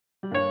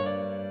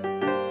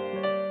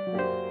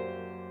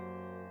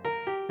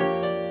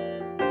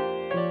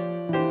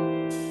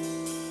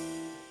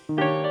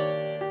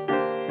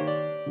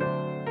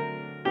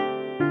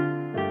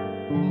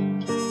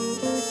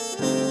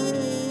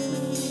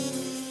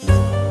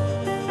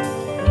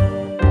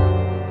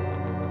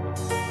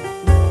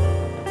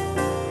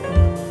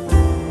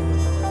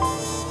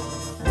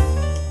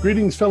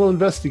Greetings, fellow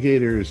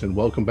investigators, and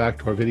welcome back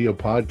to our video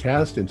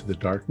podcast, Into the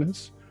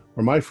Darkness,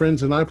 where my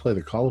friends and I play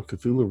the Call of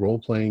Cthulhu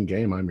role-playing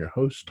game. I'm your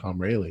host, Tom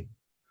Rayleigh.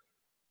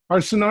 Our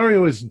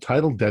scenario is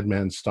entitled Dead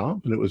Man's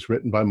Stomp, and it was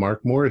written by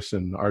Mark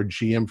Morrison. Our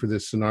GM for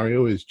this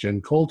scenario is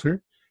Jen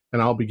Coulter, and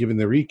I'll be giving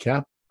the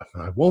recap.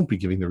 I won't be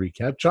giving the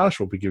recap. Josh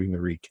will be giving the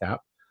recap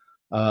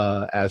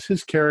as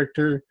his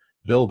character,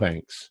 Bill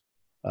Banks.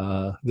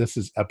 This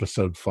is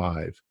episode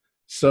 5.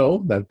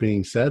 So, that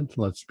being said,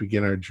 let's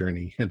begin our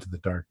journey into the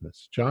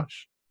darkness.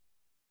 Josh?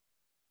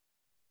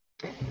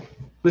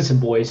 Listen,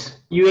 boys,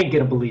 you ain't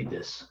gonna believe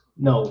this.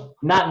 No,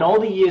 not in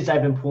all the years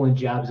I've been pulling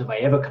jobs have I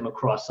ever come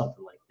across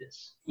something like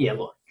this. Yeah,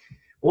 look,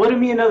 order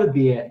me another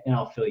beer and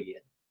I'll fill you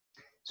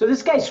in. So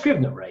this guy's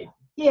Scrivener, right?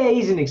 Yeah,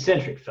 he's an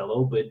eccentric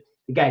fellow, but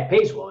the guy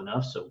pays well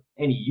enough, so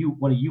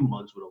one of you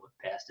mugs would have looked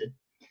past it.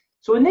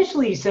 So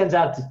initially he sends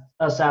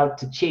us out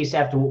to chase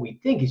after what we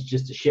think is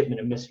just a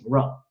shipment of missing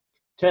rum.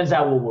 Turns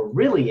out what we're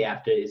really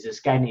after is this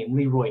guy named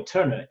Leroy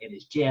Turner and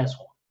his jazz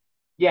horn.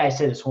 Yeah, I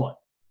said his horn.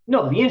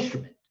 No, the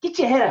instrument. Get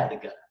your head out of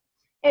the gutter.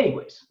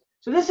 Anyways,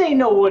 so this ain't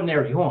no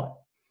ordinary horn.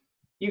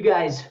 You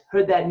guys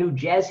heard that new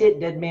jazz hit,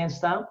 Dead Man's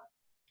Stomp?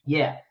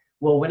 Yeah,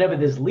 well, whenever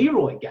this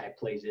Leroy guy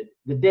plays it,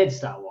 the dead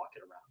start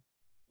walking around.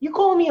 You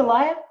calling me a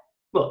liar?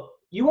 Look,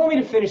 you want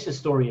me to finish the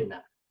story or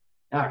not?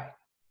 All right.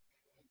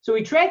 So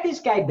we track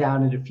this guy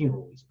down at a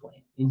funeral he's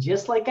playing. And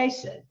just like I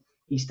said,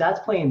 he starts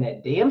playing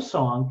that damn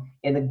song,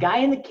 and the guy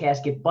in the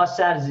casket busts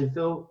out as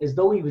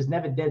though he was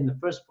never dead in the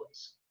first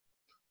place.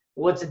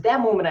 Well, it's at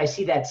that moment I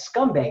see that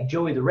scumbag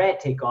Joey the Rat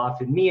take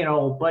off, and me and our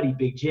old buddy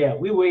Big J,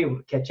 we were able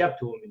to catch up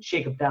to him and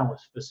shake him down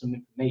for some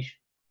information.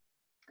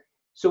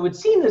 So it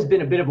seems there's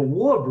been a bit of a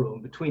war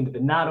brewing between the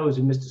Bonatos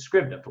and Mr.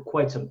 Scrivener for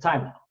quite some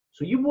time now.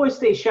 So you boys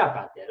stay sharp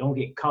out there. Don't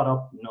get caught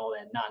up in all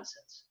that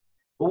nonsense.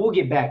 But we'll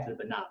get back to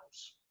the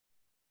Bonatos.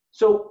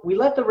 So we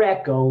let the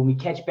rat go, and we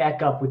catch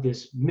back up with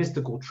this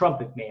mystical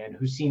trumpet man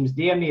who seems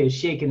damn near as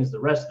shaken as the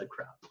rest of the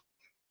crowd.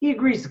 He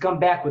agrees to come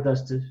back with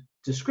us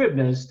to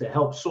Scrivener's to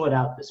help sort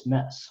out this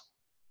mess.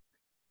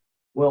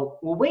 Well,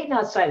 we're waiting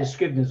outside of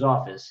Scrivener's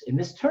office, and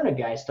this Turner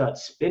guy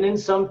starts spinning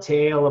some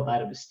tale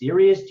about a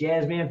mysterious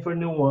jazzman from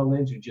New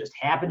Orleans who just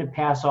happened to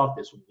pass off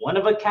this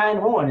one-of-a-kind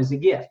horn as a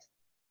gift.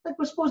 Like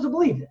we're supposed to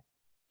believe that.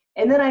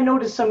 And then I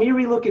noticed some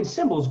eerie-looking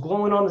symbols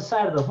glowing on the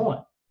side of the horn.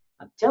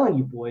 I'm telling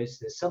you, boys,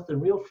 there's something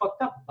real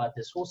fucked up about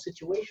this whole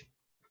situation.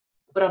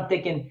 But I'm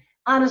thinking,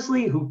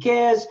 honestly, who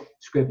cares?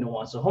 Scrivener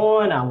wants a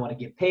horn, I want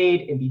to get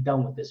paid and be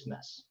done with this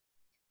mess.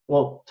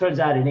 Well, turns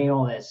out it ain't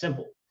all that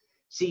simple.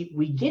 See,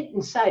 we get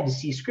inside to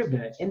see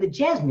Scrivener, and the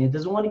jazzman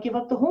doesn't want to give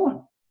up the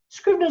horn.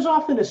 Scrivener's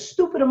offering a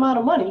stupid amount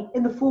of money,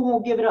 and the fool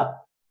won't give it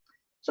up.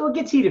 So it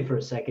gets heated for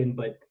a second,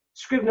 but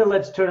Scrivener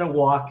lets Turner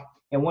walk,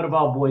 and one of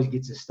our boys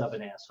gets his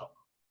stubborn ass home.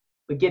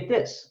 But get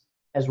this.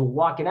 As we're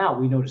walking out,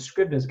 we notice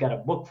Scrivener's got a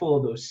book full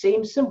of those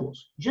same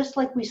symbols, just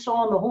like we saw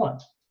on the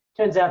horns.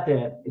 Turns out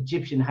they're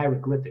Egyptian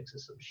hieroglyphics or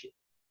some shit.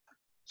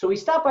 So we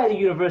stopped by the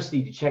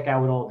university to check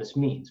out what all this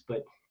means,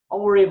 but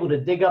all we're able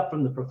to dig up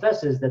from the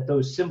professor is that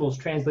those symbols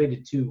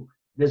translated to,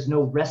 there's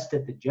no rest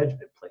at the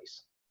judgment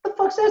place. What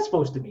the fuck's that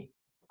supposed to mean?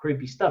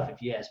 Creepy stuff,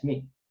 if you ask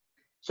me.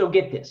 So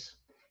get this.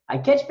 I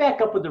catch back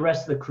up with the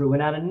rest of the crew,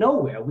 and out of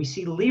nowhere, we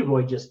see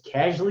Leroy just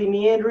casually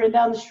meandering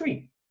down the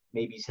street.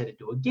 Maybe he's headed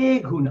to a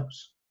gig, who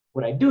knows?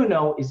 What I do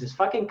know is this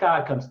fucking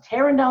car comes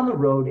tearing down the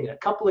road, and a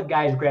couple of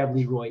guys grab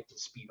Leroy and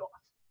speed off.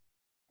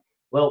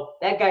 Well,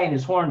 that guy and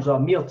his horn's our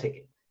meal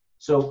ticket,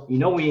 so you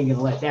know we ain't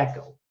gonna let that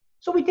go.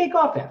 So we take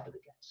off after the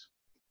guys.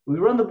 We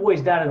run the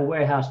boys down in a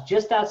warehouse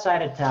just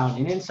outside of town,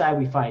 and inside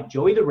we find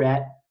Joey the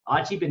Rat,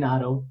 Archie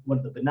Bonato, one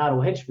of the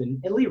Bonato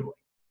henchmen, and Leroy.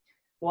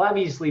 Well,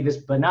 obviously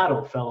this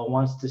Bonato fellow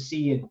wants to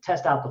see and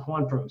test out the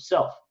horn for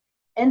himself.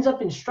 Ends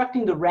up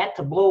instructing the Rat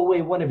to blow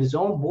away one of his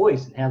own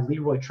boys and have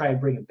Leroy try and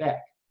bring him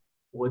back.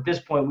 Well, at this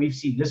point, we've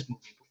seen this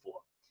movie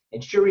before.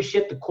 And sure as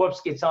shit, the corpse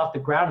gets off the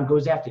ground and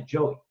goes after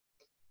Joey.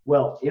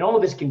 Well, in all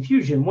of this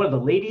confusion, one of the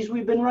ladies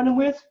we've been running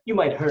with, you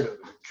might have heard of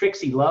her,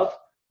 Trixie Love,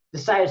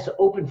 decides to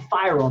open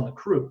fire on the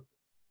crew.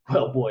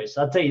 Well, boys,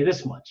 I'll tell you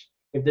this much.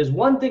 If there's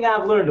one thing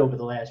I've learned over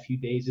the last few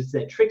days, it's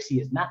that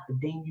Trixie is not the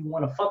dame you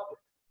want to fuck with.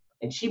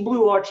 And she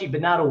blew Archie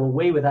Bonato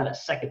away without a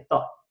second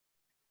thought.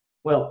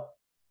 Well,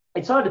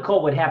 it's hard to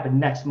call what happened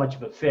next much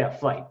of a fair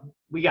fight.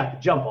 We got the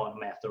jump on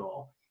him after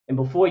all. And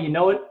before you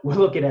know it, we're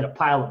looking at a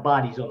pile of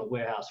bodies on the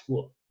warehouse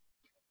floor.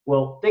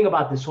 Well, thing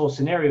about this whole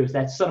scenario is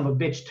that son of a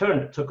bitch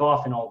Turner took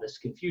off in all this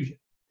confusion.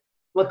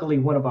 Luckily,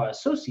 one of our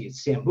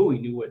associates, Sam Bowie,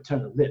 knew where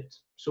Turner lived.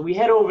 So we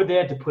head over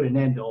there to put an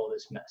end to all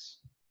this mess.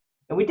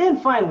 And we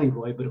didn't find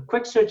Leroy, but a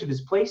quick search of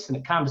his place and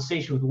a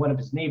conversation with one of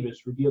his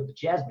neighbors revealed the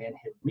jazzman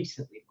had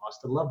recently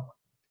lost a loved one,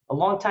 a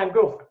longtime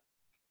girlfriend.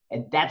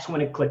 And that's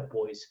when it clicked,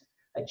 boys.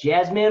 A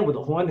jazzman with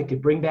a horn that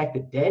could bring back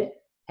the dead,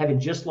 having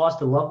just lost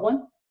a loved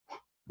one?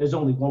 There's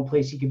only one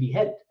place he could be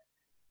headed.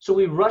 So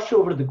we rush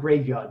over to the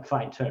graveyard and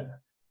find Turner.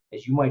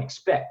 As you might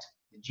expect,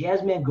 the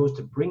jazzman goes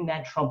to bring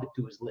that trumpet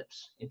to his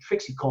lips, and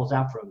Trixie calls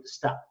out for him to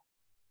stop.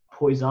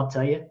 Boys, I'll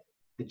tell you,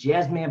 the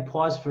jazzman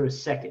paused for a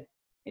second,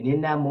 and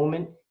in that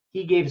moment,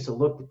 He gave us a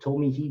look that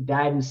told me he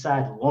died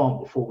inside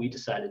long before we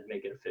decided to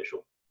make it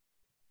official.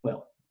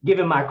 Well,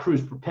 given my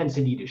crew's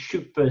propensity to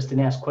shoot first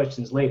and ask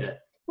questions later,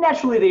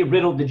 naturally they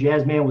riddled the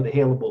jazz man with a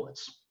hail of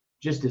bullets,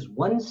 just as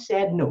one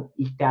sad note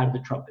eked out of the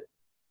trumpet.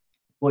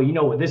 Well, you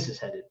know where this is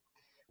headed.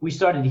 We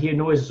started to hear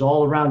noises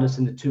all around us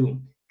in the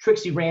tomb.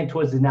 Trixie ran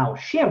towards the now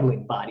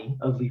shambling body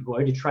of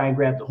Leroy to try and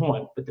grab the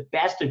horn, but the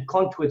bastard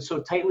clung to it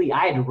so tightly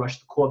I had to rush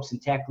the corpse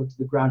and tackle it to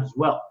the ground as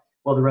well,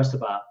 while the rest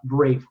of our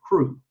brave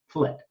crew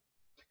fled.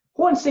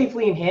 Horn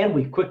safely in hand,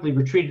 we quickly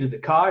retreated to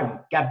the car and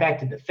got back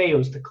to the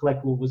Fayos to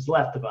collect what was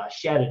left of our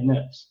shattered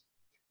nerves.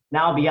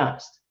 Now, I'll be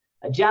honest.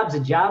 A job's a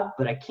job,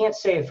 but I can't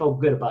say I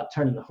felt good about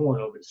turning the horn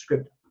over to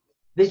Scribner.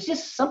 There's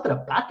just something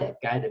about that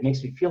guy that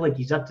makes me feel like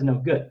he's up to no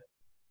good.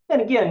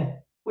 Then again,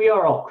 we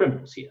are all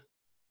criminals here.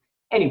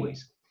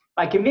 Anyways,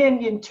 my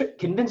companion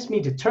convinced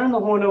me to turn the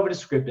horn over to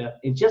Scribner,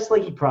 and just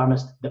like he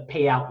promised, the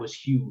payout was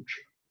huge.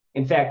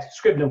 In fact,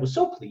 Scribner was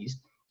so pleased,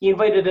 he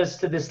invited us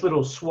to this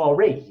little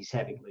soiree he's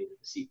having later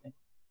this evening.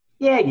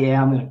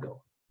 Yeah, I'm gonna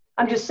go.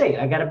 I'm just saying,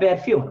 I got a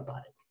bad feeling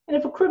about it. And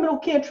if a criminal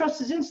can't trust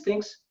his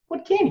instincts,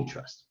 what can he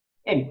trust?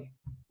 Anyway,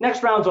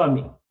 next round's on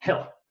me.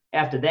 Hell,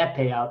 after that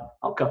payout,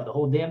 I'll cover the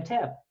whole damn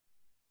tab.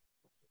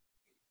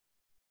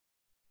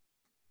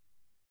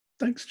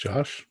 Thanks,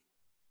 Josh.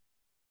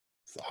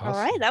 Awesome. All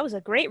right, that was a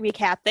great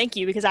recap. Thank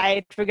you, because I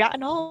had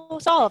forgotten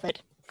almost all of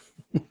it.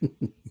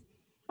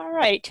 All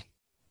right.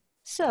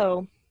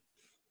 So,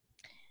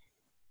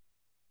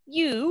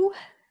 you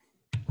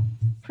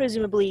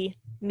presumably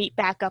meet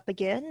back up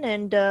again,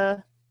 and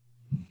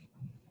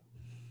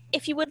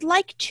if you would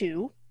like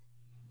to,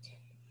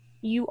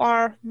 you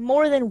are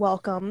more than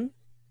welcome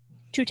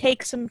to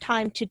take some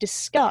time to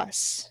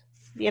discuss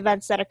the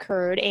events that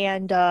occurred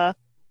and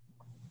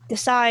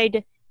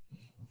decide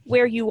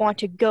where you want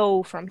to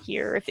go from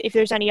here, if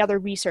there's any other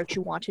research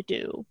you want to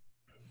do.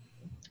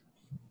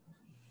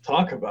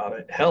 Talk about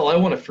it. Hell, I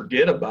want to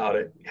forget about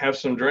it. Have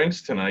some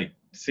drinks tonight.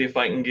 See if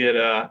I can get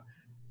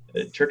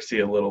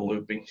Trixie a little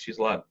loopy. She's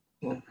a lot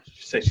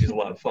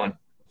of fun.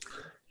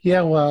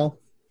 Yeah, well,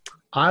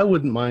 I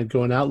wouldn't mind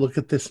going out. Look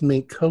at this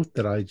mink coat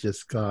that I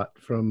just got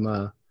from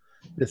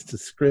Mr.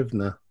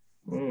 Scrivener.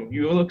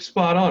 You look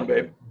spot on,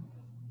 babe.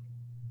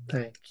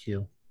 Thank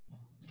you.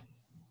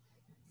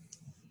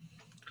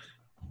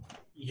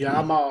 Yeah,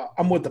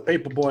 I'm with the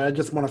paper boy. I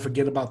just want to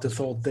forget about this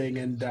whole thing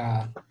and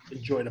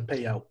enjoy the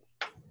payout.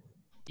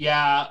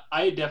 Yeah,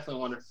 I definitely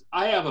want to.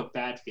 I have a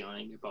bad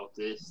feeling about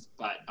this,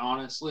 but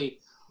honestly,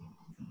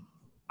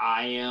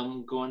 I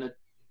am going to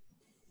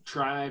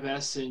try my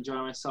best to enjoy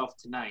myself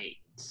tonight.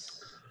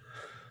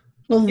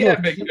 Well, yeah,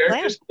 look, big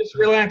bear, just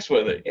relax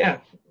with it. Yeah.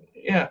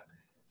 You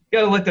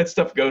gotta let that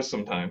stuff go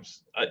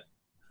sometimes.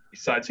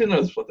 Besides, who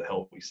knows what the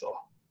hell we saw?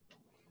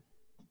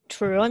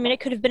 True. I mean, it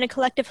could have been a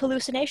collective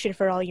hallucination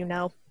for all you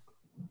know.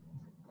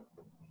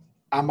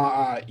 I'm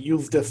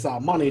use this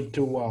money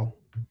to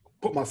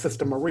put my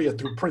sister Maria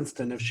through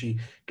Princeton if she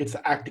gets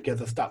the act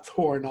together, stops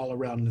whoring all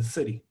around the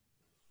city.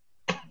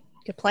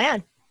 Good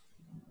plan.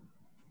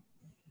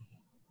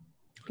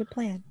 Good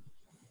plan.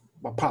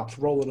 My pop's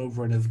rolling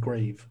over in his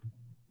grave.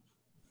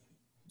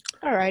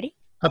 Alrighty.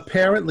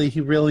 Apparently,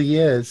 he really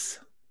is.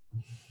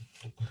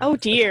 Oh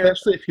dear.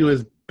 Especially if he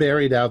was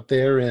buried out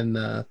there in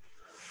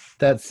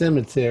that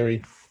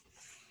cemetery.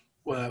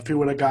 Well, if he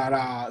would have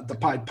got the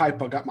Pied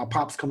Piper, got my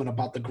pops coming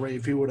about the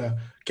grave, he would have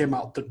came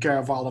out, took care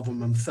of all of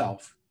them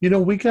himself. You know,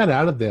 we got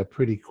out of there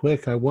pretty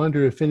quick. I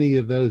wonder if any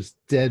of those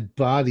dead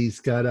bodies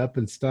got up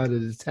and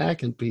started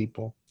attacking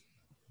people.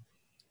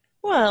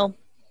 Well,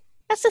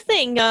 that's the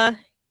thing.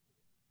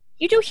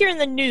 You do hear in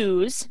the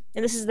news,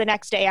 and this is the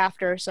next day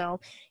after, so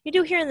you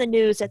do hear in the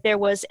news that there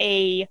was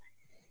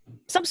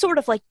some sort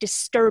of like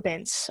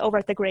disturbance over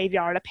at the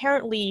graveyard.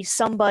 Apparently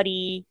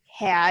somebody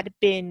had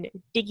been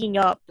digging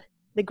up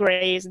the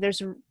graves, and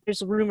there's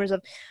rumors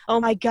of, oh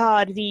my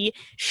god, the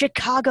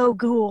Chicago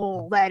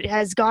ghoul that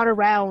has gone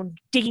around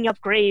digging up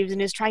graves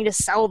and is trying to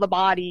sell the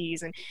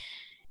bodies. And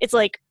it's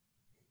like,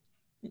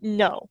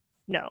 no.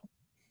 Well,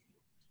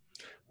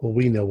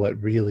 we know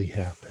what really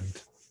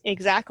happened.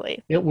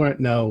 Exactly. It weren't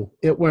no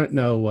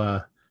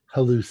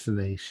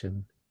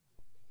hallucination.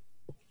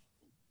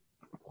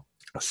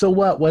 So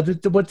what? What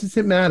does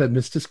it matter?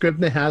 Mr.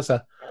 Scribner has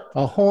a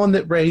horn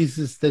that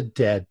raises the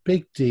dead.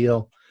 Big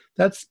deal.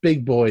 That's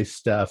big boy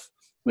stuff.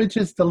 We're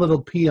just the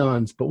little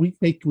peons, but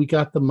we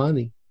got the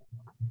money.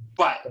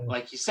 But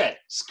like you said,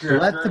 Scribner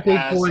let the big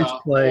has boys a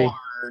play.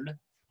 horn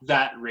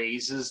that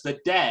raises the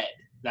dead.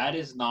 That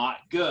is not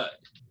good.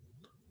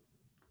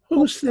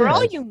 Who said? For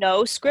all you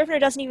know, Scrivener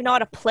doesn't even know how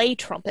to play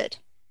trumpet.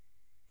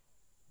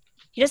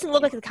 He doesn't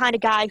look like the kind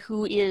of guy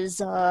who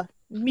is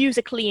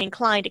musically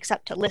inclined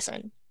except to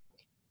listen.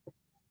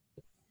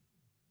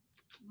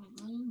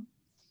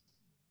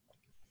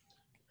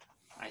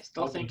 I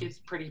still think it's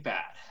pretty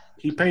bad.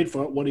 He paid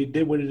for it. What he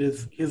did with it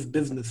is his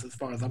business as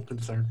far as I'm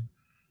concerned.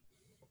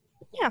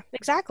 Yeah,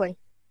 exactly.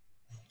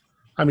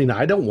 I mean,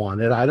 I don't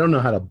want it. I don't know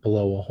how to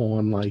blow a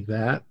horn like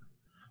that.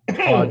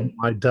 Pardon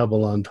my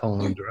double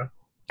entendre.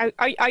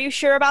 Are you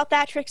sure about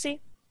that,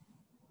 Trixie?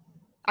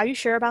 Are you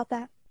sure about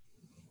that?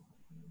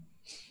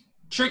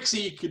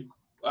 Trixie could.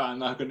 I'm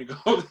not going to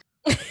go.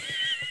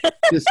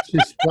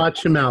 Just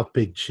watch your mouth,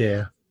 Big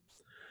Chair.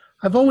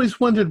 I've always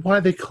wondered why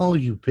they call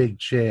you Big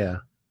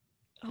Chair.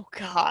 Oh,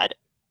 God.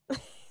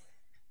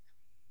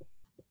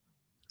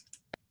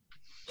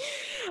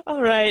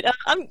 All right.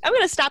 I'm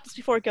going to stop this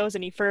before it goes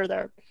any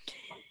further.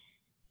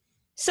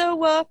 So,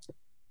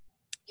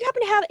 you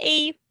happen to have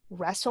a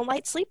restful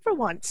night's sleep for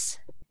once,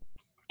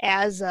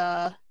 as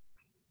the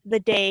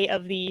day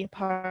of the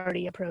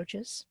party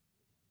approaches.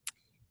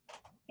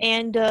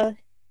 And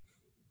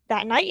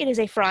that night, it is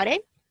a Friday.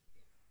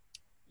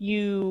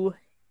 You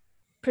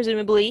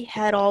presumably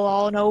head all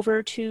on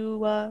over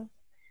to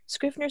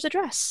Scrivener's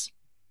address.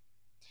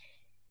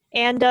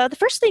 And the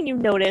first thing you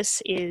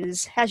notice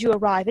is, as you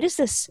arrive, it is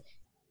this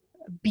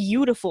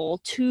beautiful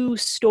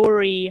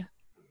 2-story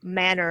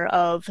manor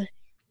of,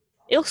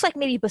 it looks like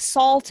maybe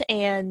basalt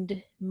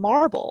and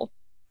marble,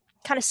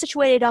 kind of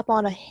situated up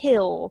on a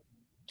hill.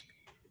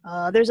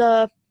 There's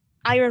a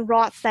iron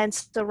wrought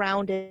fence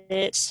around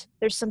it.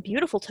 There's some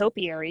beautiful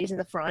topiaries in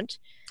the front.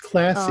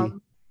 Classy.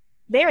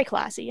 Very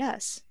classy,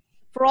 yes.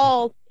 For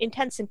all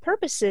intents and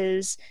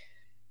purposes,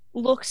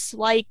 looks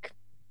like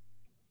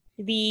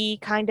the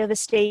kind of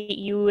estate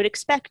you would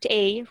expect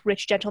a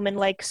rich gentleman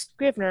like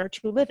Scrivener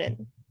to live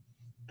in.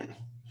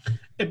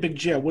 Hey, Big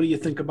J, what do you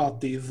think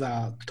about these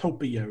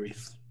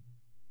topiaries?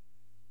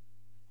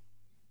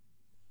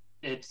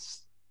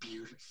 It's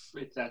beautiful.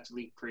 It's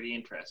actually pretty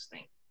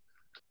interesting.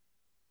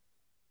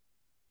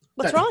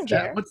 What's wrong,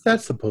 Jer? What's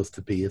that supposed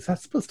to be? Is that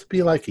supposed to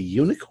be like a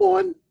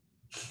unicorn?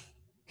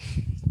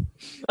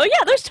 Oh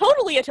yeah, there's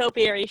totally a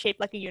topiary shaped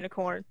like a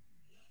unicorn.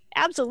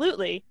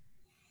 Absolutely.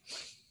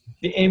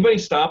 Did anybody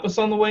stop us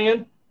on the way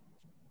in?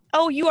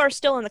 Oh, you are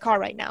still in the car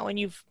right now, and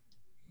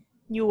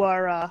you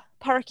are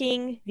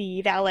parking.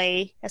 The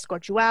valet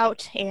escorts you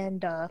out,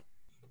 and Are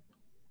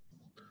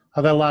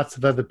there lots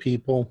of other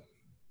people?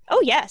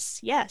 oh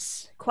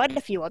yes, quite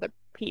a few other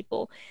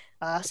people.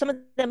 Some of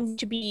them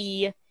to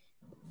be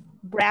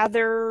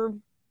rather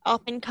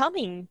up and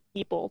coming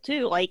people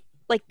too. Like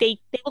they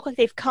look like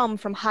they've come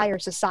from higher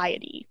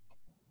society.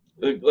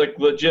 Like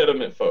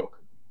legitimate folk.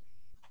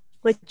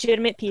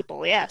 Legitimate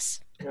people, yes.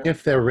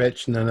 If they're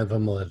rich, none of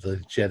them are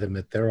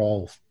legitimate. They're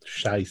all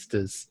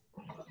shysters.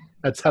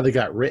 That's how they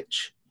got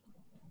rich.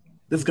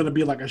 This is going to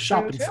be like a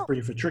shopping True.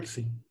 spree for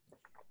Trixie.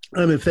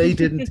 And if they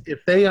didn't,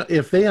 if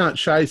they aren't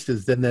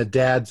shysters, then their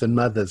dads and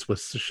mothers were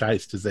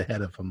shysters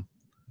ahead of them.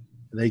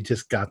 They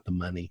just got the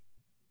money.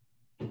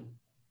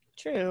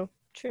 True.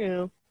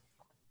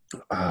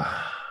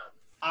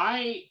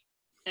 I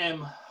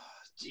am,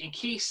 in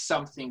case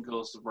something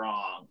goes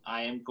wrong,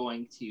 I am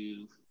going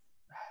to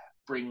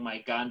bring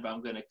my gun, but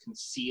I'm going to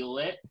conceal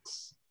it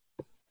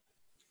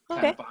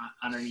kind of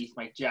underneath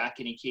my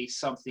jacket in case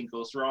something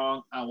goes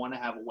wrong. I want to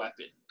have a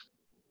weapon.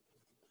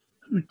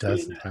 Who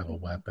doesn't have a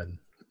weapon?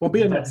 Well,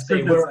 being That's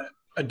the-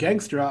 a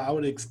gangster, I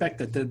would expect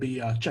that they'd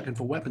be checking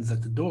for weapons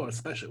at the door,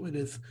 especially with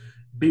his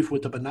beef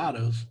with the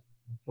Bonatos.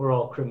 We're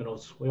all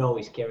criminals. We're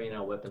always carrying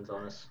our weapons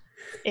on us.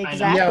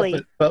 Exactly. Yeah,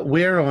 but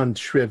we're on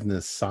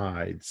Shrivna's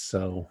side,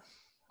 so.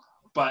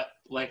 But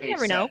like I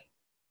said,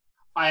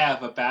 I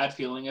have a bad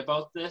feeling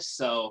about this,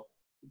 so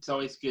it's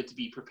always good to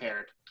be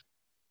prepared.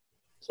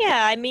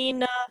 Yeah, I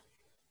mean,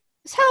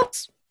 this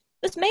house,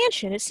 this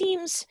mansion, it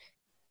seems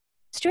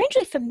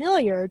strangely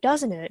familiar,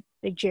 doesn't it,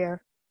 Big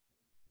Jer?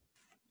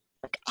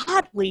 Like,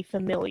 oddly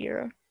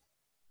familiar.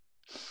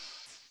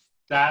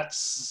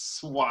 That's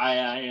why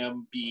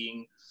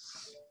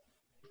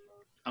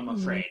I'm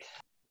afraid.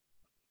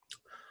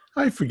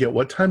 I forget,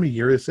 what time of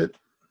year is it?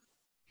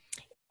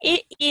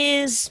 It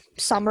is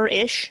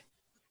summer-ish.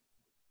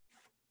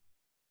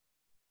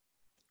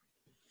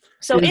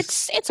 So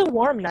it's a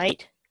warm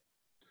night.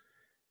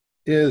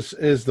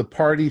 Is the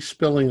party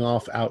spilling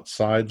off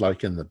outside,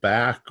 like in the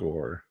back,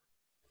 or?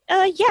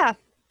 Yeah.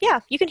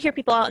 You can hear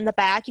people out in the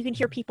back. You can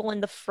hear people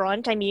in the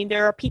front. I mean,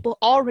 there are people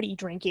already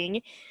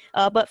drinking,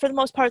 but for the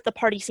most part, the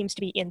party seems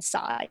to be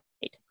inside.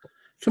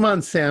 Come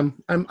on,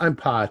 Sam. I'm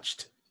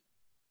parched.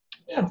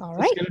 Yeah, All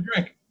let's right. get a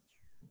drink.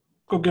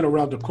 Go get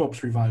around the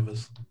corpse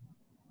revivers.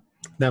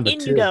 Number In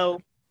 2. you go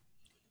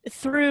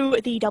through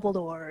the double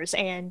doors,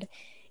 and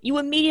you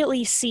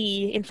immediately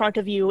see in front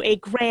of you a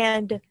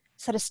grand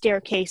set of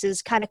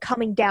staircases kind of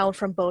coming down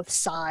from both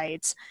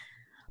sides.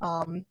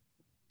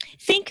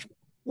 Think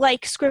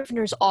like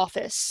Scrivener's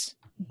office,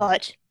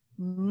 but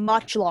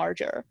much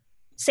larger.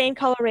 Same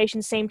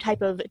coloration, same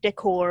type of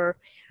decor,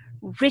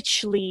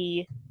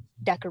 richly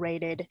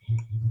decorated.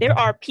 There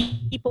are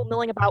people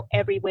milling about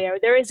everywhere.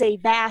 There is a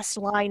vast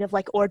line of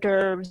like hors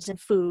d'oeuvres and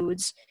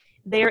foods.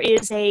 There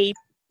is a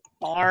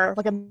bar,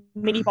 like a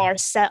mini bar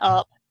set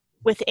up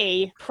with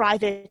a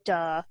private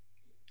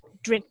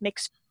drink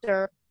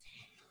mixer.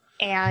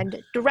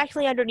 And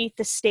directly underneath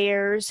the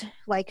stairs,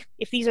 like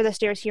if these are the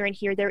stairs here and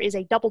here, there is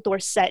a double door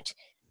set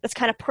that's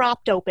kind of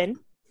propped open.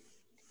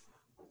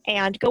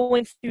 And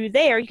going through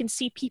there, you can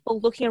see people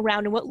looking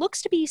around in what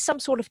looks to be some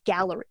sort of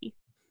gallery.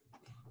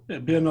 Yeah,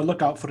 be on the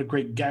lookout for the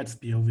Great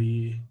Gatsby over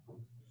here.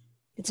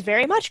 It's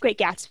very much Great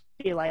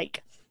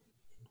Gatsby-like.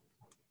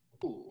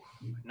 Ooh,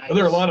 nice. Are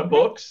there a lot of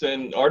books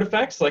and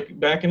artifacts like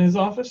back in his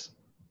office?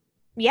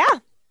 Yeah,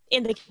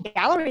 in the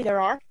gallery there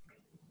are.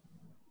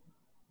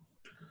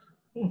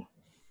 You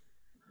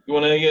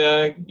want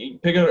to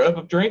pick up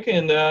a drink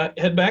and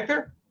head back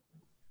there?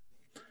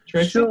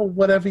 Tracy? Sure,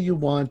 whatever you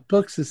want.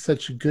 Books is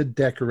such a good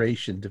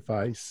decoration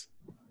device.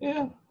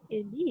 Yeah.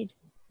 Indeed.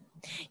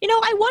 You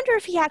know, I wonder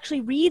if he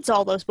actually reads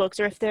all those books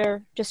or if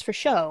they're just for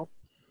show.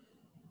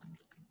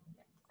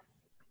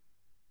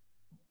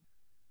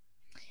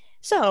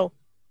 So,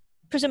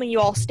 presuming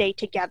you all stay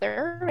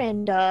together,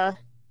 and a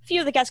few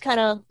of the guys kind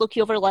of look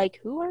you over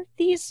like, who are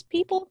these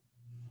people?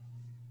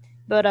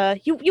 But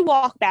you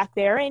walk back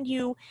there, and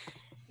you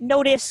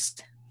notice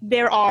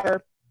there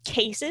are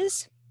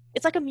cases.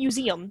 It's like a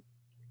museum,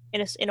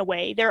 in a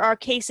way. There are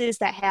cases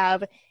that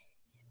have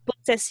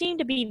books that seem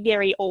to be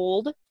very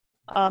old,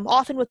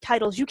 often with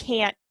titles you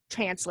can't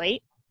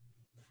translate.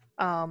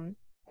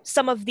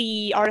 Some of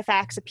the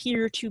artifacts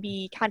appear to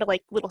be kind of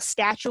like little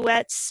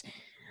statuettes,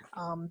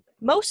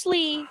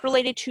 mostly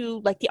related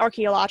to like the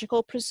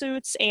archaeological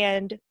pursuits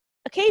and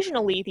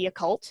occasionally the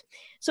occult.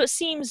 So it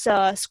seems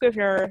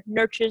Scrivener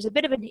nurtures a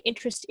bit of an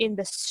interest in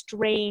the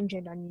strange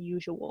and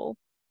unusual.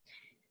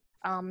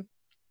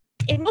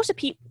 In most of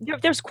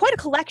there's quite a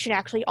collection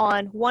actually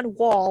on one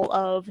wall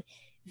of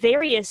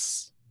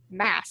various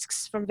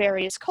masks from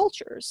various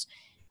cultures.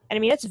 And I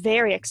mean, it's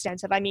very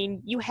extensive. I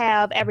mean, you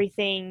have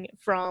everything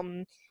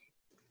from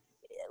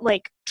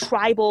like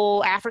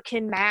tribal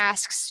African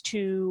masks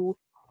to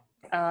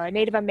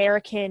Native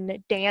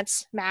American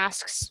dance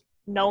masks,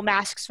 no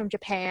masks from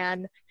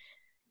Japan.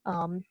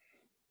 And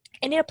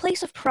in a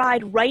place of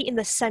pride right in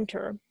the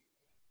center,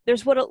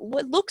 there's what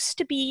looks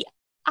to be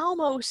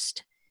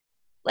almost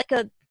like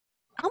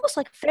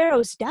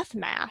Pharaoh's death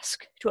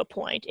mask to a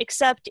point,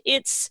 except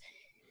it's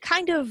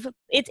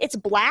it's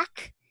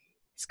black.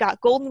 It's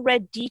got golden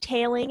red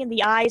detailing, and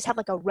the eyes have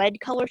like a red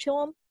color to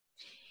them.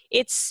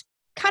 It's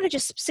kind of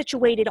just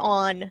situated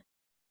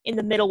in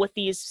the middle with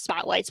these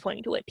spotlights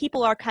pointing to it.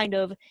 People are kind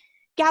of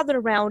gathered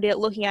around it,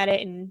 looking at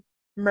it and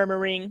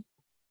murmuring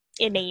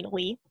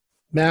inanely.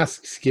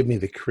 Masks give me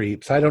the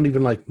creeps. I don't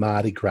even like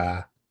Mardi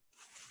Gras.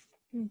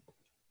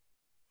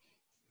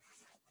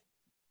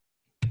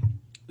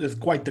 There's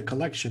quite the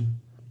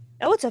collection.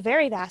 Oh, it's a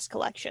very vast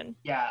collection.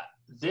 Yeah,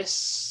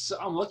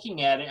 I'm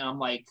looking at it and I'm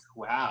like,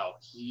 wow,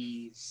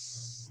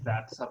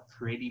 that's a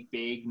pretty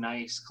big,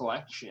 nice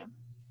collection.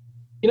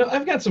 You know,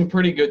 I've got some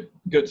pretty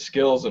good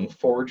skills in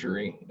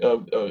forgery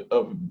of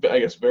I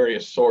guess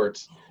various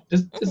sorts.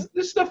 Does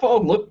this stuff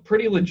all look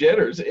pretty legit,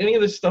 or does any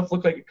of this stuff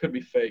look like it could be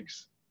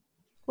fakes?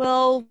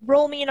 Well,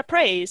 roll me an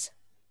appraise.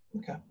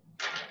 Okay.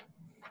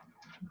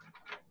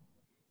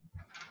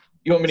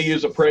 You want me to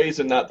use appraise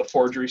and not the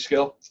forgery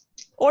skill?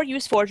 Or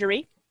use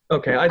forgery.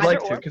 Okay, I'd like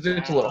Either to, because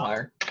it's a little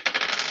higher.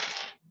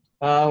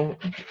 A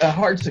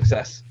hard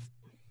success.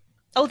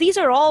 Oh, these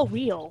are all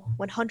real.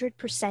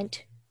 100%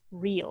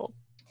 real.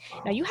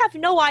 Now, you have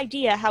no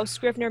idea how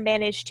Scrivener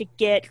managed to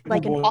get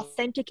like an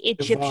authentic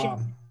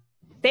Egyptian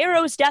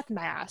Pharaoh's death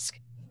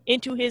mask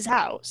into his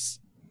house.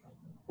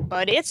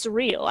 But it's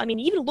real. I mean,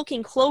 even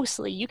looking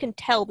closely, you can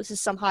tell this is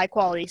some high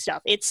quality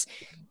stuff.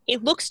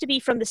 It looks to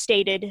be from the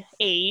stated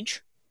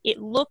age. It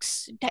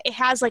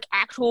has like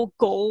actual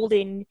gold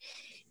and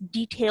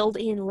detailed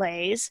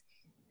inlays.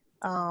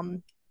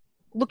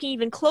 Looking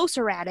even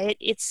closer at it,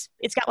 it's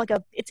got like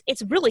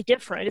it's really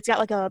different. It's got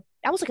like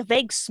almost like a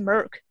vague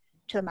smirk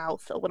to the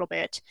mouth a little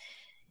bit.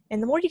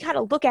 And the more you kind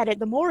of look at it,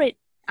 the more it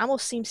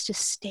almost seems to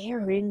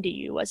stare into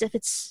you as if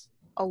it's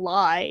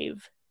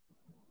alive.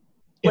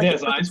 It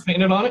has eyes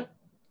painted on it?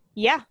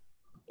 Yeah.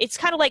 It's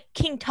kind of like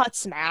King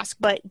Tut's mask,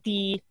 but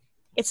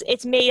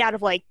it's made out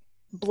of like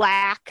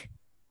black,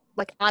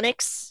 like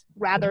onyx,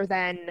 rather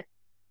than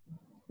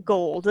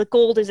gold. The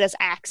gold is as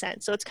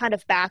accent, so it's kind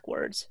of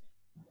backwards.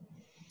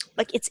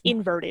 Like it's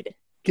inverted.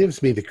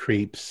 Gives me the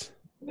creeps.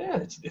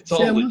 Yeah, it's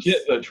all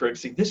legit though,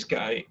 Trixie. This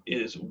guy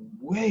is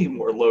way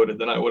more loaded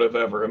than I would have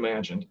ever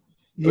imagined.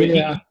 I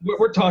mean,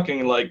 we're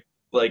talking like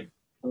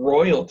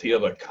royalty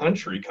of a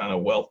country kind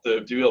of wealth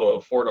to be able to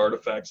afford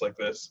artifacts like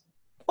this.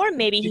 Or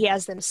maybe he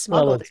has them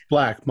smuggled. Well, it's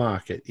black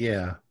market,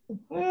 yeah.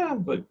 Yeah,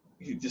 but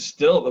just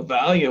still the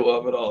value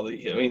of it all.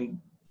 I mean,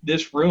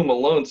 this room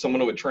alone,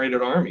 someone would trade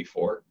an army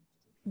for.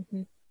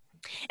 Mm-hmm.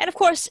 And of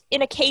course,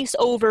 in a case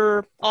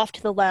over off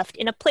to the left,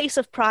 in a place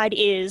of pride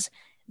is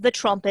the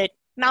trumpet,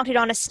 mounted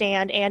on a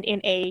stand and in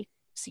a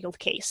sealed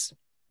case.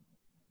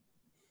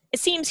 It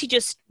seems he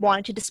just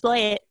wanted to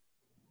display it.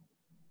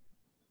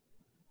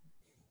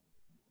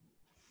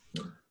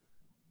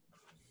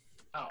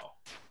 Oh.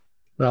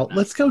 Well,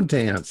 let's go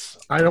dance.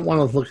 I don't want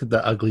to look at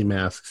the ugly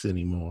masks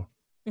anymore.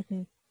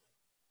 Mm-hmm.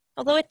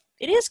 Although it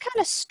is kind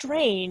of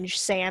strange,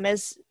 Sam,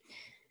 as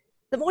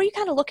the more you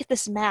kind of look at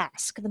this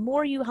mask, the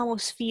more you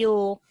almost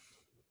feel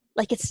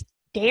like it's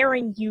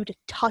daring you to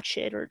touch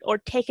it or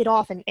take it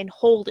off and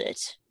hold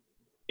it.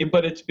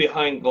 But it's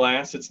behind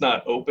glass. It's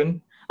not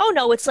open. Oh,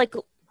 no, it's like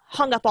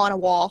hung up on a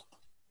wall.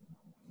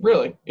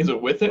 Really? Is it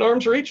within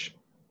arm's reach?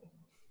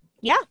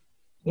 Yeah.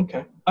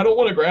 Okay. I don't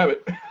want to grab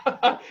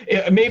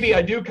it. Maybe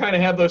I do kind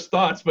of have those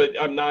thoughts, but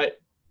I'm not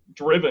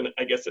driven,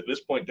 I guess, at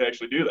this point to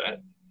actually do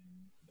that.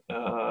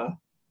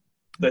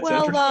 That's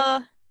interesting.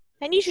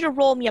 I need you to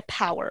roll me a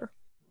power.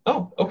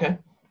 Oh, okay.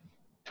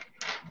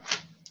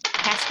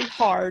 Has to be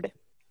hard.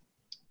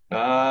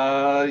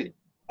 I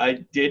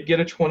did get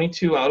a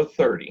 22 out of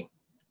 30.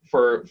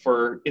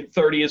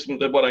 30 is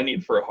what I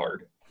need for a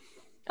hard.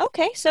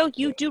 Okay, so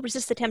you do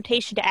resist the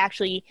temptation to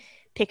actually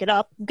pick it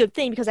up. Good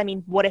thing, because, I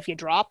mean, what if you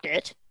dropped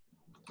it?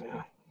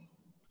 Yeah.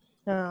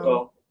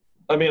 Well,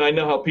 I mean, I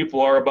know how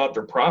people are about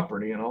their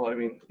property, you know. I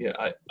mean, yeah,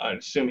 I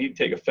assume he'd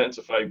take offense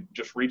if I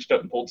just reached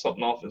up and pulled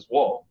something off his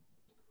wall.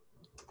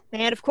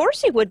 And of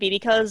course he would be,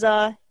 because,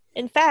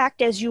 in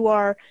fact, as you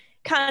are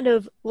kind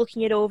of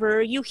looking it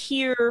over, you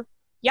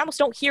almost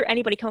don't hear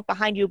anybody come up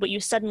behind you, but you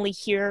suddenly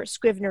hear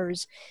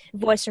Scrivener's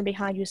voice from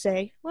behind you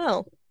say,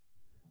 well,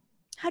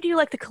 how do you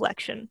like the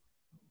collection?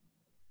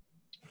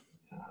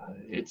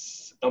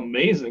 It's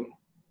amazing.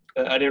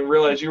 I didn't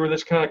realize you were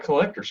this kind of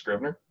collector,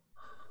 Scrivener.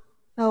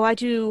 Oh, I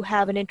do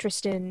have an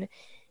interest in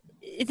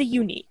the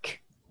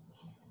unique.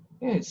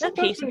 Yeah, that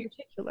piece in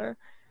particular.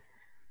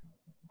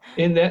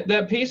 In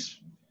that piece?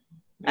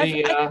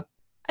 I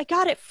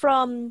got it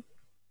from,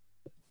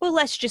 well,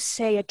 let's just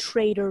say a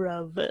trader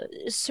of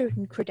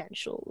certain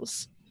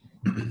credentials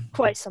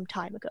quite some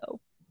time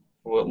ago.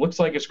 Well, it looks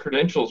like his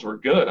credentials were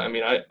good. I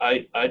mean,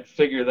 I'd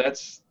figure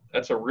that's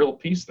a real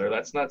piece there.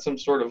 That's not some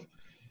sort of,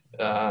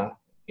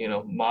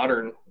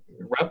 modern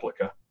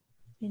replica.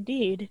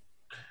 Indeed.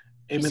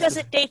 Hey, He says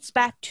it dates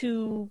back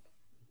to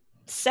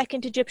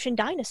Second Egyptian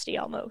Dynasty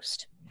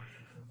almost.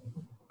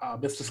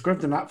 Mr.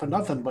 Scrivener, not for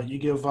nothing, but you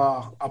give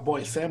our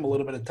boy Sam a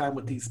little bit of time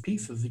with these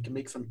pieces, he can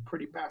make some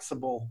pretty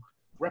passable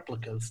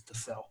replicas to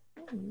sell.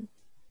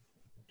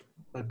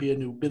 Might be a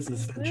new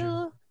business venture.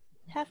 We'll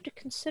have to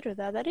consider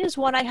that. That is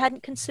one I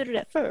hadn't considered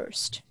at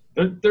first.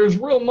 There's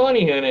real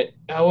money in it.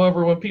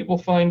 However, when people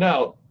find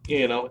out,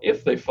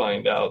 if they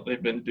find out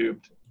they've been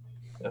duped,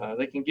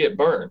 they can get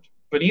burned.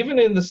 But even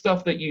in the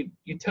stuff that you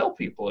tell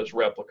people is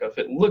replica, if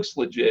it looks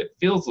legit,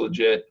 feels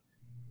legit,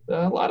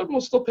 a lot of them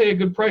will still pay a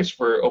good price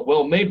for a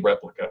well-made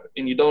replica,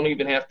 and you don't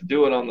even have to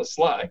do it on the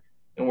sly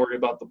and worry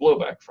about the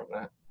blowback from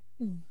that.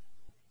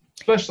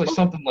 Especially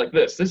something like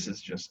this. This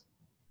is just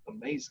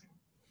amazing.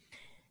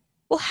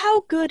 Well,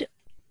 how good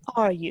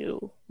are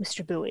you,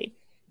 Mr. Bowie?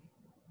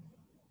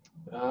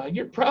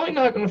 You're probably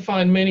not going to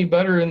find many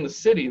better in the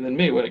city than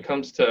me when it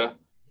comes to,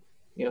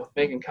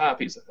 making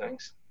copies of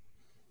things.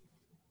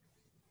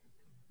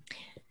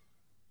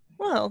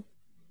 Well,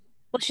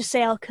 let's just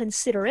say I'll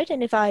consider it,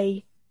 and if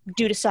I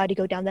do decide to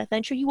go down that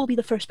venture, you will be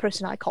the first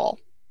person I call.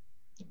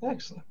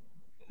 Excellent.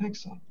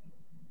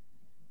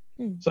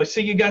 So I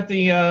see you got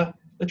the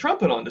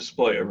trumpet on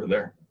display over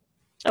there.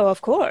 Oh,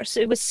 of course.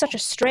 It was such a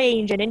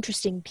strange and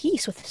interesting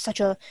piece with such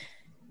a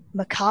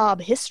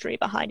macabre history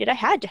behind it. I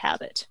had to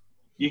have it.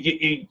 You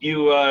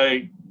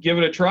give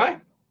it a try?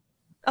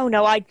 Oh,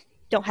 no, I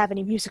don't have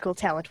any musical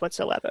talent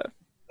whatsoever.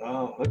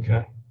 Oh,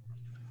 okay.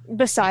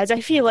 Besides,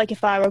 I feel like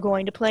if I were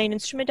going to play an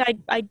instrument,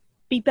 I'd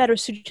be better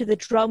suited to the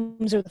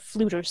drums or the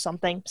flute or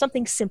something.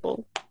 Something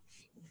simple.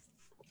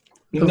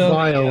 The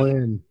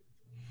violin.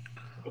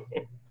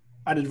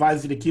 I'd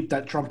advise you to keep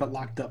that trumpet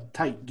locked up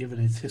tight, given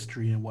its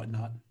history and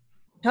whatnot.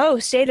 Oh,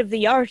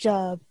 state-of-the-art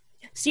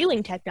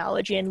sealing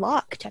technology and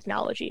lock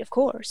technology, of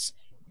course.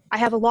 I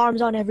have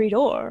alarms on every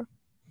door.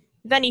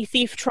 If any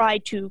thief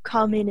tried to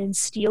come in and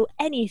steal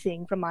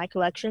anything from my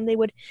collection, they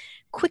would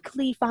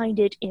quickly find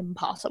it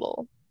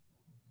impossible.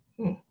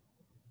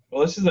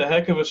 Well, this is a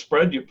heck of a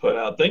spread you put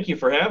out. Thank you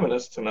for having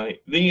us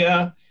tonight.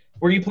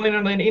 Were you planning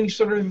on any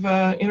sort of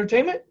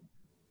entertainment?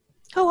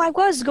 Oh, I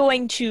was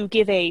going to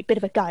give a bit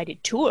of a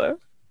guided tour.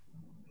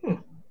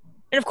 And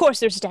of course,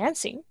 there's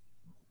dancing.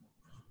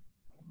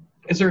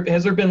 Has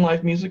there been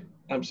live music?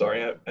 I'm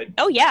sorry.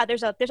 Oh yeah,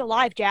 there's a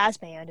live jazz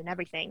band and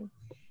everything.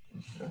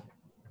 Okay.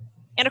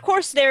 And of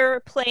course, they're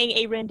playing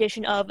a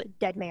rendition of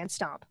Dead Man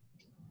Stomp.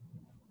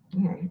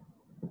 All right.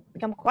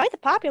 Become quite the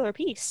popular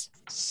piece.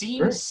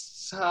 Seems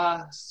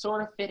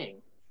sort of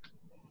fitting.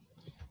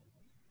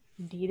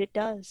 Indeed, it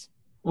does.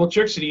 Well,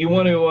 Trixie, do you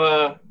want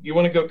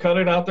to go cut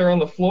it out there on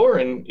the floor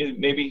and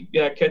maybe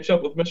catch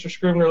up with Mr.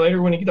 Scrivener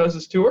later when he does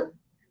his tour?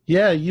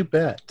 Yeah, you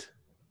bet.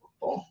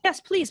 Yes,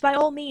 please, by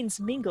all means,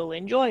 mingle,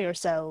 enjoy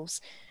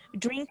yourselves.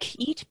 Drink,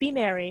 eat, be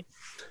merry.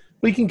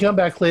 We can come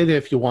back later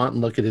if you want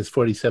and look at his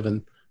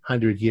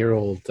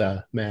 4,700-year-old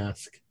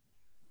mask.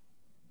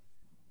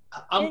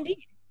 Indeed.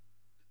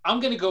 I'm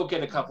going to go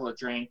get a couple of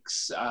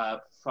drinks,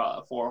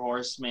 Four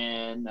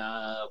Horsemen,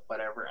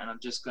 whatever, and I'm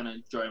just going to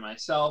enjoy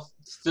myself.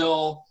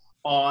 Still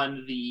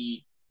on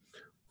the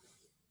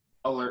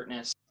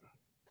alertness.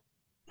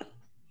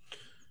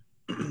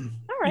 All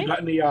right.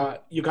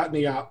 You got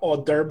any hors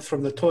d'oeuvres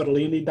from the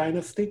Tortellini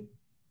dynasty?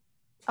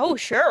 Oh,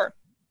 sure.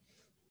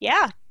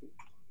 Yeah.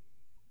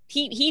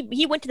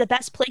 He went to the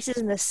best places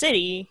in the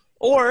city,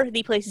 or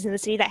the places in the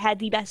city that had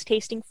the best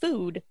tasting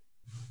food.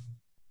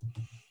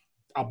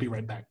 I'll be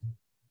right back.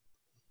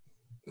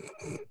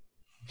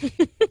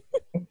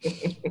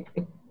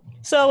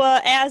 So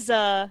as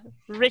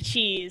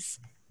Richie's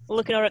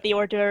looking over at the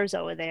hors d'oeuvres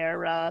over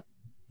there,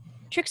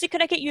 Trixie,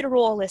 could I get you to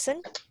roll a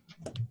listen?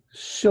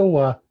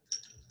 Sure.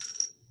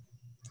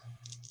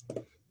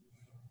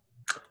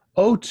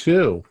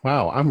 02.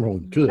 Wow, I'm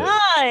rolling good.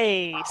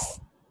 Nice.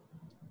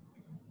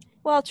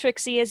 Well,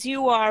 Trixie, as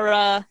you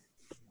are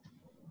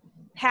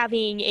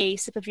having a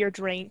sip of your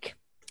drink,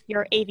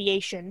 your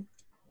aviation,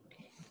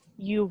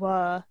 you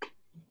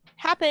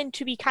happen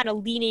to be kind of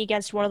leaning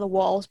against one of the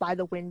walls by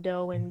the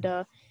window,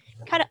 and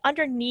kind of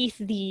underneath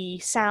the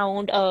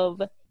sound of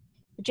the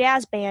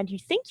jazz band, you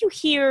think you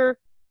hear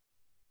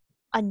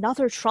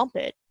another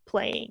trumpet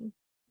playing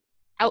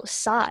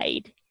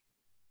outside.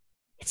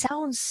 It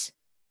sounds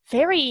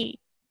very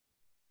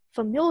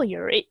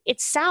familiar. It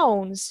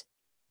sounds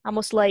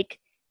almost like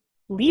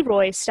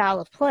Leroy's style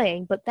of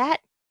playing, but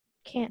that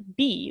can't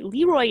be.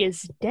 Leroy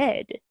is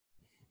dead.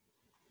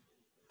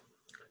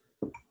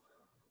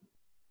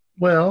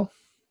 Well,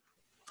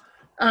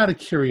 out of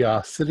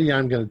curiosity,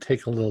 I'm going to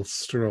take a little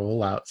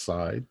stroll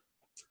outside.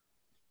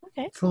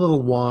 Okay. It's a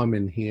little warm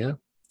in here.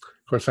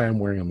 Of course, I am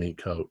wearing a mink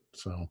coat,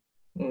 so.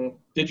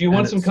 Did you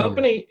want some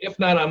company? If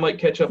not, I might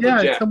catch up with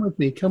Jack. Yeah, come with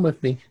me. Come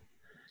with me.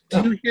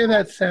 Do you hear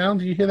that sound?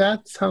 Do you hear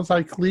that? Sounds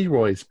like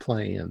Leroy's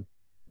playing.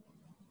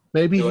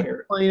 Maybe he's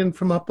playing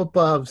from up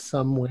above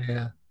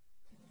somewhere.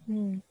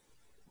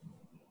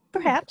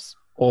 Perhaps.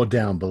 Or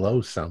down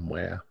below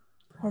somewhere.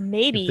 Or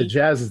maybe... If the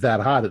jazz is that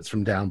hot, it's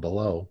from down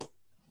below.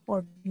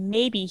 Or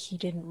maybe he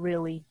didn't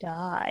really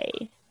die.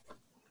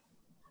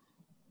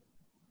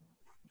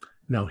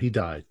 No, he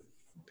died.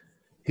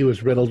 He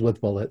was riddled with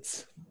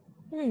bullets.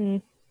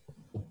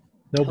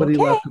 Nobody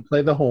left to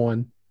play the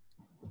horn.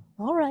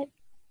 All right.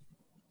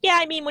 Yeah,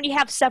 I mean, when you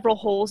have several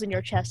holes in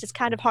your chest, it's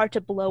kind of hard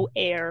to blow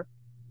air.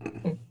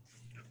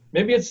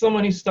 Maybe it's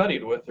someone he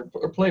studied with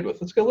or played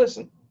with. Let's go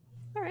listen.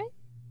 All right.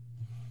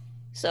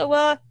 So,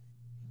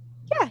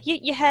 yeah,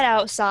 you head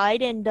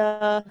outside, and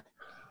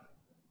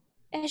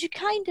as you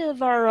kind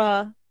of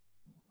are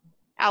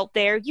out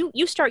there,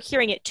 you start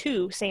hearing it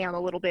too, Sam,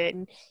 a little bit.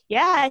 And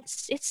yeah,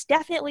 it's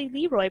definitely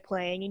Leroy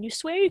playing, and you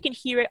swear you can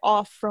hear it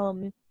off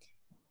from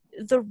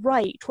the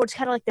right, towards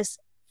kind of like this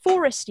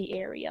foresty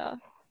area.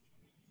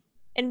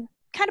 And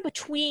kind of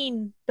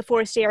between the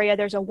forest area,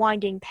 there's a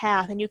winding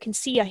path, and you can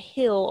see a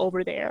hill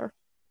over there.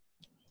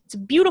 It's a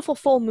beautiful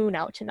full moon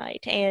out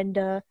tonight, and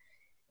you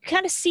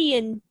kind of see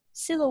in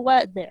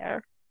silhouette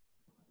there,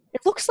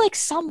 it looks like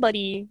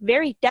somebody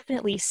very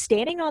definitely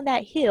standing on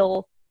that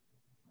hill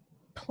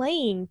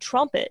playing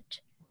trumpet.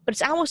 But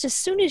it's almost as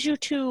soon as you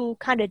two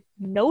kind of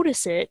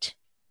notice it,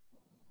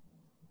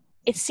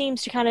 it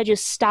seems to kind of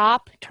just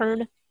stop,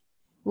 turn,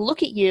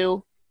 look at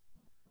you,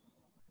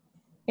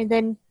 and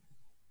then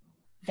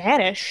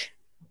vanish,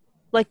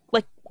 like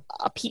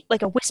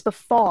a wisp of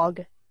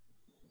fog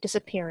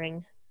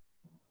disappearing.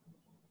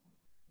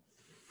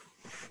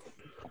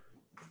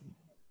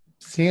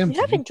 Sam,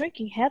 You have been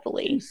drinking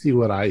heavily. See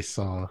what I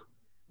saw.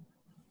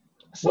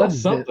 What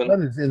is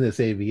in this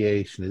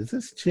aviation? Is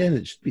this gin?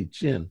 It should be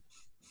gin.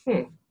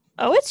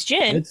 Oh, it's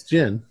gin. It's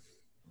gin.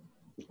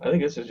 I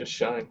think this is just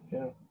shine.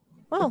 Yeah.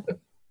 Well,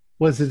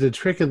 was it a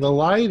trick of the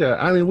light?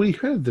 I mean, we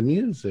heard the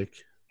music.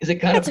 Is it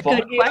kind That's of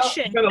foggy? That's a good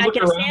question. Kind of look I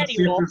around and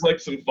see if there's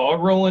like some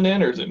fog rolling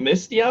in, or is it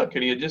misty out?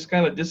 Could he have just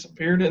kind of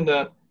disappeared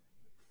into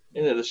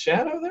the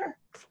shadow there?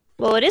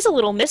 Well, it is a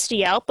little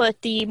misty out,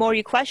 but the more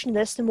you question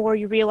this, the more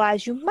you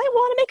realize you might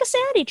want to make a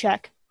sanity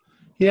check.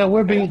 Yeah,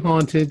 we're being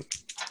haunted.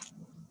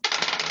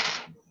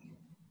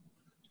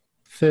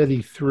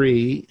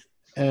 33,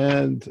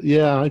 and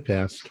yeah, I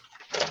passed.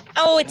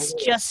 Oh, it's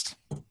just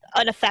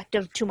an effect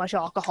of too much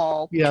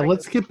alcohol. Yeah,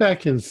 let's get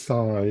back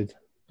inside.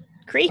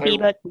 Creepy,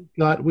 but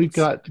we've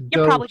got to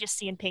you're probably just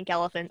seeing pink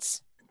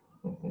elephants.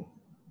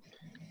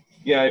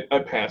 Yeah, I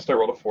passed. I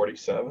rolled a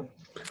 47.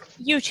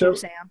 You too,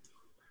 Sam.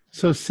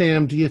 So,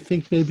 Sam, do you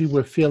think maybe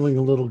we're feeling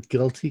a little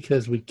guilty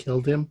because we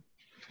killed him?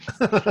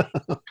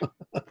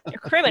 You're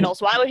criminals.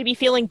 Why would you be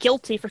feeling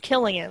guilty for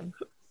killing him?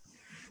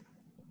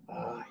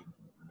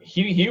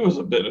 He was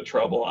a bit of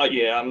trouble.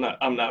 Yeah,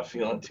 I'm not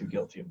feeling too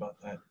guilty about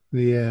that.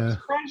 Yeah. I'm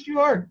surprised you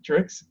are,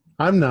 Trix.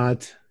 I'm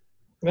not.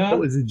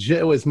 No?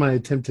 It was my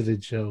attempt at a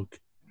joke.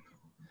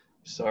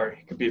 Sorry,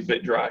 it could be a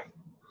bit dry.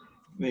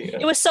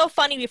 It was so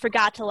funny we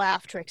forgot to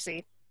laugh,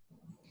 Trixie.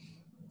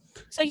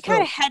 So you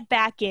kind of head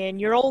back in.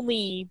 You're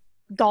only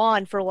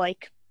gone for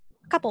like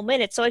a couple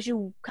minutes. So as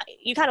you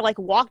kind of like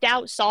walked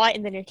out, saw it,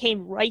 and then it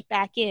came right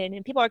back in.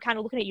 And people are kind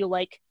of looking at you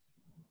like,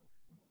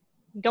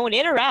 going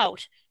in or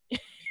out?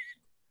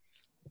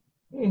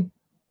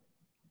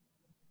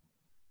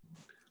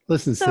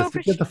 Listen, sister,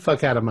 get the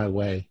fuck out of my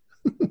way.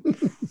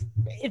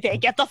 They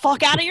get the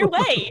fuck out of your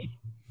way.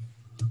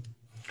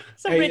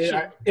 So Richie,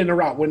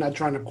 interrupt. We're not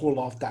trying to cool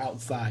off the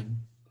outside.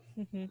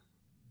 Mm-hmm.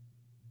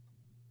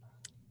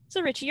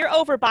 So Richie, you're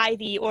over by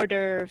the hors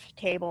d'oeuvre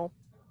table.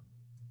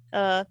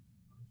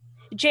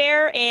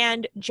 Jer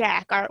and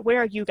Jack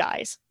where are you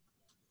guys?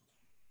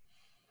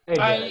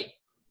 Hey,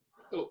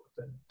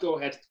 go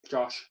ahead,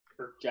 Josh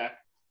or Jack.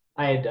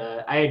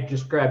 I had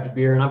just grabbed a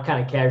beer, and I'm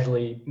kind of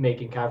casually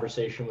making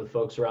conversation with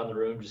folks around the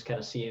room, just kind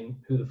of seeing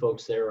who the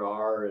folks there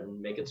are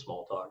and making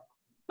small talk.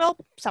 Well,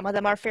 some of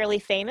them are fairly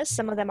famous,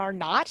 some of them are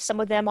not, some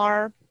of them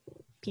are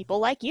people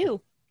like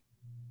you.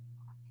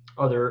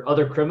 Are there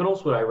other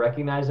criminals? Would I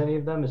recognize any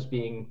of them as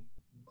being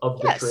of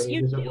the Yes, trade,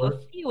 you as it do, were?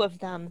 a few of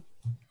them.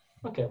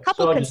 Okay. A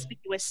couple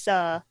conspicuous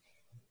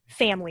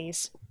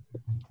families.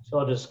 So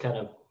I'll just kind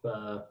of,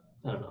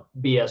 I don't know,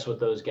 BS with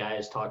those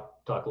guys, talk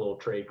a little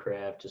trade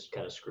craft, just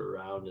kind of screw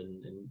around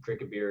and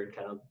drink a beer and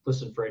kind of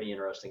listen for any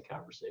interesting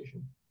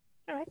conversation.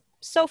 All right.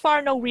 So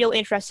far, no real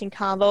interesting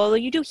convo, although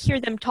you do hear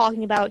them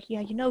talking about,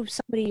 yeah, you know,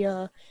 somebody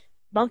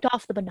bunked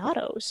off the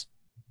Bonatos.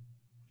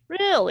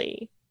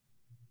 Really?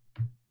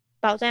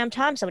 About damn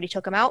time somebody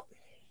took him out.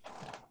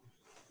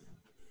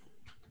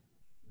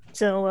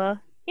 So,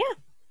 yeah.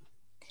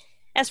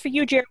 As for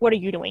you, Jared, what are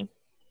you doing?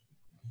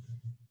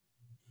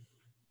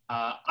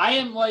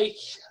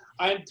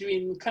 I'm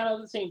doing kind of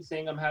the same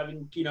thing. I'm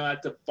having,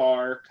 at the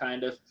bar,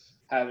 kind of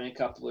having a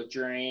couple of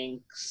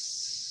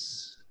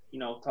drinks,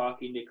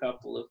 talking to a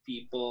couple of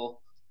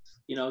people,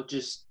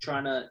 just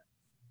trying to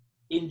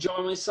enjoy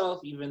myself,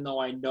 even though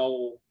I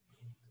know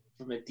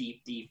from a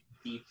deep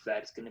that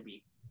it's going to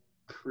be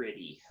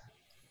pretty.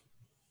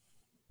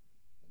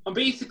 I'm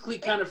basically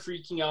kind of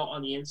freaking out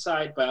on the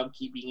inside, but I'm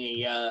keeping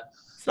a...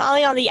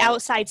 Smiling on the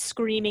outside,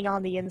 screaming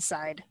on the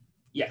inside.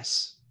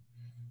 Yes.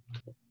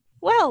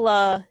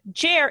 Well,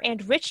 Jer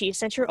and Richie,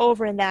 since you're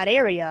over in that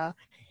area,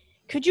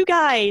 could you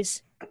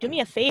guys do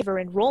me a favor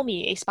and roll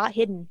me a spot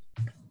hidden?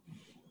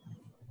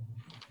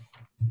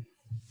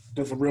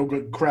 There's a real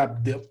good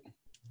crab dip.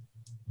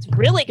 It's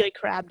really good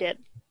crab dip.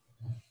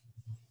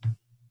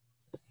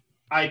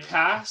 I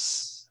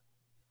pass.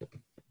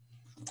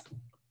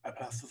 I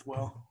pass as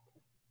well.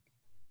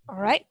 All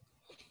right.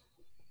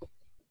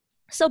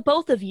 So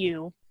both of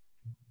you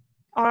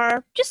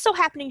are just so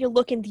happening to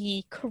look in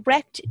the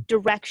correct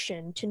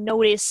direction to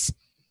notice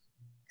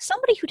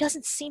somebody who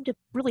doesn't seem to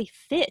really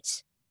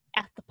fit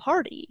at the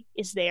party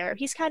is there.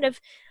 He's kind of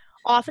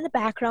off in the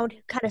background,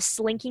 kind of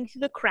slinking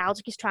through the crowds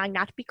like he's trying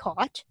not to be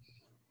caught.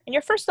 And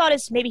your first thought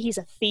is maybe he's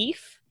a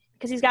thief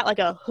because he's got like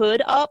a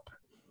hood up.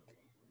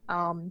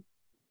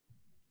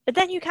 But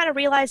then you kind of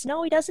realize,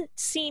 no, he doesn't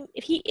seem...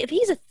 If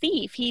he's a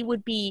thief, he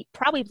would be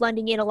probably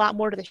blending in a lot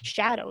more to the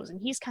shadows, and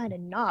he's kind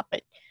of not.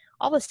 But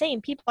all the same,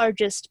 people are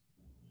just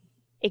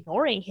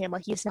ignoring him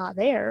like he's not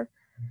there.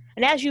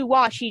 And as you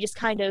watch, he just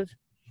kind of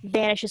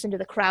vanishes into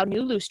the crowd, and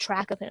you lose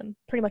track of him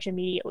pretty much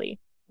immediately.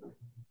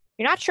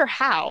 You're not sure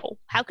how.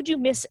 How could you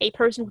miss a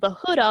person with a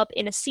hood up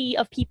in a sea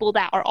of people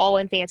that are all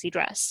in fancy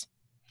dress?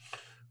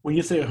 When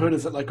you say a hood,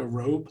 is it like a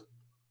robe?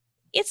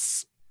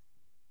 It's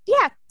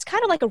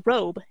kind of like a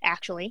robe,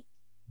 actually.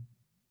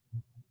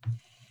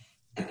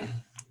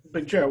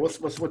 Big Chair, what's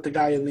with the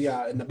guy in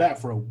the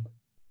bathrobe?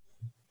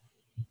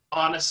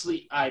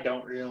 Honestly, I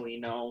don't really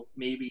know.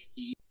 Maybe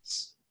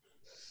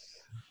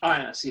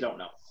I honestly don't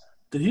know.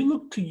 Did he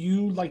look to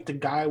you like the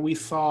guy we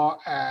saw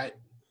at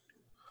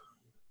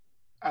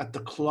the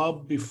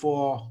club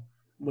before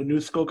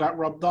Manusco got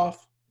rubbed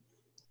off?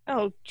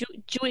 Oh,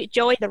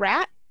 Joey the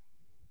Rat?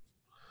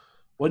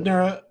 Wasn't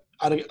there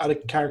out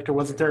of character?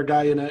 Wasn't there a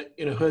guy in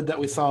a hood that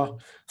we saw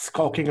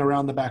skulking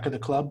around the back of the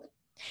club?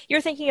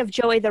 You're thinking of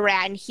Joey the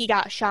Rat, and he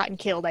got shot and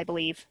killed, I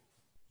believe.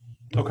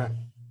 Okay.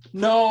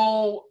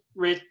 No,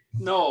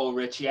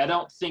 Richie. I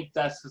don't think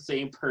that's the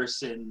same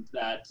person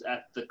that's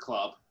at the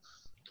club.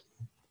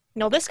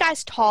 No, this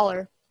guy's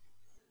taller.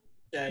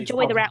 Yeah,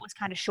 Joey the Rat was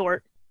kind of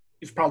short.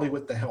 He's probably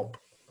with the help.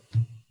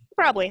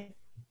 Probably.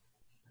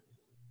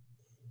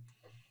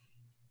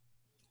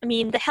 I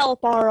mean, the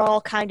help are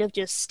all kind of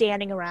just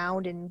standing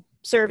around and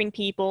serving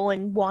people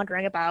and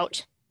wandering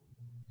about.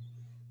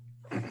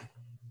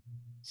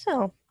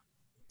 So,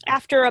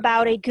 after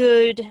about a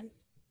good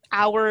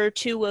hour or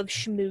two of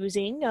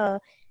schmoozing,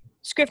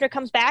 Scrivener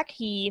comes back.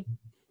 He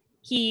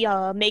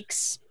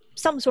makes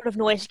some sort of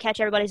noise to catch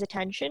everybody's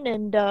attention,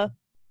 and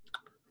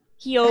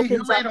he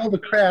opens up. Hey, who ate all the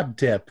crab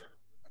dip?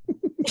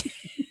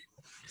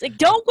 It's like,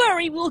 don't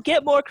worry, we'll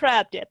get more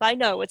crab dip. I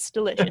know, it's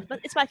delicious, but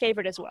it's my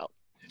favorite as well.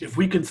 If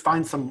we can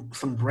find some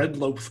bread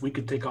loaves, we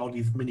could take all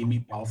these mini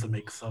meatballs and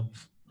make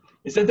subs.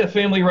 Is that the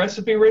family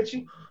recipe,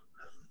 Richie?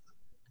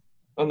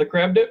 On the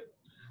crab dip?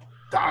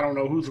 I don't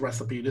know whose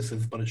recipe this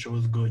is, but it sure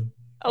is good.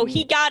 Oh,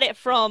 he got it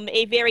from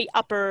a very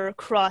upper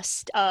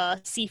crust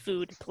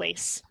seafood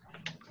place.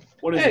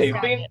 What is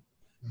it?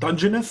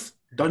 Dungeness?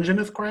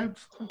 Dungeness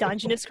crabs?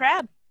 Dungeness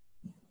crab.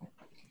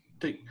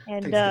 Tastes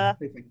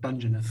like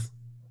Dungeness.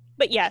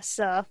 But yes,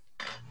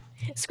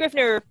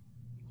 Scrivener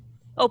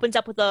opens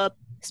up with a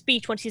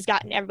speech once he's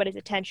gotten everybody's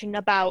attention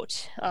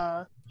about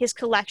his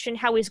collection,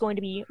 how he's going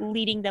to be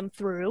leading them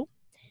through.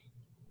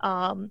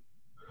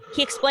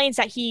 He explains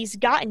that he's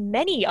gotten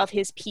many of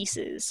his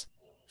pieces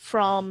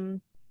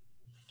from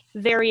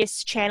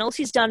various channels.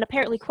 He's done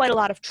apparently quite a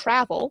lot of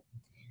travel.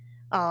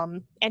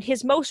 And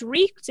his most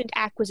recent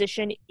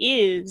acquisition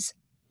is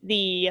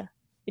the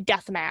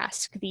death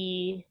mask,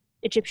 the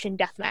Egyptian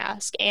death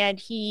mask. And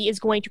he is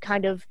going to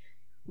kind of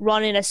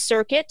run in a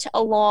circuit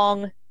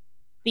along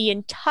the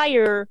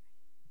entire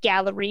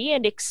gallery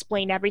and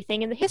explain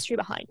everything and the history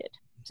behind it.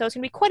 So it's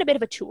going to be quite a bit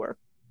of a tour.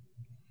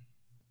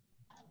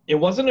 It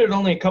wasn't it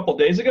only a couple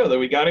days ago that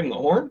we got him the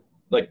horn?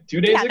 Like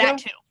 2 days ago? That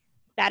too.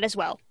 That as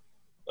well.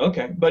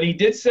 Okay, but he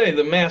did say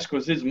the mask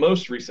was his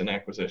most recent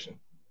acquisition.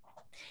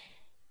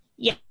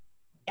 Yeah.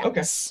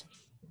 Yes.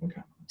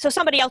 Okay. So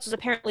somebody else was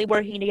apparently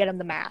working to get him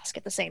the mask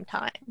at the same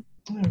time.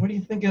 What do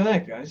you think of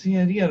that, guys? He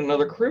had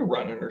another crew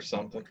running or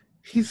something.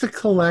 He's a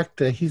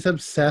collector. He's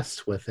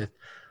obsessed with it.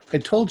 I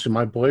told you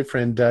my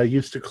boyfriend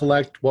used to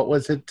collect, what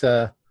was it,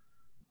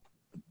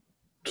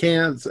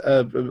 cans,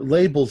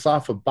 labels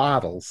off of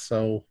bottles.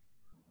 So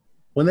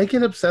when they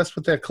get obsessed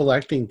with their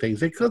collecting things,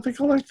 they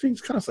collect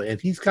things constantly. And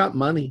he's got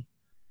money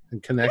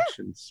and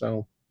connections.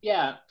 So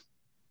Yeah.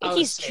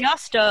 He's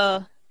just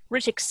a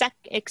rich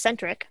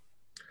eccentric.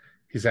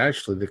 he's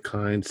actually the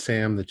kind,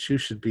 Sam, that you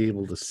should be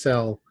able to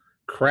sell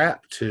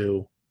crap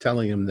to,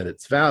 telling him that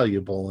it's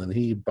valuable, and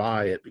he'd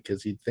buy it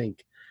because he'd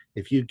think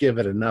if you give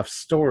it enough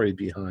story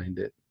behind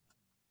it.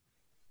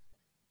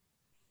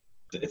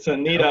 It's a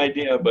neat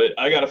idea, but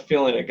I got a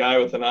feeling a guy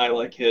with an eye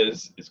like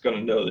his is going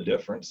to know the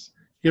difference.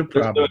 You're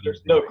probably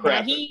There's no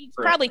crap. Yeah, he's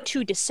probably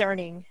too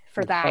discerning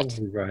for that.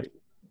 probably right.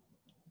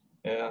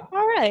 Yeah.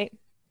 All right.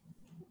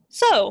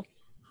 So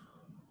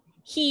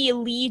he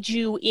leads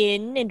you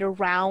in and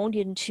around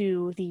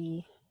into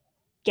the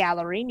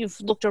gallery, and you've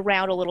looked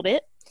around a little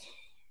bit,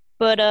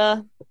 but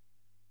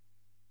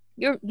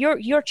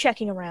you're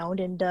checking around,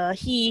 and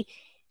he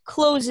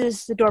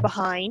closes the door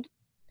behind.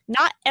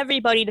 Not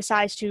everybody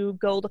decides to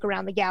go look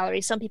around the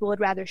gallery. Some people would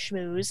rather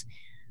schmooze.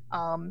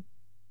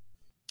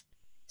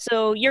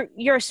 So you're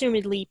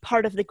assumedly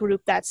part of the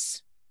group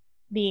that's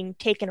being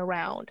taken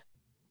around.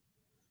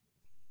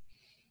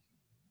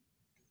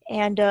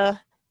 And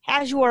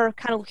as you are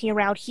kind of looking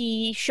around,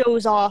 he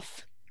shows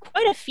off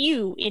quite a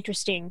few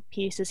interesting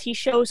pieces. He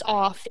shows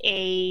off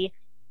a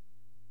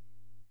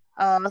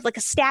like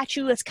a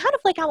statue that's kind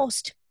of like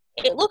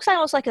it looks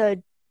almost like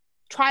a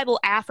tribal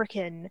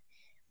African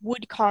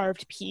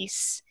wood-carved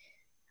piece.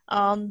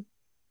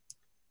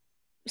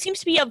 Seems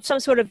to be of some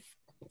sort of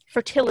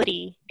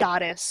fertility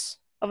goddess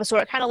of a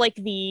sort, kind of like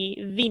the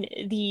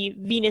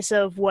Venus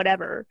of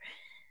whatever.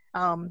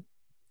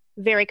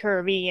 Very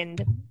curvy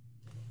and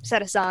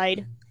set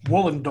aside.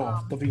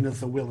 Willendorf, the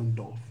Venus of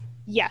Willendorf.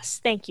 Yes,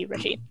 thank you,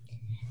 Richie.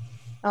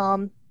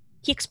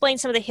 He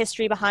explains some of the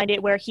history behind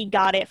it, where he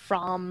got it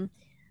from.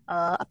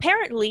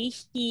 Apparently,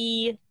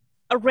 he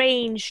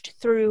arranged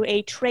through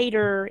a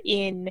trader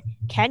in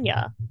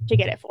Kenya to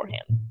get it for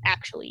him,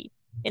 actually.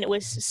 And it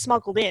was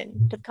smuggled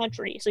in to the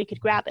country so he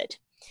could grab it.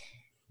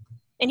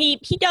 And he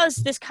does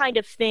this kind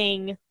of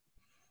thing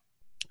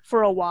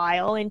for a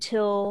while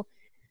until,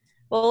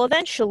 well,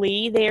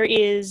 eventually there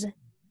is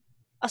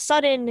a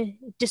sudden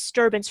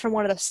disturbance from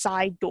one of the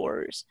side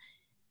doors.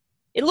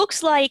 It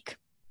looks like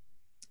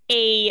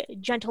a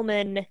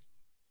gentleman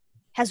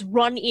has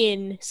run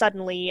in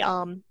suddenly.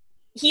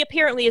 He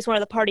apparently is one of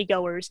the party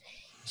goers.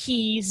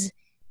 His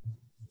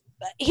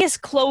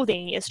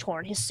clothing is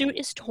torn. His suit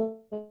is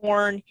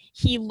torn.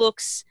 He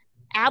looks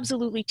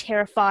absolutely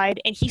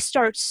terrified, and he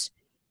starts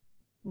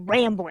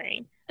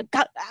rambling.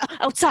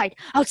 Outside!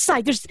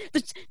 There's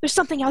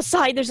something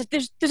outside.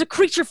 There's a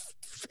creature,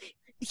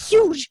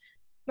 huge,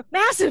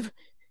 massive.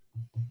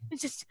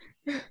 It's just,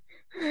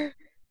 and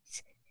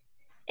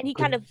he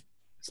kind of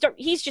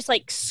he's just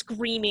like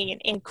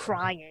screaming and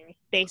crying,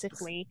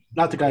 basically.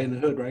 Not the guy in the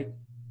hood, right?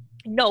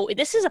 No,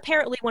 this is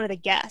apparently one of the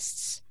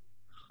guests.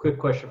 Quick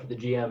question for the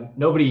GM.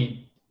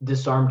 Nobody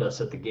disarmed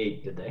us at the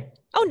gate, did they?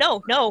 Oh,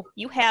 no.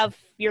 You have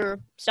your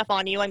stuff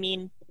on you. I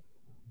mean,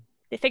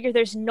 they figure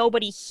there's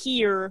nobody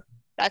here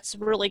that's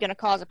really going to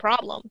cause a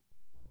problem.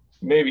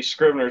 Maybe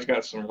Scrivener's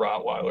got some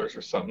Rottweilers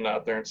or something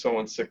out there, and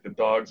someone sicked the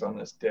dogs on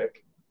this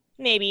dick.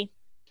 Maybe.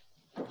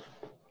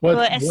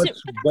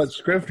 What's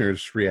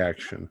Scrivener's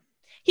reaction?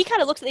 He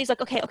kind of looks at it. He's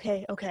like,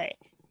 okay.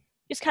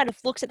 Just kind of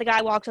looks at the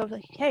guy, walks over,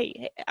 like,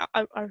 hey,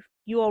 are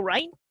you all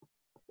right?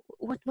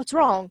 What's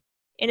wrong?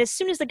 And as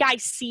soon as the guy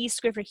sees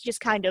Scrivener, he just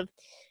kind of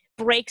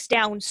breaks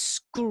down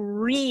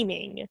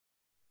screaming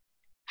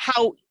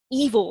how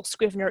evil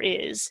Scrivener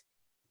is,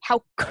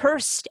 how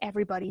cursed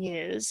everybody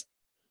is.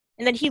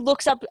 And then he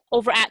looks up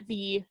over at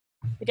the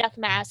death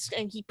mask,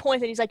 and he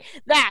points and he's like,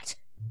 that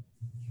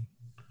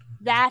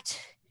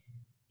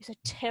is a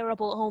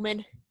terrible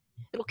omen.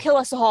 It'll kill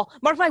us all.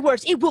 Mark my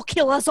words, it will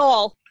kill us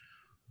all.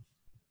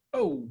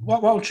 Oh, why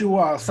don't you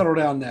settle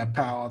down there,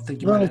 pal? I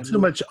think you A might little too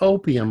much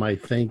opium, I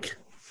think.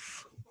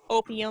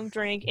 Opium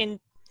drink, and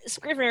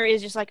Scrivener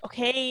is just like,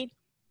 okay.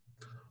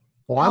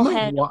 Well,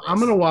 I'm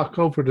gonna walk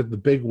over to the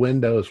big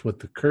windows with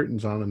the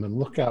curtains on them and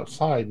look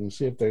outside and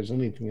see if there's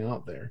anything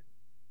out there.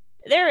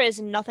 There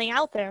is nothing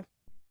out there.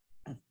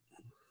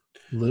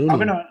 Loony. I'm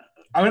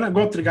gonna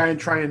go up to the guy and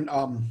try and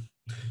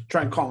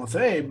call him and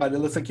say, hey, but it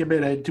looks like you may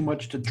have had too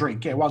much to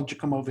drink. Yeah, why don't you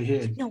come over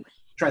here and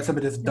try some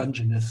of this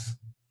dungeonness?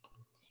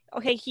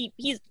 Okay,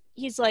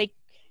 he's like,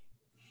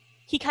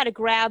 he kind of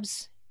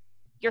grabs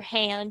your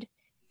hand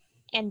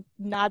and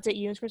nods at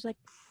you, and Scrivener's like,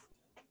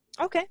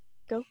 Okay,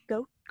 go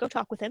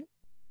talk with him.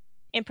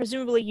 And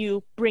presumably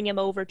you bring him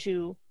over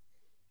to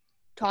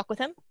talk with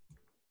him?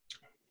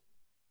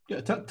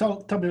 Yeah,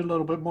 tell me a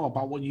little bit more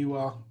about what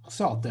you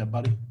saw out there,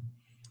 buddy.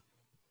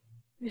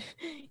 You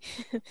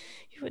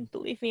wouldn't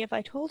believe me if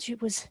I told you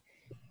it was...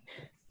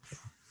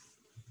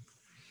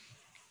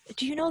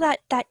 Do you know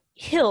that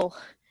hill?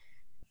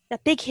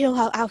 That big hill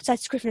outside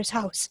Scrivener's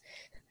house?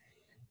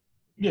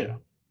 Yeah.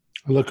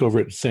 I look over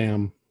at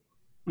Sam.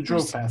 We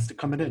drove past it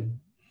coming in.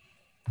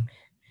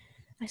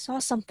 I saw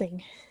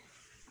something.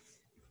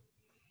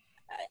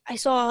 I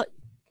saw...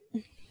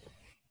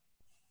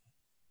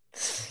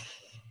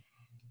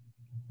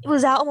 It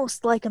was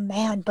almost like a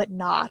man, but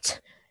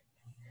not.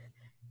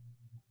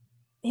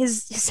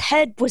 His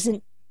head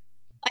wasn't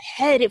a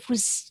head. It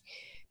was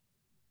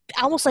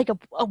almost like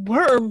a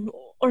worm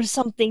or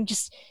something,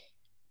 just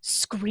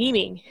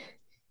screaming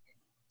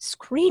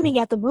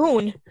at the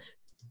moon.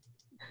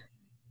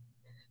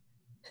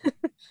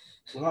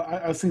 Well,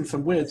 I've seen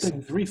some weird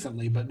things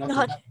recently, but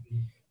nothing.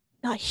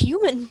 Not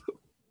human.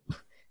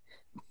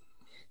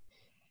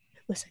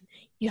 Listen,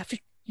 you have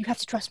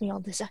to trust me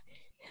on this.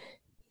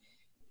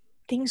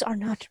 Things are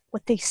not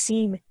what they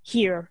seem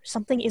here.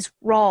 Something is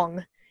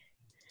wrong.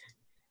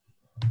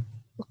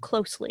 Look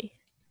closely.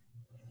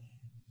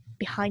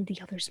 Behind the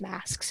others'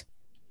 masks.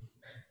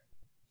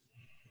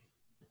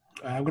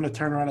 I'm going to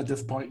turn around at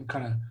this point and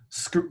kind of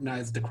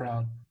scrutinize the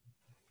crowd.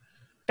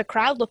 The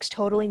crowd looks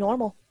totally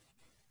normal.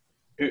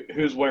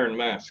 Who's wearing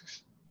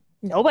masks?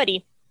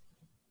 Nobody.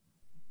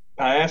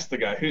 I asked the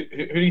guy, who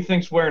do you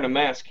think's wearing a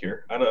mask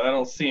here? I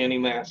don't see any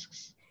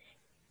masks.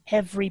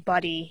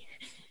 Everybody.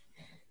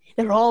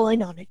 They're all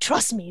in on it.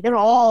 Trust me, they're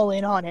all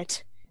in on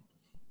it.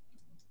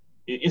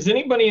 Is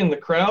anybody in the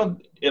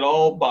crowd at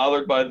all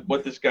bothered by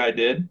what this guy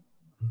did?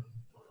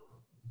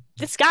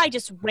 This guy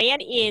just ran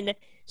in,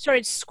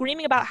 started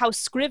screaming about how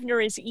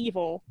Scrivener is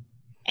evil,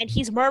 and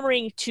he's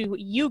murmuring to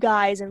you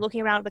guys and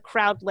looking around at the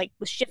crowd like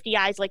with shifty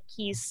eyes like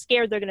he's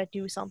scared they're going to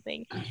do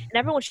something. And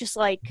everyone's just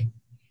like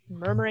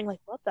murmuring like,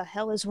 what the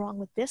hell is wrong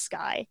with this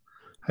guy?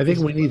 I think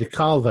we need to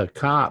call the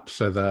cops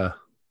or the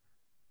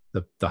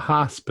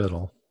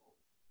hospital.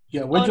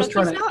 Yeah, we're just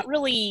trying he's not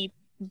really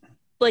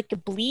like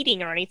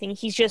bleeding or anything.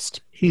 He's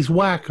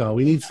wacko.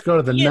 He needs to go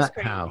to the nut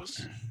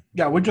house.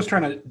 Yeah, we're just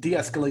trying to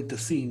de-escalate the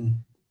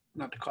scene,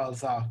 not to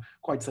cause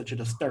quite such a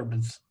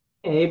disturbance.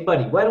 Hey,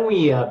 buddy, why don't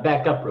we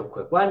back up real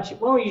quick? Why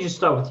don't you just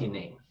start with your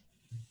name?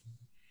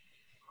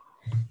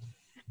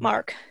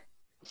 Mark.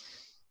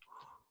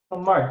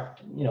 Well, Mark,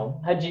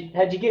 how'd you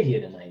get here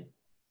tonight?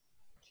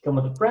 Did you come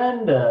with a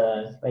friend?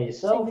 By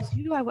yourself?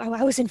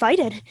 I was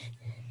invited.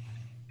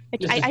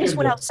 I just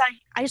went outside.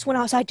 I just went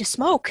outside to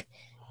smoke.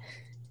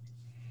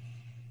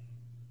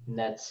 And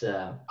that's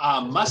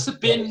must have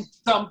been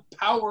some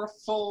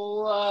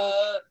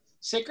powerful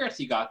cigarettes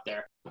you got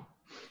there.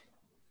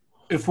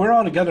 If we're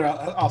all together,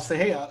 I'll say,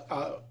 hey,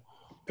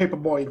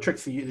 Paperboy and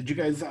Trixie, did you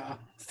guys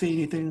see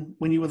anything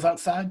when you was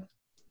outside?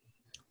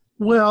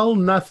 Well,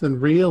 nothing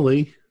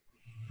really.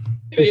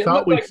 We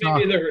thought we saw...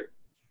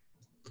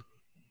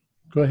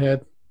 Go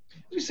ahead.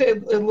 Did you say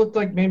it looked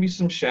like maybe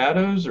some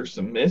shadows or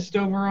some mist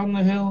over on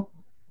the hill?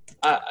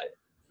 I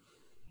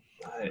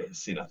didn't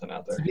see nothing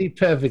out there. To be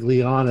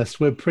perfectly honest,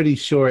 we're pretty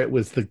sure it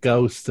was the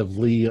ghost of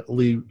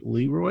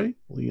Leroy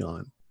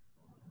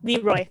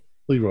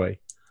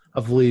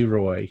of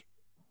Leroy.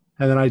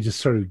 And then I just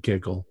sort of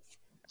giggle.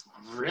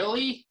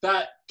 Really?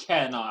 That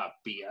cannot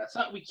be. I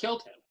thought we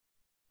killed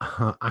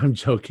him. I'm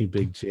joking,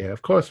 Big J.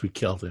 Of course we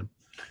killed him.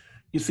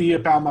 You see,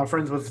 pal, my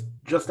friends was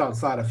just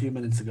outside a few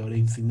minutes ago. They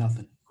didn't see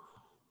nothing.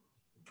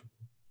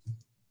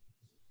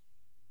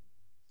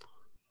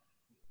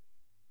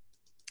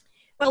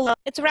 Well,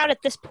 it's around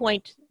at this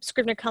point,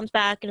 Scrivener comes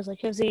back and is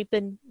like, has he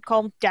been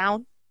calmed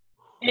down?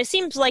 And it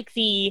seems like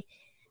the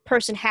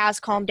person has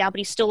calmed down, but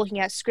he's still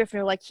looking at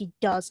Scrivener like he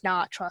does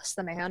not trust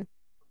the man.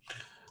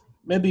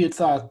 Maybe it's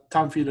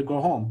time for you to go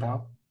home,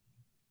 pal.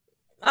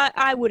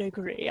 I would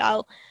agree.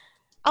 I'll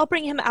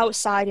bring him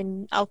outside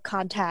and I'll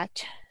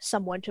contact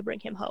someone to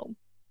bring him home.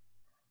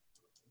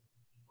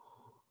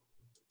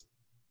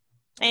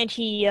 And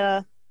he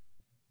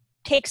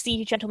takes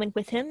the gentleman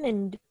with him,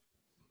 and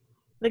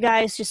the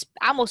guy is just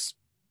almost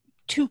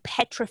too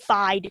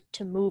petrified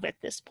to move at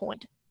this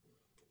point.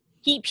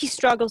 He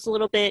struggles a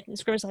little bit, and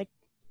Scrivener's like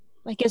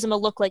gives him a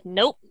look like,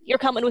 nope, you're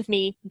coming with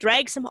me.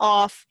 Drags him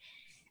off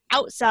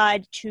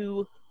outside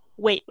to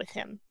wait with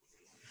him.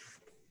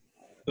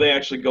 Are they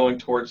actually going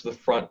towards the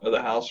front of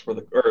the house or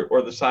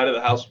the side of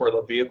the house where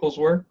the vehicles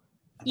were?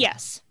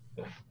 Yes.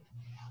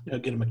 Yeah,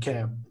 get him a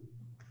cab.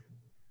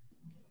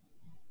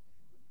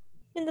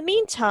 In the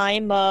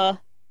meantime,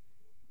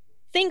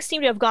 things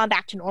seem to have gone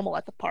back to normal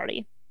at the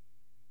party.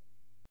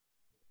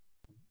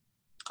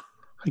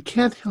 I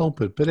can't help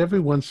it, but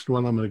every once in a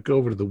while I'm going to go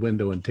over to the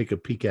window and take a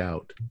peek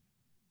out.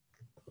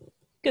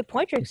 Good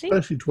point, Trixie.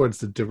 Especially towards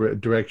the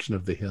direction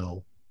of the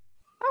hill.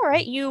 All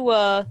right, you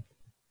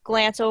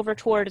glance over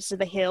towards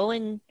the hill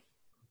and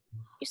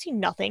you see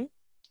nothing.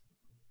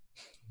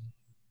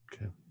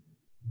 Okay.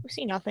 You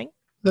see nothing.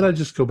 Then I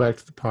just go back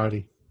to the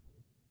party.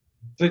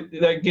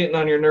 Is that getting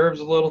on your nerves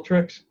a little,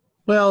 Tricks?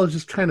 Well, it's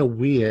just kind of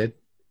weird.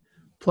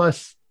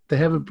 Plus, they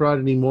haven't brought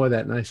any more of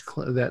that nice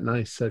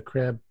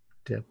crab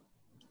dip.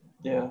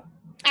 Yeah.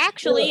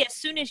 Actually, as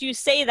soon as you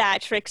say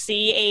that,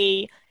 Trixie,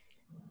 a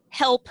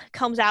help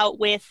comes out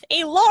with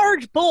a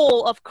large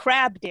bowl of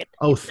crab dip.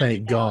 Oh,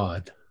 thank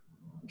God.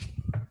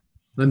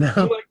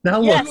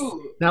 Now Yes,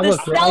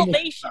 look,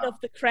 salvation of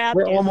the crab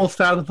we're dip. almost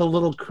out of the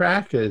little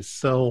crackers,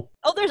 so...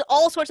 Oh, there's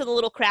all sorts of the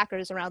little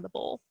crackers around the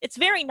bowl. It's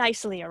very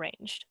nicely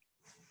arranged.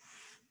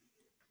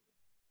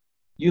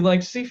 You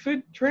like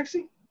seafood,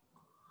 Trixie?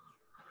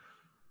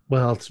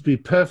 Well, to be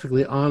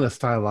perfectly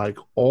honest, I like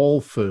all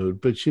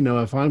food, but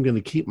if I'm going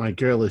to keep my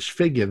girlish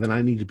figure, then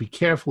I need to be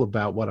careful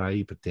about what I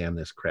eat, but damn,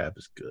 this crab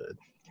is good.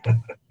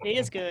 It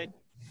is good.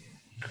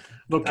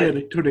 Look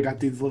here, too, they got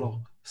these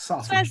little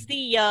sausages. So as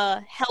the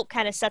help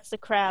kind of sets the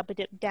crab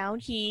dip down,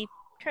 he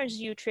turns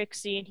to you,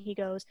 Trixie, and he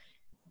goes,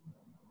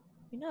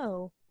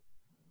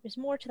 there's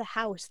more to the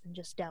house than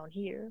just down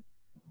here.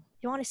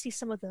 You want to see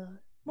some of the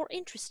more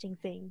interesting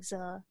things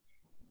the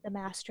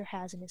master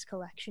has in his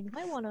collection. You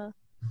might want to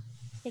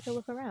take a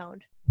look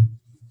around.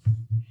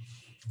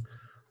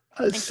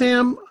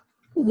 Sam,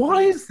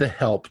 why is the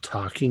help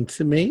talking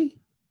to me?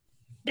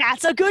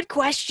 That's a good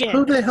question.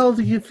 Who the hell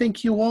do you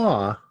think you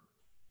are?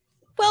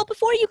 Well,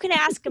 before you can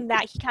ask him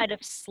that, he kind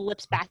of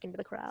slips back into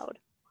the crowd.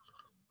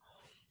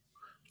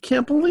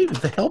 Can't believe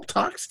it. The help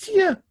talks to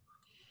you.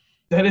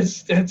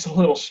 That's a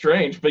little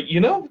strange, but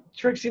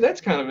Trixie,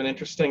 that's kind of an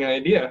interesting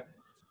idea.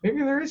 Maybe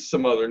there is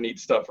some other neat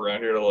stuff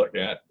around here to look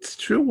at. It's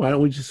true. Why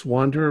don't we just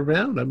wander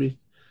around? I mean,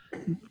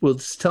 we'll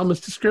just tell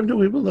Mr. Scribner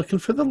we were looking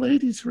for the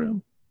ladies'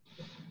 room.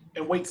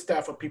 And wait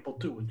staff are people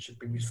too, and should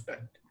be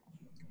respected.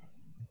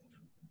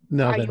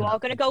 No, are you all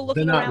going to go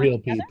looking around? They're not real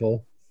together?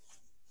 people.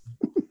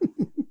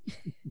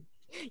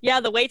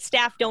 Yeah, the wait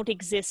staff don't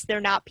exist. They're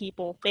not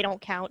people. They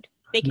don't count.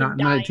 They can not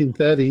die.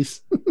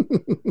 1930s.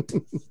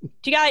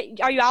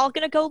 Are you all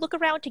going to go look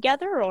around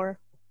together, or?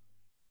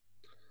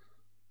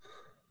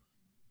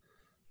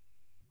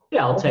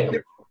 Yeah, I'll take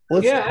him.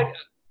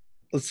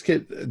 Let's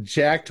get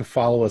Jack to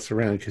follow us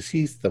around because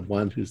he's the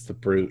one who's the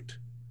brute.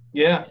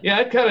 Yeah.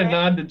 I'd kind of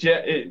nod to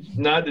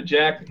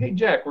Jack. Hey,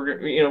 Jack,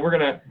 we're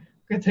gonna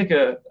take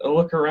a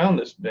look around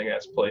this big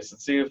ass place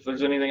and see if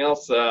there's anything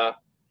else.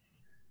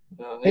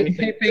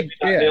 Anything big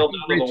not nailed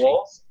down to the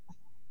walls.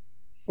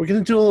 We're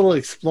gonna do a little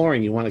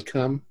exploring. You want to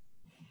come?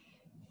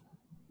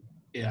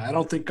 Yeah, I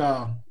don't think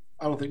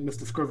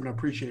Mr. Scrivener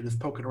appreciates us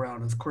poking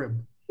around his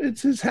crib.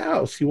 It's his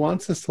house. He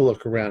wants us to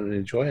look around and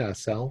enjoy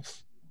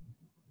ourselves.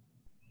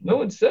 No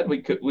one said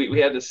we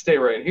had to stay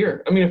right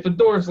here. I mean, if the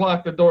door's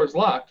locked, the door's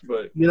locked.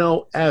 But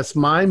as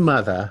my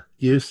mother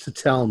used to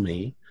tell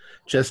me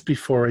just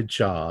before a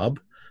job,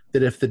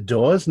 that if the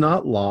door's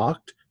not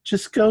locked,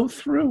 just go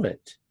through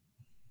it.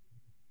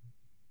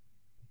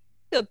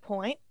 Good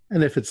point.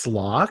 And if it's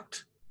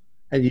locked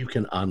and you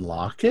can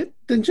unlock it,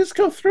 then just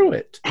go through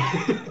it.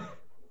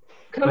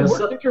 Kind of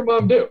work did your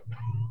mom do?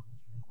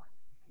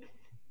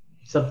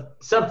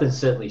 Something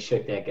certainly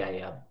shook that guy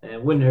up. And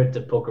it wouldn't hurt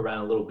to poke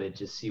around a little bit,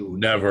 just see what we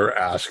Never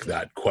ask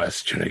that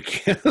question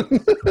again.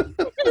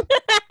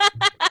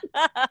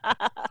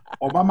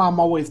 Well, my mom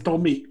always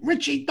told me,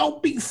 Richie,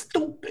 don't be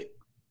stupid.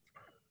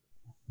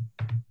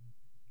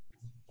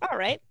 All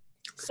right.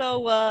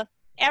 So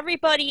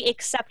everybody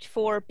except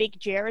for Big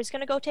Jer is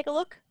going to go take a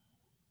look?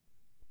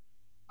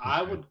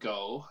 I would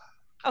go.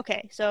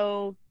 Okay,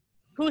 so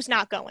who's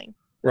not going?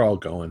 We're all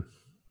going.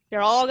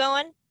 They're all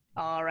going?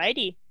 All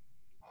righty.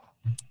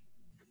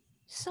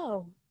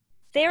 So,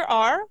 there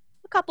are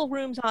a couple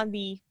rooms on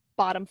the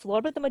bottom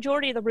floor, but the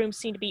majority of the rooms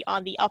seem to be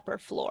on the upper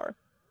floor.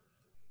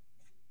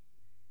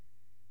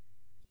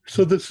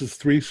 So this is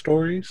 3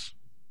 stories?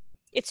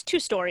 It's 2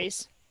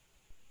 stories.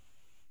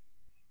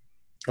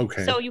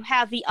 Okay. So you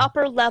have the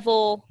upper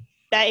level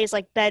that is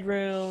like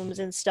bedrooms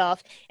and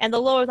stuff, and the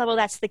lower level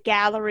that's the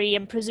gallery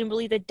and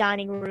presumably the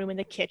dining room and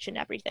the kitchen,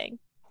 everything.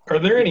 Are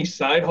there any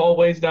side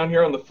hallways down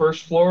here on the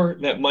first floor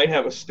that might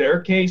have a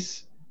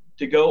staircase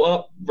to go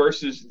up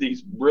versus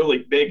these really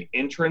big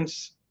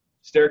entrance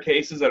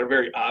staircases that are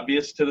very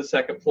obvious to the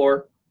second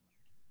floor?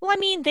 Well, I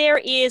mean, there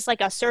is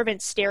like a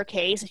servant's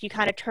staircase. If you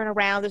kind of turn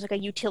around, there's like a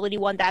utility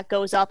one that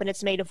goes up and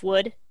it's made of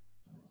wood.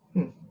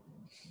 Yeah,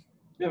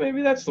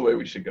 maybe that's the way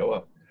we should go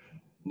up.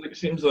 It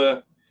seems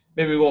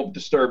maybe we won't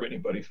disturb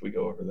anybody if we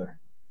go over there.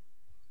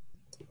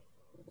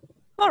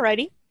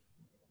 Alrighty.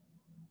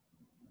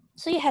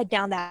 So you head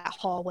down that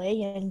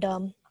hallway and,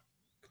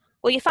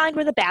 you find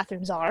where the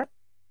bathrooms are.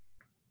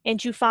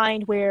 And you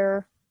find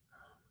where,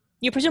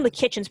 you presume the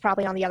kitchen's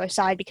probably on the other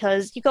side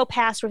because you go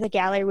past where the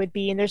gallery would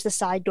be and there's the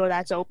side door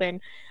that's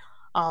open.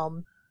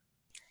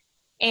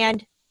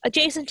 And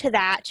adjacent to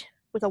that,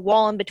 with a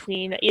wall in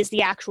between, is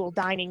the actual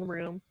dining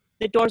room.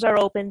 The doors are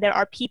open. There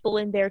are people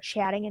in there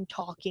chatting and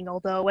talking,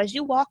 although as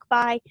you walk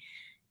by,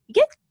 you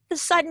get the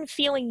sudden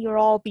feeling you're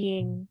all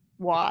being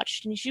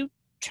watched. And as you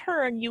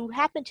turn, you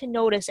happen to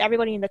notice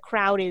everybody in the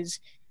crowd is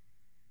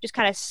just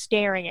kind of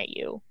staring at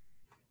you.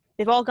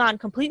 They've all gone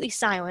completely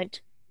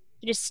silent.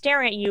 They're just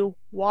staring at you,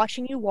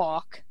 watching you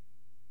walk.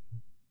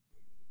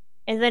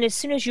 And then as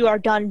soon as you are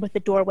done with the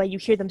doorway, you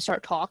hear them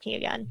start talking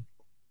again.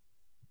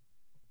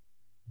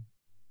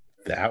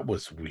 That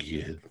was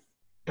weird.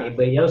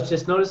 Anybody else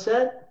just notice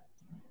that?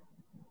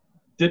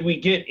 Did we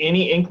get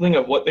any inkling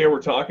of what they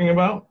were talking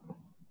about?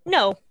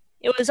 No,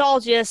 it was all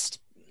just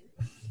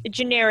a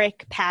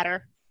generic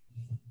patter.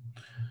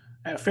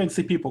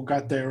 Fancy people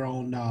got their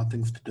own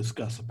things to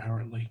discuss,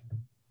 apparently.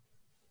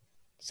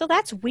 So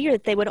that's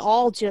weird. They would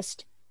all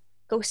just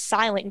go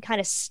silent and kind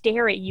of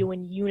stare at you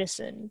in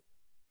unison.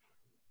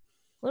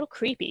 A little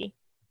creepy.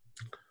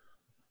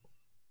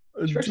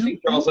 Trixie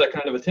draws that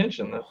kind of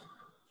attention, though.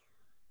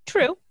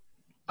 True.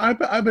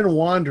 I've been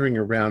wandering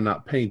around,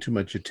 not paying too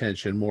much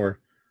attention, more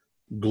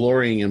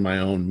glorying in my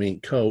own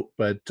mink coat.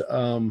 But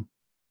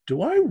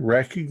do I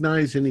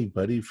recognize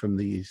anybody from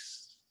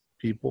these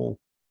people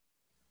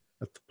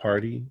at the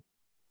party?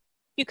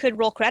 You could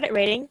roll credit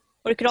rating,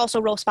 or you could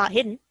also roll spot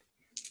hidden.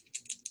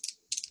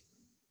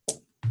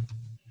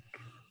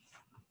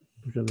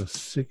 We got a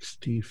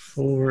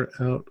 64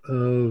 out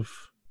of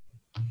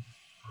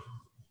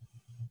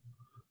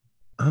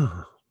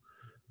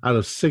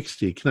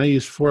 60. Can I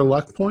use 4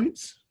 luck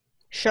points?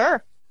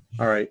 Sure.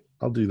 All right,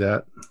 I'll do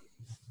that.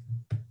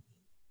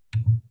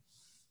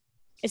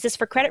 Is this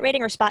for credit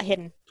rating or spot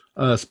hidden?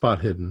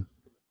 Spot hidden.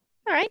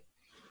 All right.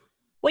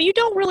 Well, you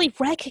don't really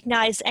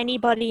recognize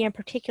anybody in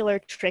particular,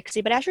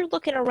 Trixie, but as you're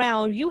looking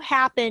around, you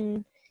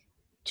happen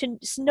to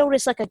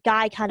notice like a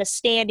guy kind of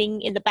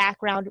standing in the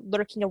background,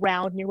 lurking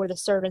around near where the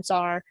servants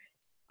are,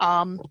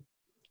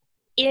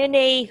 in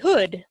a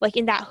hood, like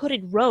in that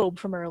hooded robe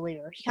from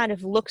earlier. He kind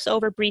of looks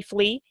over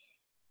briefly.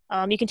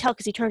 You can tell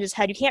because he turns his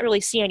head. You can't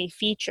really see any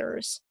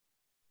features.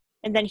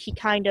 And then he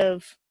kind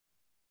of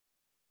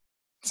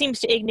seems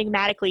to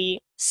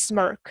enigmatically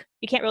smirk.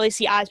 You can't really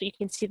see eyes, but you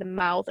can see the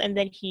mouth. And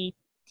then he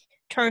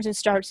turns and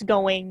starts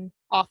going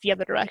off the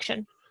other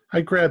direction.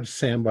 I grabbed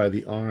Sam by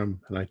the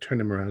arm and I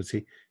turn him around and say,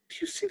 "Do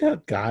you see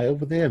that guy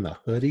over there in the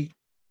hoodie?"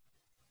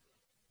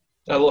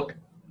 I look.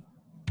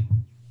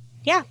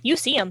 Yeah, you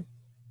see him.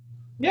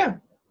 Yeah.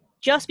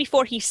 Just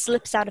before he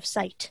slips out of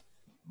sight.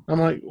 I'm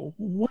like,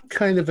 what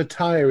kind of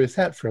attire is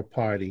that for a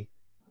party?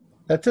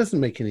 That doesn't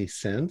make any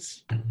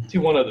sense. Is he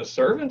one of the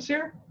servants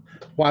here?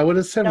 Why would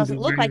a servant Doesn't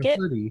be look wearing like a it.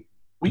 hoodie?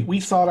 We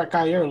saw that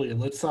guy earlier.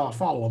 Let's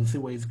follow him, see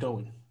where he's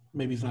going.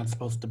 Maybe he's not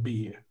supposed to be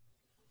here.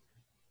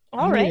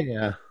 All right.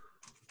 Yeah.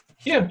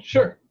 Yeah,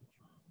 sure.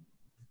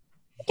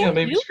 Yeah,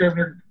 maybe you?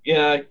 Scrivener,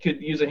 I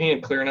could use a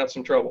hand clearing out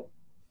some trouble.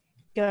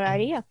 Good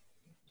idea.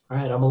 All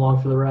right, I'm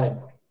along for the ride.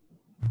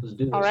 Let's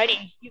do this.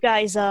 Alrighty, you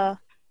guys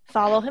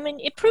follow him, and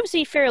it proves to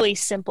be fairly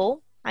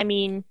simple. I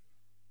mean,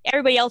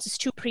 everybody else is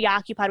too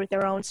preoccupied with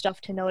their own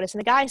stuff to notice, and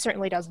the guy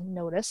certainly doesn't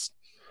notice.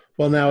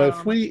 Well, now,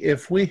 if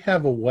we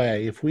have a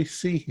way, if we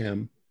see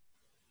him,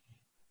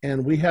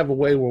 and we have a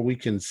way where we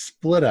can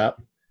split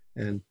up,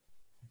 and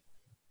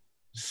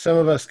some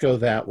of us go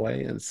that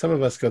way, and some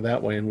of us go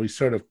that way, and we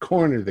sort of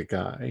corner the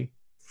guy.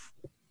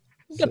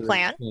 Good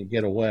plan. So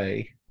get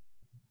away.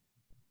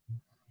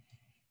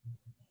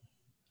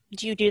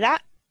 Do you do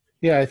that?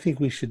 Yeah, I think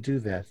we should do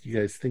that. You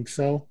guys think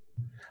so?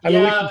 I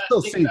mean, we can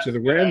still see each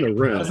other. We're in the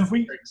room.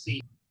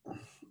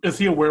 Is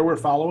he aware we're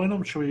following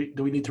him?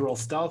 Do we need to roll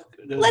stealth?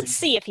 Let's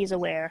see if he's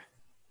aware.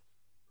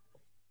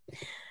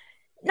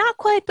 Not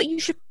quite, but you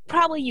should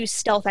probably use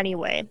stealth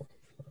anyway.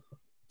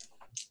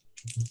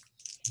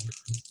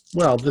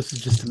 Well, this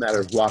is just a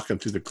matter of walking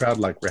through the crowd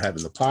like we're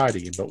having the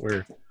party, but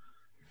we're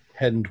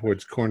heading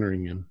towards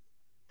cornering him.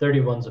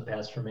 31's a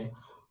pass for me.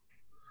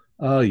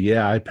 Oh,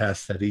 yeah, I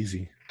passed that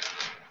easy.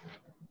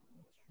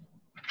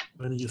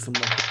 I'm going to use some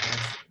luck to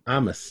pass.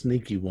 I'm a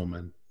sneaky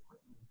woman.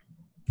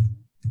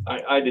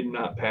 I did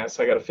not pass.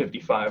 I got a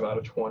 55 out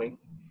of 20.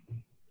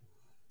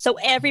 So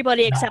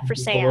everybody except for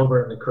People Sam.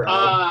 over in the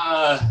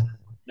crowd.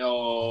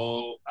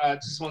 No.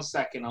 Just 1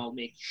 second. I'll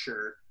make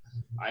sure.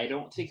 I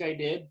don't think I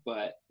did,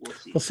 but we'll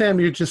see. Well, Sam,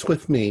 you're just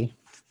with me.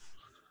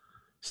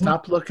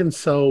 Stop looking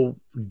so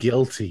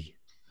guilty.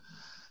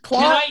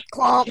 Clomp,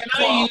 clomp, Can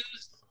clomp.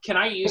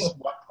 I use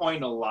 1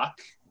 point of luck?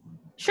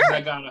 Sure.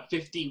 I got a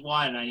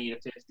 51. I need a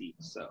 50.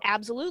 So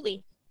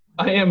Absolutely.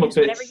 I am a Use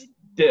bit whatever you-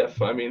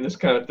 stiff. I mean, this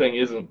kind of thing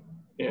isn't,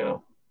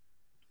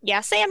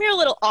 Yeah, Sam, you're a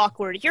little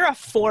awkward. You're a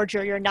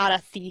forger. You're not a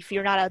thief.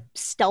 You're not a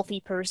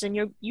stealthy person.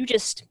 You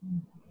just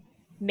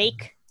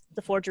make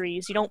the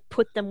forgeries. You don't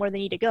put them where they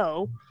need to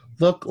go.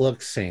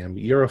 Look, Sam,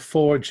 you're a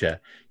forger.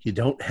 You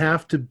don't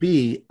have to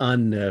be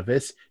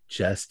unnervous.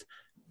 Just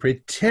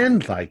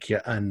pretend like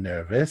you're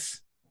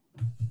unnervous.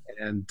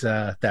 And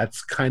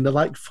that's kind of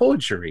like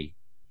forgery.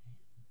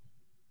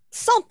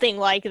 Something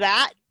like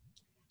that.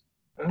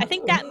 I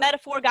think that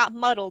metaphor got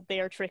muddled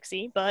there,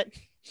 Trixie, but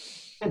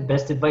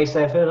Best advice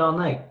I've had all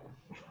night.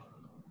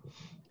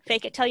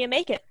 fake it till you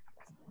make it.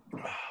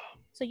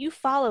 So you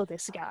follow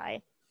this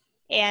guy,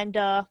 and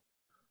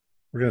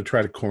We're going to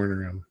try to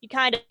corner him. you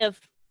kind of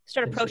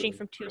start approaching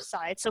from two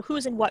sides. So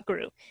who's in what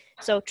group?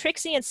 So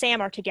Trixie and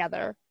Sam are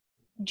together.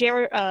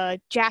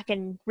 Jack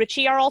and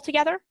Richie are all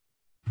together.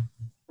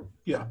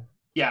 Yeah.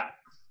 yeah.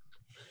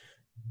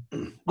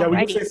 Yeah, we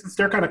can say since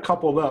they're kind of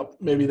coupled up,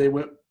 maybe they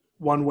went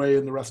one way,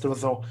 and the rest of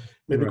us will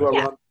maybe go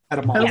around at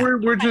a mall.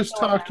 And we're just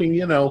talking,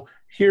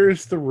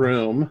 here's the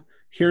room,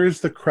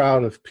 here's the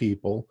crowd of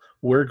people.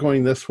 We're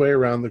going this way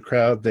around the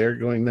crowd, they're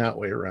going that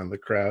way around the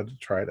crowd to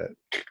try to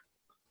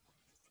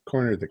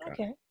corner the guy.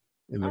 Okay.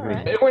 In the room.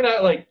 Right. And we're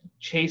not like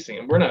chasing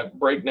him. We're not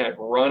breakneck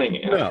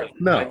running after him.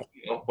 No.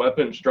 Like,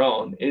 weapons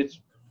drawn.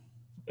 It's,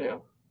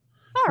 All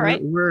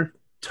right. We're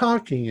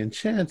talking and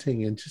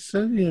chanting and just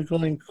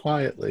going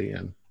quietly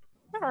and.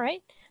 All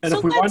right. And so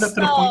if we wind up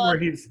to the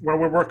point where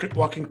we're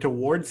walking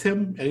towards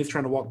him and he's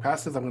trying to walk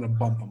past us, I'm going to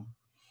bump him.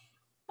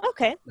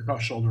 Okay. Like I'll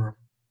shoulder him.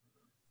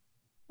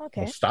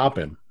 Okay. We'll stop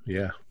him.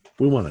 Yeah.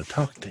 We want to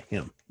talk to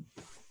him.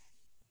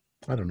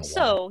 I don't know why.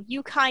 So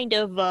you kind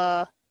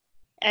of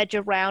edge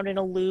around in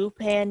a loop,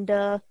 and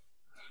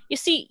you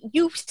see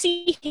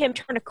him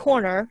turn a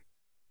corner,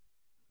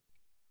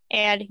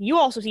 and you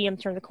also see him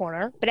turn the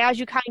corner. But as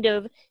you kind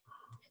of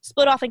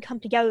split off and come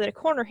together to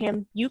corner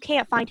him, you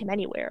can't find him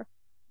anywhere.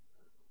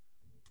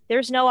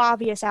 There's no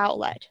obvious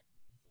outlet.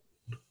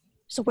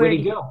 So where'd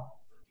he go?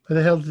 Where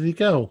the hell did he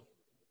go?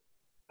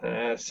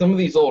 Some of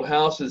these old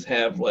houses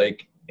have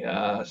like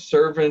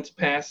servants'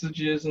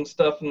 passages and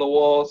stuff in the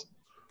walls.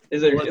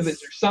 Is there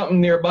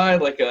something nearby,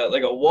 like a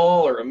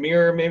wall or a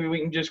mirror? Maybe we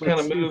can just kind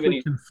of move.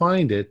 We can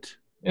find it.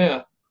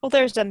 Yeah. Well,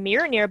 there's a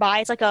mirror nearby.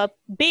 It's like a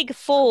big,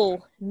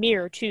 full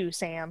mirror too,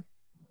 Sam.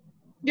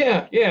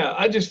 Yeah.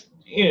 I just,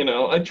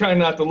 I try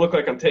not to look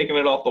like I'm taking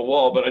it off the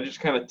wall, but I just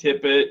kind of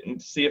tip it and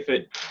see if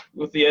it,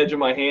 with the edge of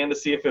my hand, to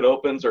see if it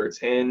opens or it's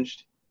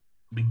hinged.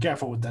 Be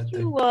careful with that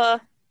thing. You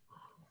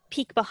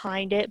peek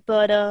behind it,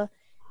 but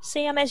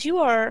Sam, as you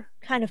are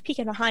kind of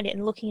peeking behind it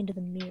and looking into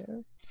the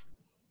mirror,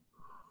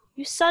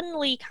 you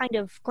suddenly kind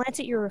of glance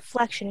at your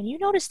reflection and you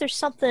notice there's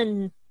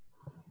something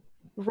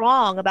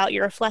wrong about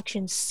your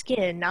reflection's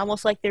skin,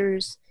 almost like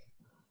there's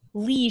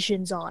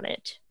lesions on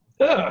it.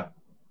 Yeah.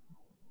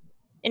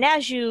 And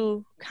as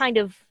you kind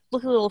of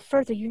look a little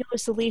further, you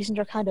notice the lesions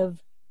are kind of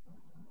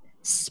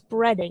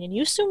spreading, and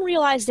you soon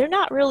realize they're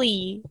not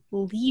really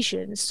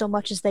lesions so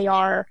much as they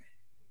are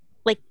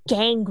like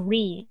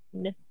gangrene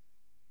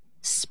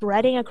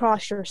spreading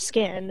across your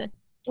skin.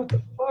 What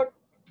the fuck?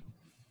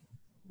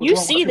 You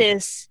see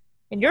this,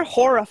 and you're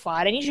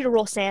horrified. I need you to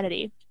roll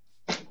sanity.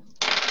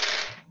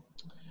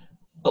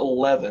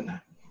 11.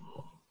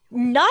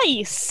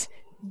 Nice!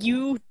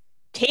 You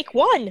take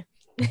one.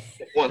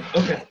 One.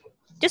 Okay.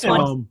 Just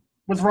one.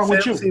 What's wrong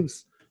with you?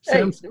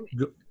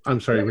 I'm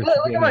sorry.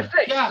 Look at my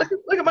face. Yeah.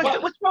 Look at my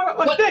face. What's wrong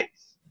with my face?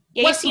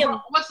 Yeah, you see him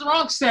What's the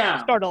wrong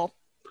sound? startle.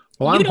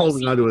 Well, I'm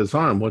holding onto his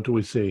arm. What do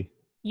we see?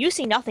 You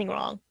see nothing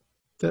wrong.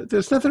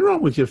 There's nothing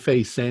wrong with your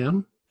face,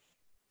 Sam.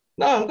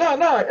 No.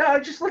 I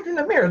just looked in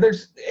the mirror.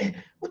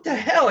 What the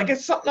hell? I got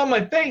something on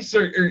my face.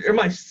 Or am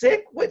I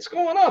sick? What's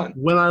going on?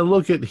 When I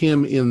look at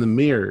him in the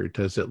mirror,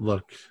 does it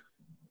look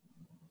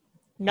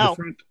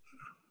different?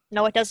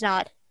 No, it does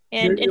not.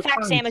 And in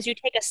fact, fine. Sam, as you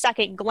take a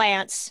second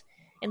glance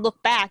and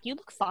look back, you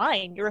look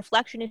fine. Your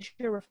reflection is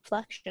your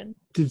reflection.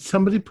 Did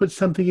somebody put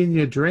something in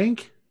your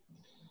drink?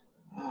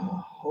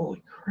 Oh,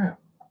 holy crap.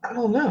 I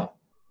don't know.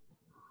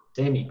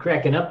 Sam, you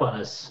cracking up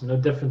on us. No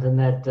different than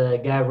that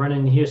guy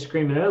running here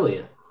screaming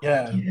earlier.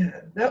 Yeah.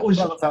 That was...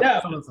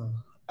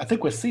 I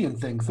think we're seeing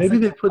things. Maybe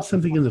they put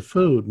something in the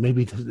food.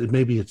 Maybe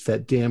it's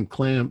that damn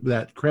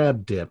that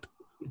crab dip.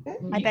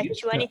 I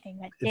bet you anything.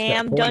 That It's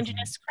damn that poison.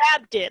 Dungeness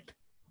crab dip.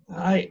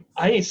 I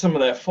ate some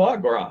of that foie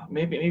gras.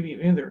 Maybe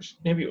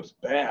it was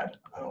bad.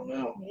 I don't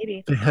know.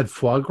 Maybe. They had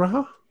foie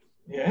gras?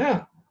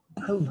 Yeah.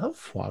 I love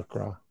foie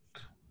gras.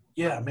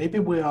 Yeah, maybe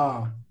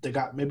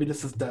maybe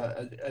this is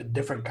a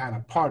different kind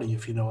of party,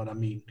 if you know what I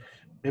mean.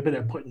 Maybe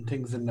they're putting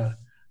things in the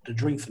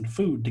drinks and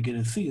food to get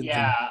a seeing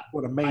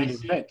for the main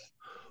event.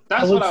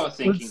 That's what I was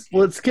thinking.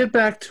 Let's get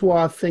back to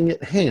our thing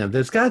at hand.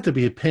 There's got to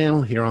be a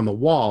panel here on the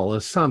wall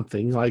or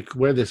something, like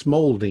where this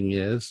molding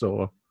is,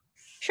 or...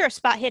 Sure,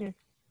 spot hidden.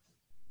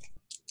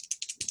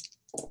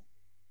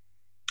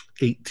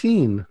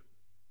 18.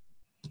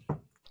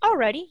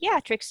 Alrighty, yeah,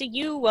 Trixie,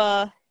 you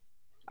are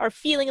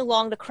feeling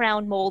along the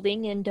crown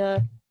molding, and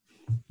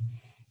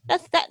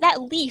that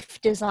leaf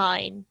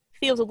design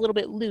feels a little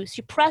bit loose.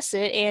 You press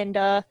it, and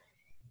an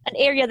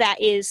area that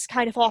is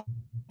kind of off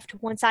to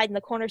one side in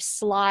the corner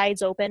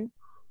slides open,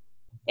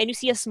 and you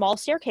see a small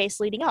staircase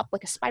leading up,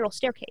 like a spiral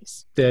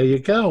staircase. There you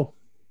go.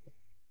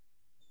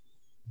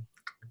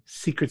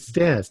 Secret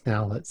stairs.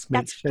 Now let's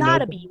make That's sure.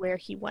 gotta be where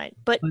he went,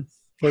 but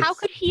how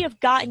could he have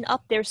gotten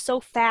up there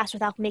so fast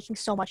without making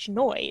so much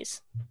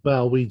noise?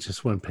 Well, we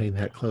just weren't paying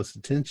that close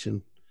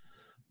attention.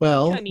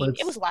 Well, I mean,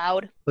 it was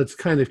loud. Let's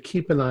kind of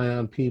keep an eye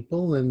on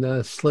people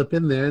and slip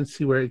in there and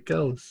see where it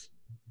goes.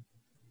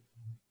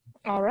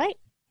 All right.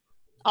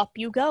 Up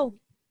you go.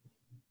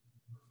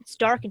 It's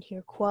dark in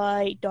here,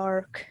 quite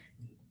dark.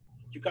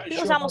 You guys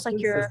Feels almost like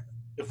you're...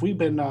 If we've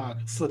been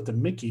slipped to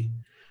Mickey,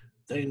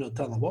 there ain't no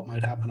telling what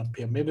might happen up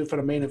here. Maybe for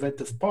the main event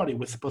this party,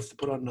 we're supposed to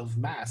put on those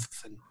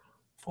masks and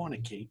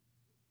fornicate.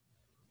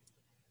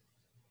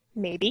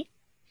 Maybe.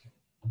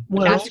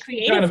 Well, That's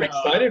creative. Kind of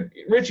excited.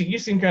 Richie, you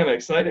seem kind of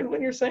excited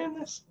when you're saying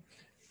this.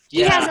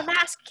 He has a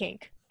mask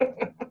kink.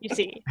 You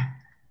see.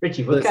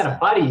 Richie, what kind of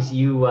parties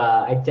you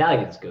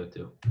Italians go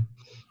to?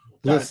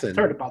 Listen. I've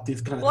heard about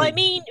these kind of Well, things. I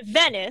mean,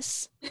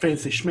 Venice.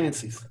 Fancy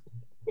schmancies.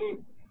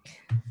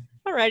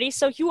 Alrighty,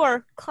 so you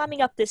are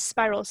climbing up this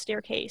spiral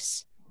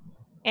staircase.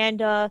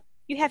 And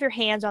you have your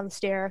hands on the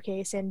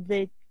staircase, and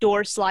the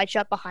doors slide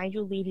shut behind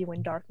you, leave you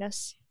in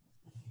darkness.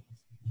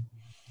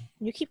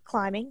 And you keep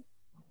climbing.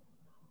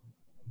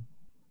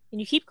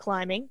 And you keep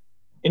climbing.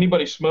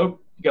 Anybody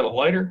smoke? You got a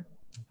lighter?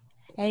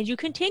 And you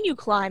continue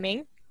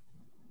climbing.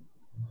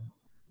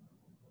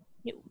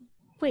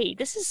 Wait,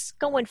 this is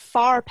going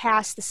far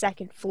past the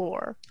second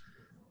floor.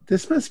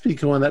 This must be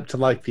going up to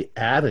like the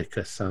attic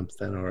or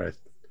something, or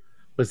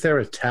was there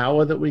a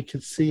tower that we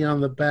could see on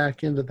the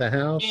back end of the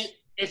house?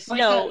 It's like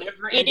no,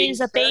 it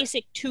is a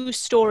basic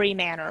 2-story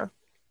manor.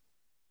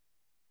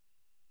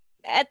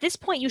 At this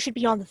point, you should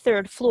be on the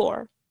 3rd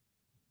floor.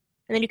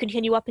 And then you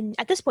continue up, and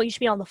at this point, you should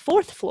be on the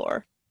 4th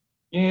floor.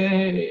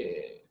 Yeah.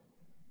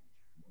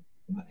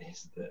 What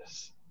is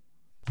this?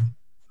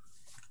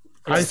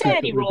 I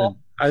sanity roll.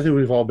 I think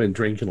we've all been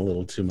drinking a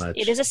little too much.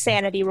 It is a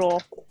sanity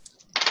roll.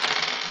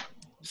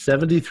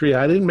 73.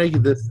 I didn't make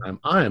it this time.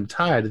 I am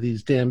tired of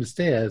these damn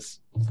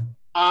stairs.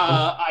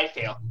 I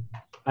fail.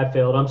 I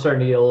failed. I'm starting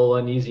to get a little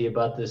uneasy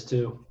about this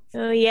too.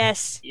 Oh,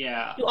 yes.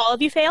 Yeah. Do all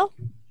of you fail?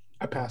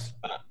 I passed.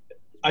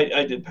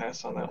 I did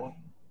pass on that one.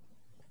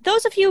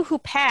 Those of you who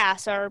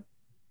pass are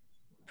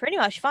pretty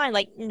much fine.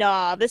 Like,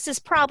 nah, this is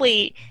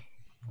probably...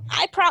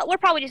 we're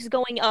probably just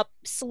going up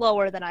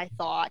slower than I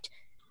thought.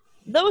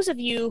 Those of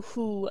you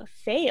who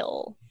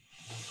fail,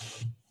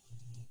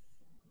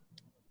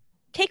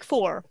 take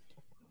 4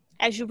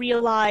 as you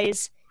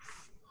realize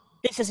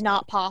this is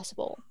not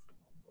possible.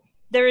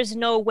 There is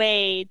no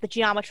way the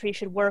geometry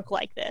should work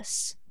like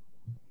this.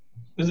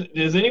 Who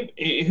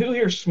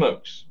here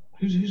smokes?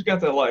 Who's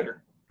got that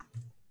lighter?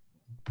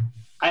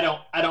 I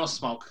don't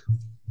smoke.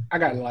 I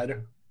got a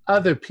lighter.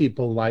 Other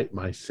people light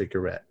my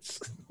cigarettes.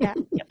 Yeah,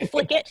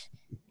 flick it.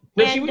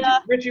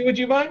 Richie, would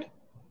you mind?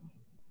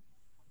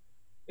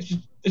 This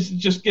is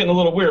just getting a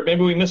little weird.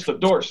 Maybe we missed a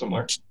door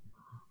somewhere.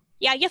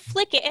 Yeah, you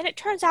flick it, and it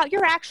turns out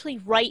you're actually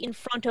right in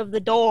front of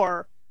the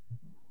door.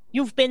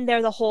 You've been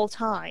there the whole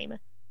time.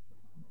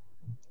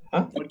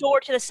 Huh? The door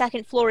to the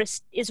 2nd floor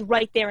is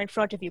right there in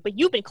front of you, but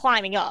you've been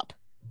climbing up.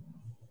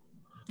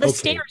 The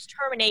stairs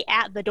terminate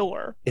at the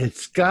door.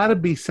 It's got to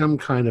be some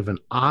kind of an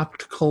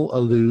optical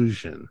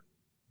illusion.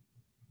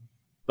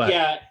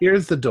 But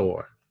here's the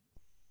door.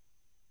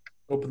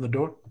 Open the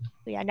door.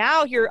 Yeah,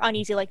 now you're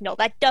uneasy, like, no,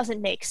 that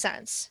doesn't make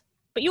sense.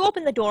 But you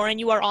open the door and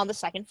you are on the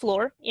 2nd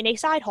floor in a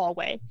side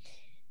hallway.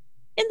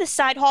 In the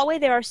side hallway,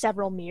 there are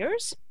several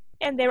mirrors,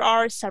 and there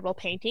are several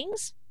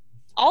paintings.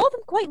 All of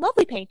them quite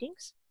lovely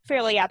paintings,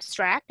 fairly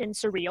abstract and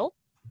surreal.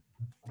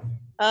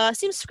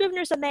 Seems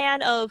Scrivener's a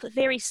man of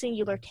very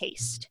singular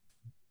taste.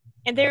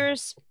 And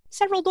there's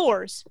several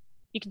doors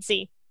you can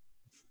see.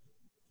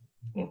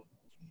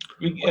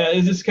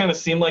 Does this kind of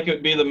seem like it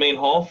would be the main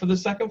hall for the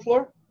 2nd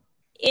floor?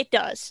 It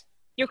does.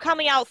 You're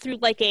coming out through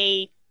like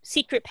a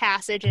secret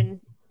passage, and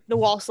the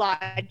wall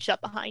slides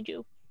shut behind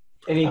you.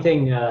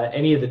 Anything?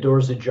 Any of the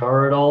doors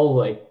ajar at all?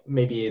 Like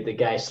maybe the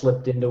guy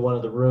slipped into one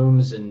of the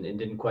rooms and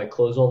didn't quite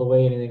close all the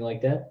way. Anything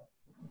like that?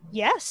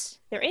 Yes,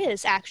 there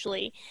is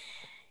actually.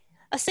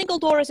 A single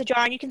door is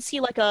ajar, and you can see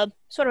like a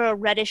sort of a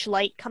reddish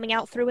light coming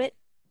out through it.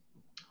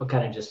 I'll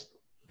kind of just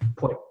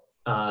point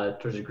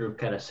towards the group,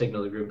 kind of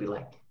signal the group, be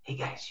like, "Hey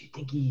guys, you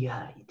think he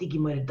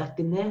might have ducked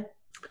in there?"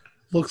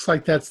 Looks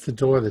like that's the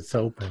door that's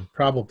open.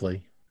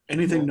 Probably.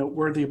 Anything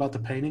noteworthy about the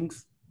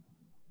paintings?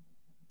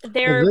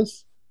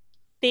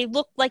 They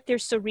look like they're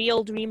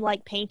surreal,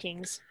 dreamlike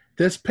paintings.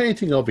 This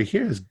painting over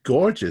here is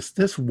gorgeous.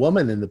 This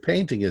woman in the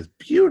painting is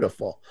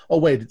beautiful. Oh,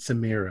 wait, it's a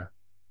mirror.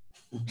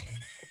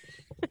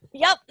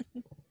 Yep.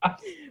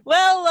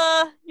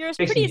 Well, you're as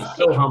pretty as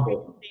so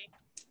humble.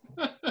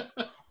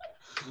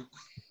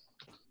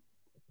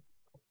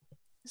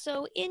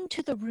 So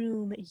into the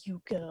room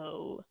you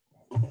go.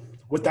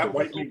 With that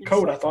white meat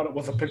coat, I thought it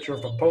was a picture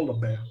of a polar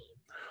bear.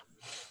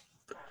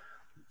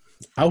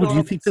 Oh, do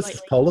you think this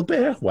is polar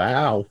bear?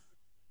 Wow.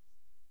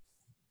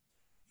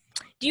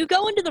 Do you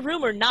go into the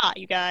room or not,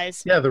 you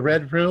guys? Yeah, the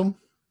red room.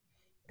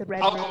 The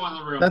red I'll room. go in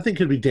the room. Nothing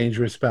could be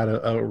dangerous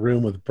about a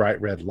room with bright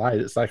red light.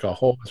 It's like a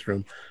horse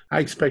room. I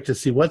expect to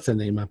see what's the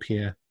name up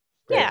here.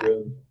 Yeah.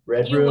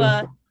 Red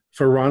room.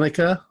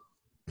 Veronica?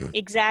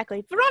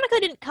 Exactly. Veronica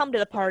didn't come to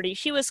the party.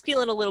 She was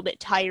feeling a little bit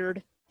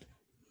tired.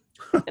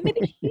 But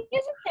maybe she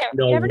isn't there.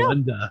 You never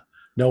know.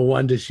 No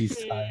wonder she's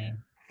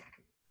tired.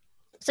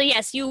 So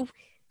yes, you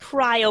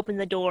pry open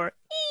the door.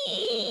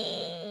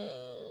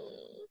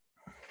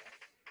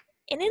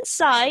 And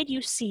inside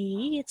you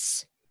see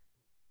it's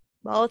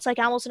like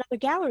almost another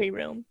gallery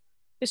room.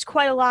 There's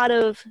quite a lot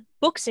of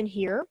books in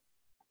here.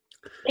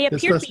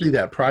 This must be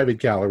that private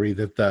gallery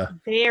that the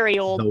very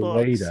old books.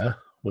 waiter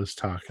was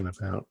talking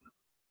about.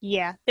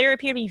 Yeah, there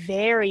appear to be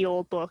very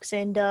old books,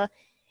 and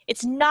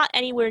it's not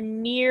anywhere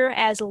near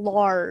as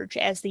large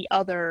as the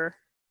other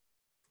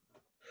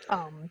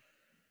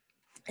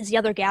is the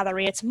other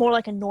gallery. It's more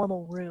like a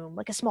normal room,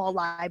 like a small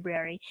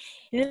library.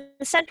 And in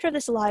the center of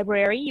this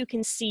library, you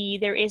can see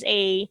there is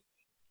a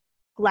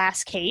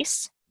glass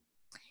case,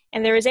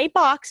 and there is a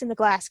box in the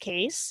glass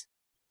case,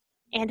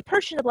 and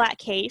perched in the black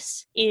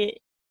case, in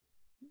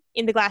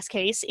the glass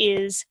case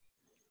is,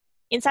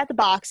 inside the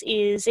box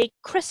is a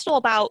crystal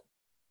about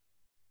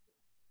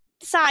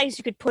the size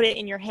you could put it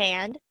in your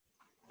hand,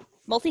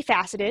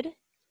 multifaceted,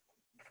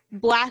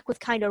 black with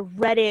kind of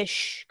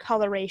reddish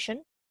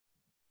coloration.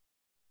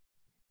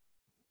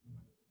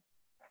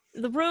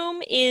 The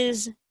room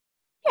is,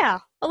 yeah,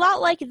 a lot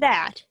like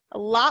that. A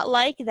lot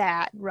like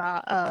that,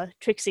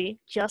 Trixie.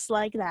 Just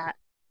like that.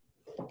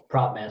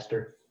 Prop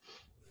master.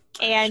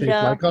 And shaped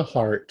like a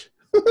heart.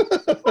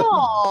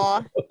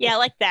 aw, yeah,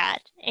 like that.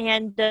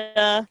 And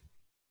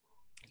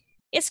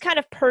it's kind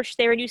of perched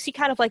there, and you see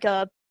kind of like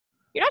a,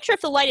 you're not sure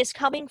if the light is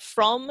coming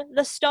from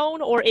the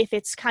stone or if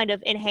it's kind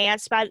of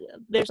enhanced by,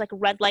 there's like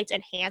red lights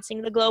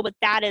enhancing the glow, but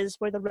that is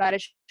where the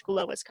reddish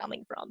glow is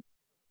coming from.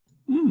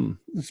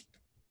 It's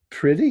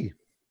pretty.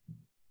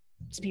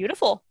 It's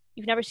beautiful.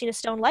 You've never seen a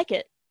stone like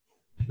it.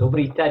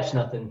 Nobody touched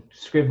nothing.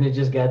 Scrivener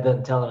just got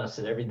done telling us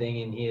that everything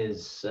in here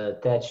is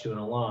attached to an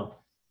alarm.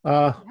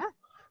 I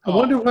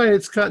wonder why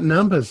it's got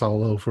numbers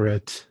all over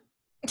it.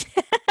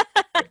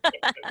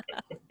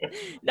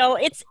 No,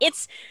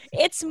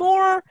 it's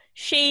more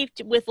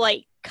shaped with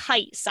like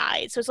kite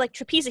sides, so it's like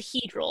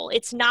trapezohedral.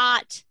 It's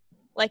not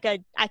like a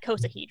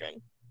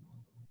icosahedron.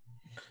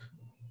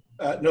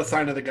 No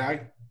sign of the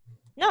guy?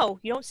 No,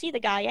 you don't see the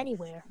guy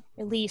anywhere.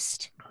 At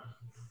least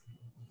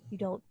you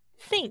don't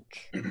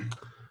think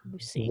you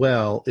see.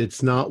 Well,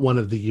 it's not one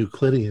of the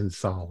Euclidean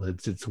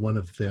solids. It's one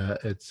of the.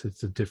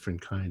 It's a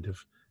different kind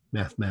of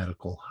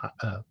mathematical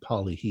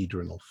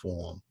polyhedral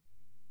form.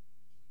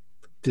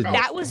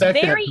 That was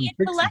very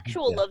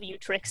intellectual of you,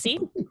 Trixie.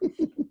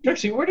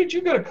 Trixie, where did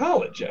you go to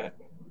college at?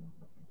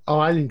 Oh,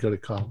 I didn't go to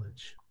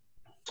college.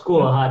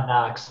 School of Hard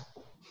Knocks.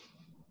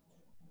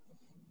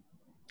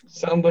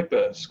 Sounds like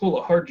the School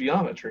of Hard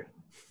Geometry.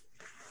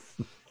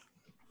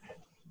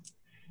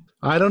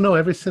 I don't know.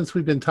 Ever since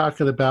we've been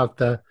talking about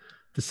the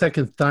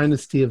second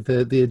dynasty of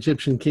the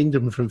Egyptian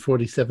kingdom from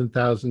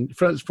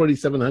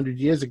 4,700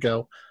 years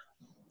ago,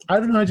 I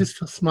don't know. I just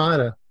feel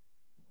smarter.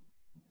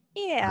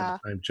 Yeah.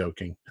 I'm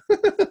joking.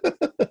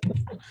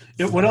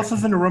 Yeah, what else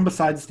is in the room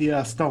besides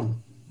the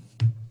stone?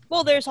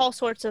 Well, there's all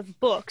sorts of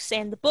books,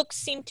 and the books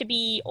seem to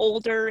be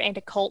older and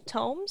occult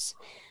tomes.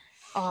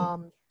 I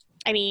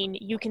mean,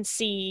 you can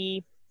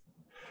see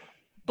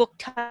book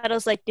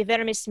titles like De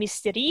Vermis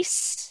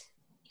Mysteris.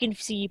 You can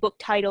see book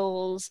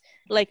titles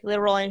like Le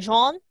Roi and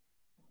Jean.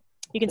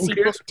 You can see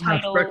book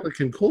titles. Recklick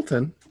and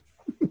Coulton.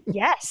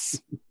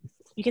 Yes,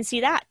 you can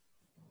see that.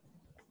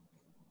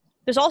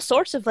 There's all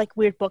sorts of like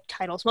weird book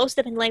titles. Most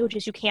of them in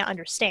languages you can't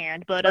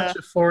understand, but bunch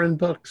of foreign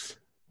books.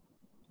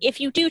 If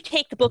you do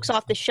take the books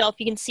off the shelf,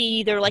 you can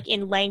see they're like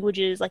in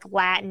languages like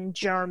Latin,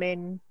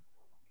 German,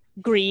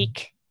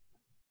 Greek.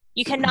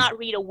 You cannot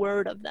read a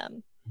word of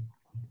them.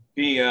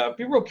 Be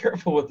real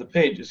careful with the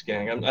pages,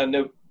 gang. I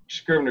know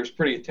Scrivener's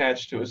pretty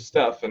attached to his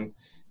stuff, and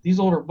these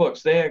older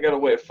books, they got a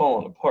way of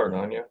falling apart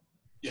on you.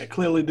 Yeah,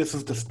 clearly this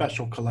is the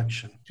special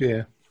collection.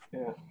 Yeah.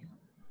 Yeah.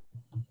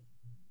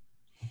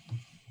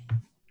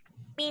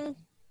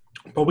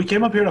 But we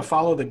came up here to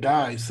follow the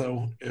guy,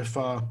 so if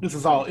this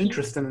is all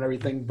interesting and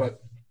everything,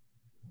 but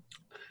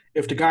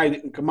if the guy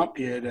didn't come up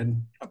here,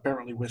 then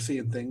apparently we're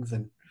seeing things,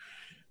 and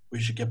we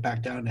should get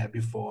back down there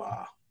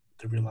before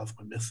they realize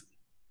we're missing.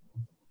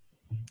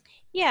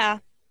 Yeah,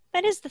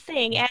 that is the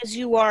thing. As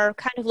you are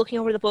kind of looking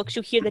over the books,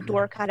 you hear the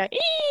door kind of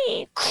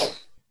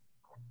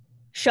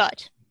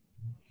shut.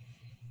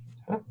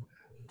 Huh?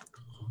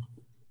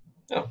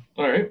 Oh,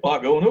 all right. Well,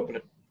 I'll go and open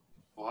it.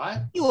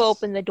 What? You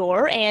open the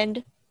door,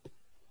 and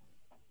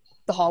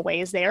the hallway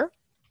is there.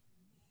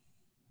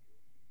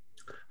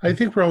 I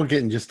think we're all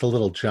getting just a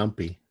little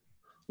jumpy.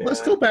 Yeah.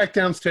 Let's go back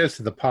downstairs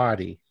to the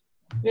party.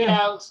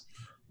 Yeah.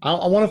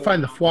 I want to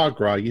find the foie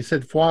gras. You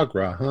said foie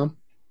gras, huh?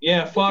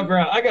 Yeah, foie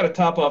gras. I got to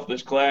top off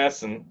this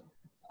glass, and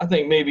I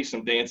think maybe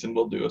some dancing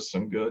will do us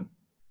some good.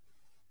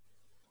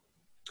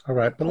 All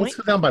right, but let's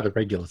go down by the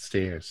regular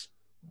stairs.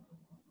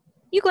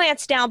 You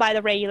glance down by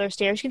the regular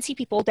stairs. You can see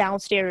people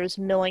downstairs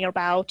milling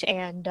about,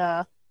 and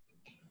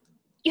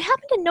you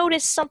happen to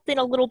notice something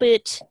a little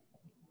bit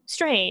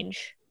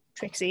strange,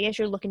 Trixie, as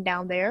you're looking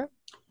down there.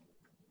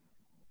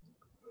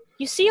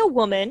 You see a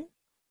woman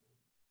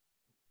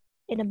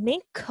in a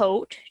mink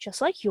coat, just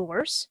like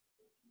yours,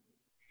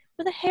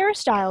 with a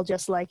hairstyle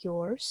just like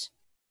yours,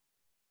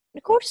 and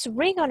of course a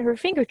ring on her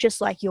finger just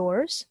like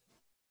yours,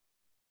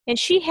 and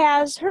she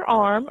has her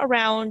arm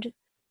around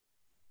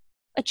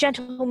a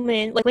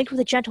gentleman, like linked with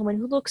a gentleman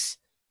who looks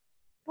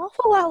an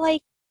awful lot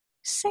like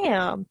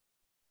Sam.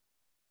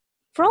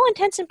 For all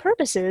intents and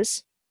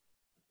purposes,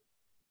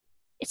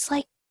 it's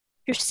like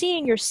you're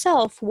seeing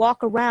yourself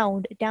walk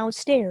around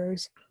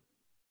downstairs,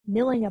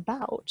 milling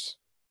about.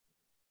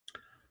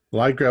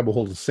 Well, I grab a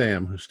hold of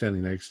Sam, who's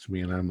standing next to me,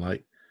 and I'm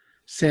like,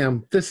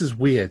 Sam, this is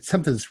weird.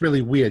 Something's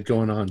really weird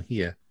going on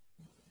here.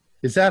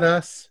 Is that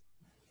us?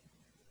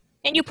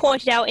 And you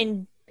pointed out,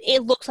 and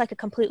it looks like a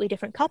completely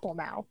different couple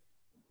now.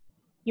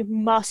 You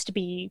must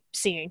be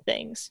seeing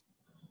things.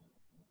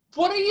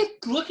 What are you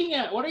looking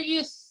at? What do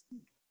you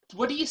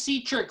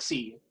see,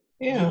 Trixie?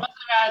 Yeah. You must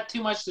have had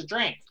too much to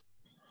drink.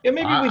 Yeah,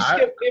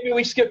 maybe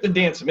we skip the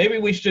dance. Maybe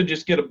we should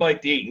just get a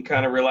bite to eat and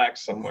kind of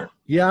relax somewhere.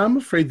 Yeah, I'm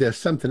afraid there's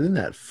something in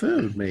that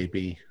food,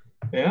 maybe.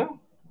 Yeah?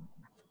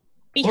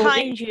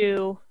 Behind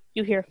you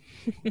hear...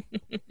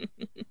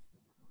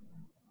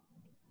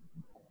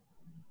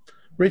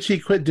 Richie,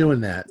 quit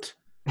doing that.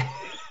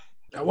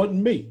 That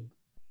wasn't me.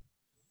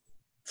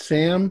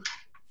 Sam?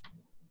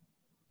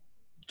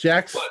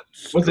 Jack's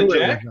Was it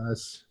Jack? with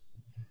us.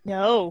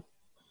 No.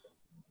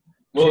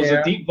 Well, it was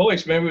a deep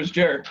voice. Maybe it was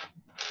Jared.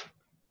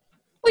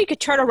 Well, you could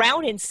turn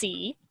around and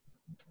see.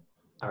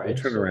 All right.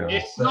 Turn around.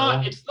 It's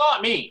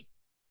not me.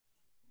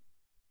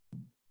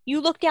 You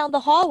look down the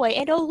hallway,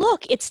 and oh,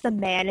 look, it's the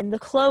man in the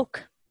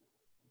cloak.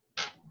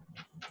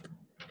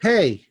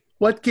 Hey,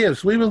 what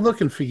gives? We were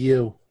looking for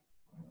you.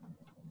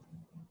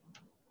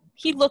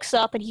 He looks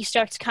up, and he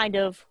starts kind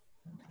of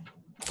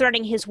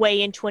threading his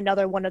way into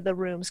another one of the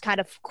rooms, kind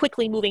of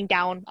quickly moving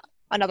down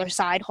another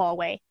side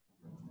hallway.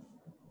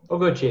 I'll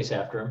go chase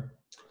after him.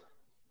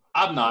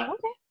 I'm not.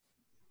 Okay.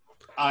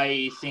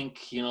 I think,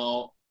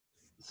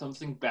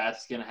 something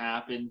bad's going to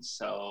happen,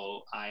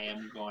 so I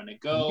am going to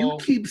go. You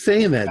keep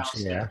saying that,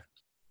 downstairs. Jack.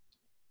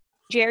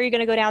 Jerry, you going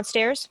to go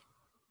downstairs?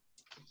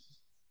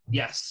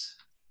 Yes.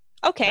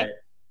 Okay.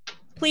 Right.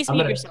 Please I'm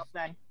mute gonna- yourself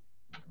then.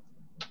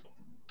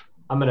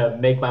 I'm gonna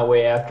make my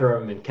way after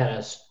him and kind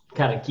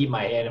of keep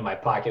my hand in my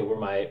pocket where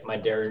my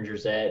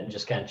Derringer's at, and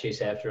just kind of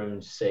chase after him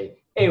and say,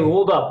 "Hey,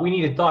 hold up, we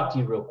need to talk to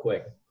you real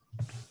quick."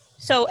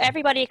 So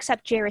everybody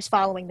except Jerry's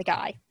following the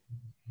guy.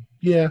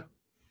 Yeah.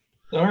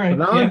 All right.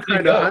 But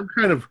Yeah,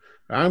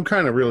 I'm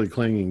kind of really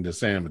clinging to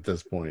Sam at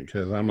this point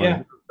because I'm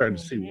starting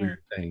to see weird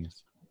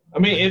things. I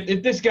mean,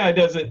 if this guy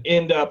doesn't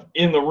end up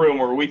in the room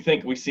where we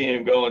think we see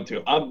him going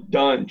to, I'm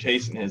done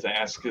chasing his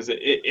ass because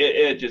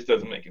it just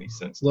doesn't make any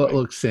sense.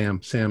 Look, Sam,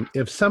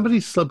 if somebody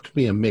slipped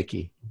me a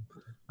Mickey,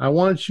 I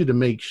want you to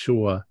make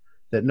sure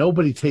that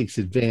nobody takes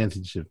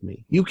advantage of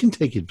me. You can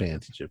take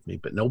advantage of me,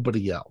 but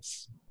nobody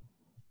else.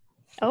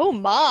 Oh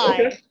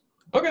my.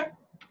 Okay.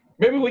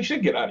 Maybe we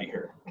should get out of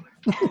here.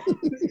 Do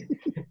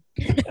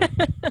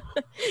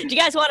you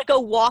guys want to go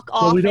walk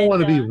off? Well, we don't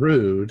want to be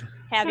rude.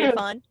 Have your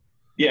fun.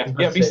 Yeah.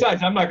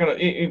 Besides, I'm not gonna.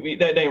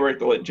 That ain't right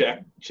to let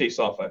Jack chase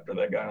off after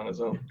that guy on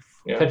his own.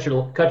 Yeah.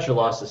 Cut your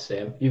losses,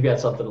 Sam. You've got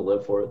something to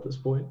live for at this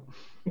point.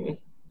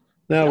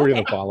 Now we're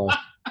gonna follow.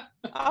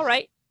 All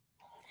right.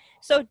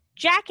 So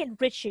Jack and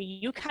Richie,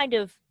 you kind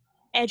of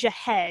edge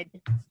ahead,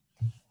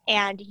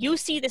 and you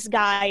see this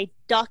guy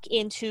duck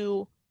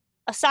into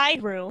a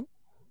side room.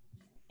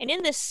 And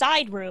in this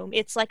side room,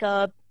 it's like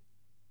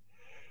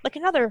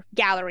another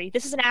gallery.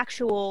 This is an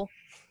actual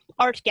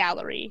art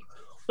gallery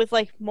with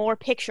more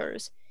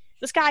pictures.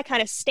 This guy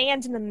kind of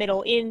stands in the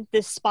middle in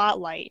this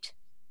spotlight,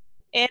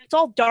 and it's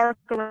all dark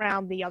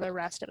around the other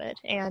rest of it.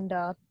 And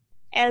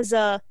as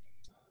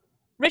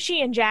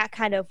Richie and Jack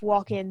kind of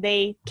walk in,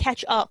 they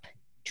catch up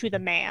to the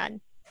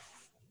man.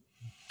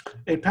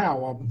 Hey,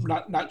 pal, I'm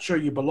not sure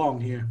you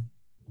belong here.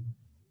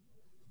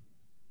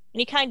 And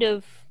he kind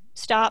of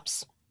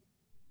stops,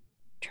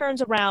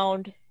 turns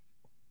around, and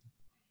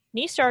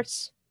he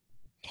starts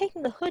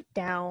taking the hood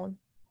down.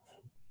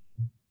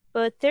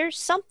 But there's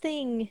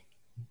something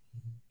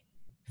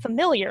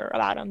familiar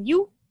about him.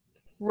 You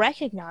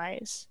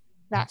recognize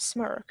that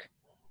smirk.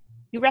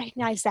 You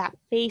recognize that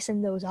face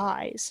and those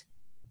eyes.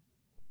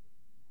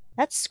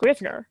 That's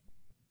Scrivener.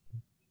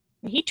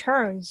 And he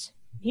turns,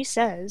 he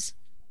says,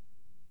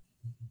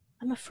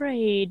 "I'm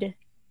afraid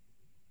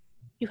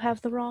you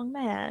have the wrong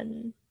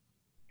man."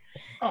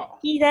 Oh.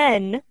 He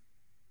then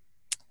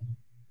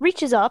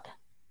reaches up,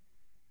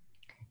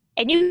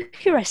 and you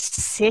hear a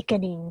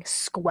sickening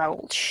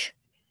squelch.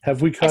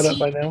 Have we caught up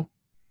by now?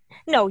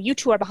 No, you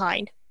two are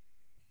behind.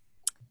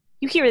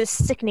 You hear this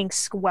sickening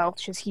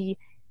squelch as he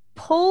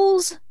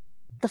pulls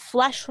the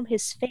flesh from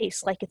his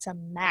face like it's a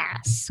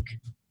mask,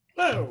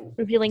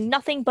 revealing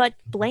nothing but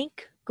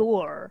blank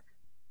gore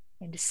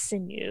and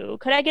sinew.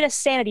 Could I get a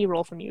sanity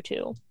roll from you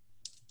two?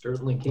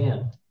 Certainly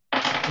can.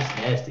 It's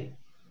nasty.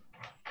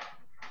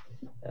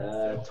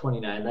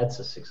 29. That's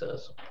a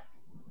success.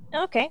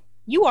 Okay.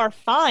 You are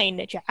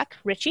fine, Jack.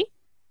 Richie?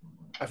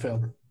 I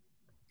failed.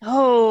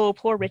 Oh,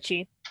 poor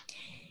Richie.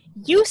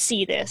 You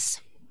see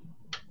this.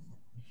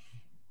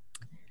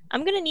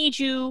 I'm going to need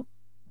you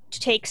to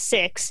take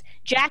 6.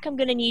 Jack, I'm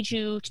going to need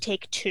you to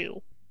take 2.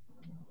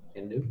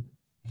 Can do.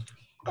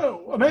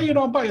 Oh, I'm hanging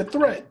on by a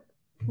thread.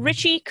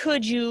 Richie,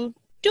 could you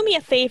do me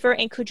a favor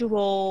and could you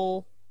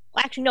roll...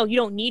 Well, actually, no, you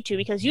don't need to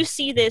because you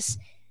see this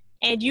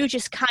and you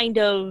just kind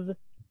of...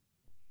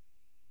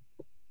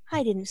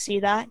 I didn't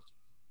see that.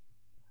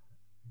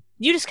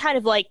 You just kind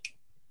of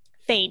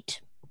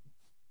faint.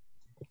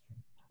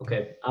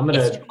 Okay,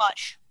 It's too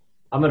much.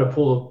 I'm gonna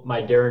pull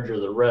my Derringer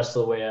the rest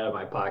of the way out of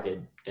my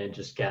pocket and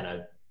just kind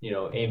of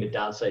aim it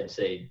downside and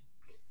say,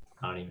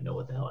 I don't even know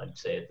what the hell I'd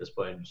say at this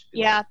point. Just be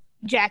Yeah, like,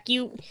 Jack,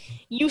 you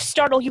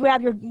startle. You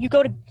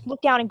go to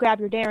look down and grab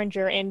your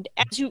derringer, and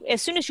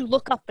as soon as you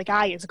look up, the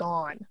guy is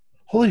gone.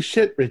 Holy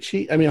shit,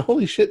 Richie! I mean,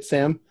 holy shit,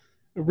 Sam!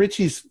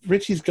 Richie's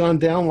gone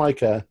down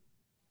like a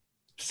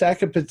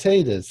sack of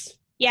potatoes.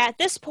 Yeah, at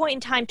this point in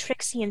time,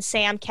 Trixie and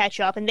Sam catch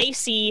up, and they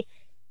see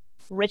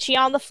Richie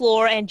on the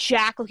floor and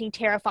Jack looking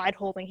terrified,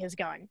 holding his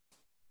gun.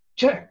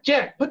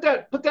 Jack, put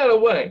that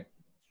away,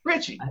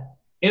 Richie.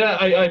 And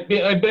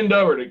I bend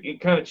over to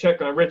kind of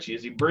check on Richie.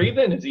 Is he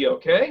breathing? Is he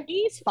okay?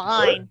 He's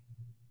fine,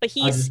 but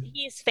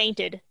he's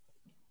fainted.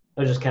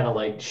 I just kind of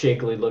like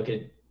shakily look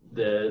at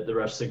the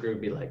rest of the group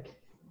and be like,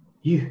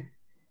 you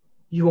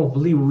won't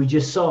believe what we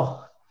just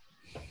saw.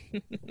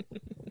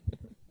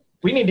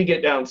 We need to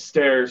get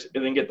downstairs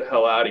and then get the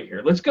hell out of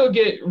here. Let's go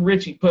get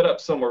Richie put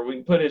up somewhere. We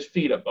can put his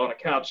feet up on a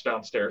couch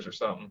downstairs or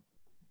something.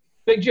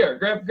 Big Jared,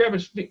 grab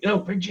his feet. No,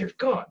 Big Jared's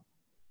gone.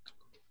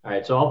 All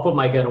right, so I'll put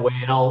my gun away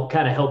and I'll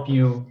kind of help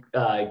you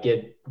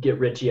get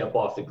Richie up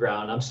off the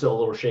ground. I'm still a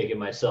little shaken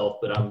myself,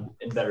 but I'm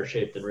in better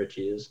shape than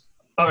Richie is.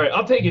 All right,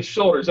 I'll take his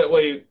shoulders. That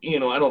way, I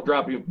don't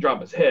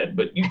drop his head.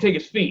 But you take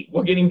his feet.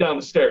 We'll get him down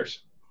the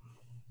stairs.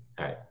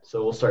 All right,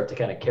 so we'll start to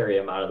kind of carry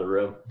him out of the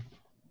room.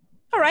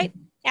 All right,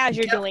 as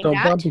you're doing Don't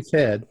that. bump his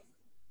head.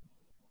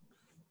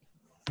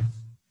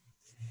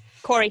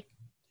 Corey.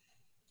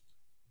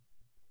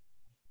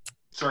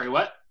 Sorry,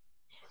 what?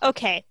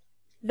 Okay,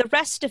 the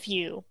rest of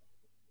you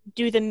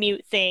do the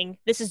mute thing.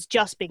 This is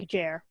just Big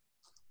Jer.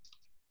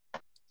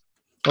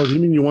 Oh, do you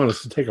mean you want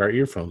us to take our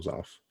earphones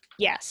off?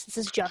 Yes, this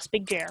is just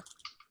Big Jer.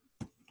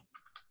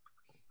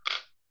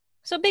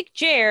 So, Big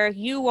Jer,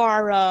 you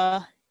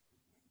are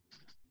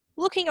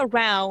looking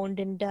around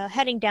and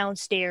heading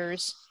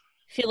downstairs,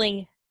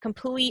 feeling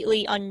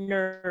completely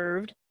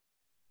unnerved.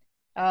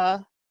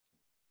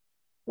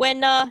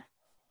 When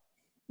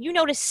you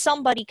notice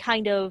somebody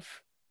kind of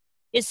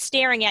is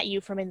staring at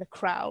you from in the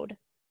crowd.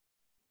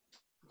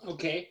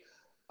 Okay.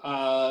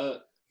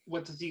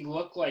 What does he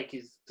look like?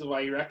 Do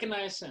I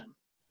recognize him?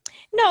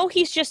 No,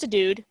 he's just a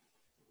dude.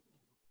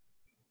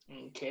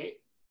 Okay.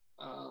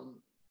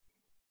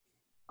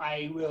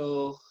 I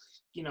will,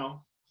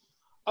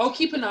 I'll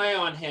keep an eye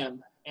on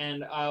him,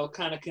 and I'll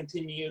kind of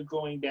continue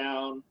going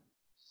down,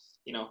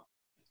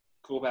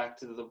 go back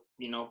to the,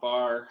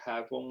 bar,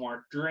 have one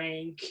more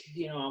drink.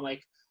 I'm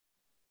like,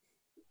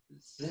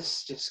 this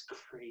is just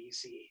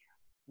crazy.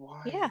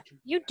 Why? Yeah,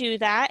 you do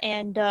that,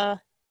 and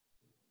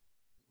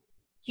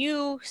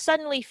you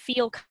suddenly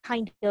feel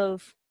kind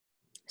of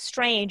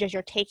strange as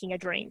you're taking a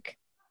drink.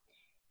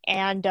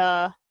 And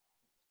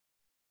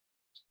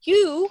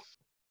you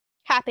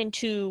happen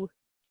to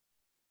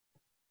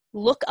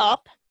look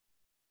up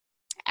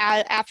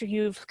after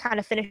you've kind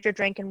of finished your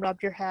drink and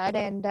rubbed your head,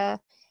 and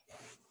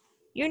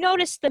you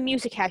notice the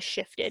music has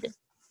shifted.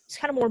 It's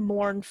kind of more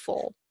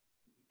mournful.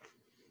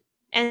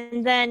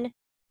 And then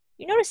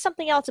you notice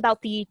something else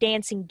about the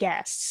dancing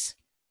guests.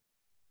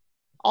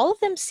 All of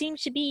them seem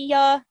to be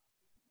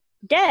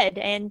dead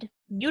and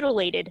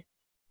mutilated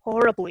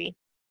horribly.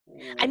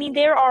 I mean,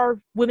 there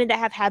are women that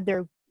have had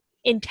their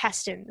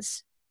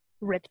intestines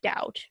ripped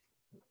out.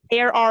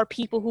 There are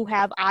people who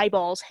have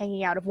eyeballs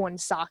hanging out of one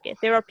socket.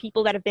 There are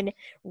people that have been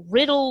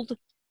riddled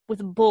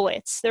with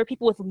bullets. There are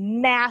people with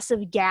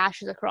massive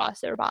gashes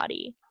across their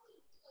body.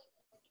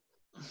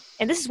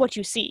 And this is what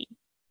you see.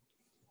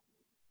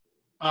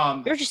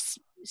 You're just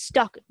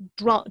stuck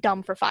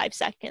dumb for 5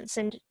 seconds,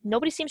 and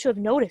nobody seems to have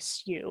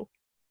noticed you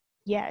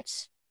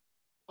yet.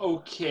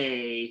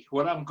 Okay,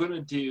 what I'm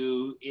gonna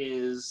do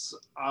is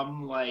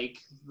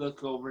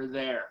look over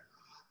there.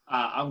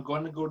 I'm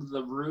going to go to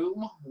the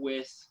room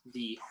with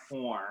the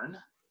horn,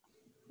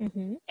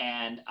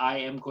 and I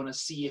am going to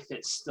see if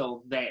it's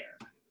still there.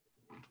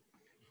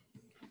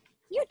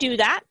 You do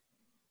that,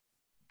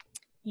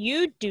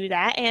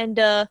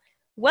 and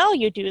while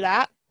you do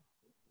that,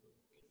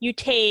 you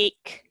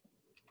take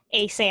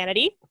a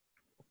sanity.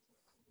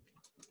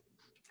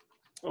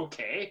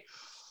 Okay.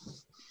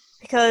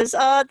 Because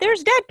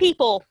there's dead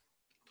people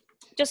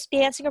just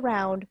dancing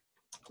around.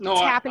 No,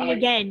 it's happening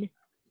again.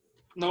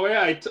 No,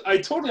 yeah, I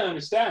totally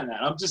understand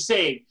that. I'm just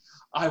saying,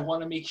 I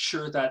want to make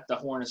sure that the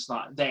horn is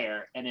not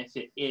there, and if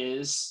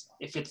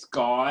it's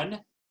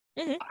gone,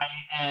 I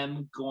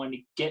am going to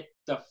get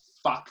the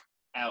fuck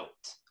out.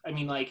 I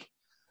mean,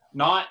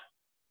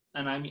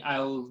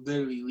 I'll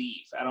literally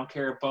leave. I don't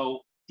care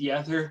about the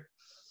other.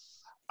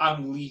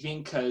 I'm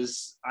leaving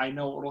because I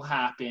know what will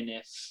happen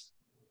if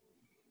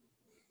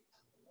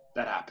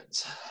that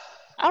happens.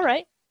 All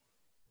right.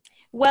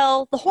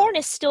 Well, the horn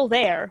is still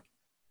there.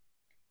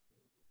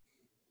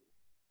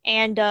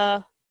 And,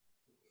 the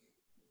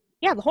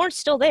horn's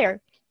still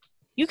there.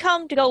 You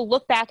come to go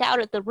look back out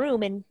at the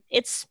room, and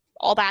it's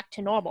all back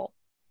to normal.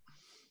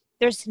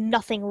 There's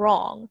nothing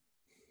wrong.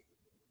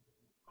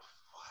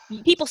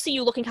 People see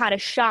you looking kind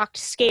of shocked,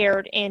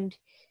 scared, and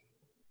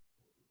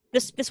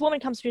this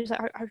woman comes to you and says,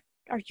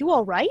 are you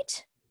all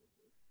right?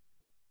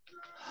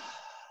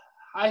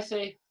 I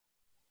think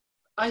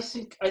I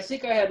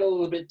had a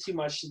little bit too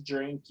much to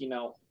drink,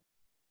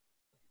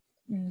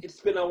 It's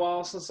been a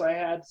while since I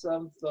had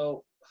some,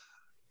 so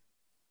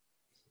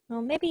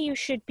Well, maybe you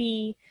should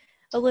be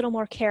a little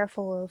more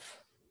careful of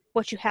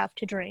what you have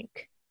to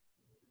drink,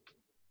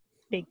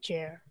 Big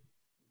Chair.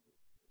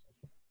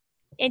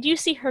 And you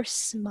see her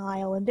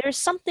smile, and there's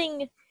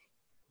something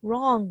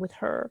wrong with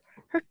her.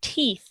 Her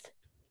teeth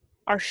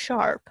are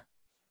sharp.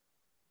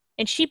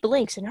 And she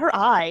blinks, and her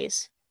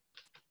eyes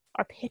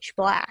are pitch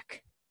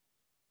black.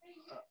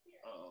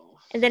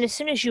 And then as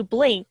soon as you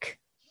blink,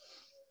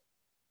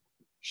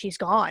 she's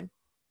gone.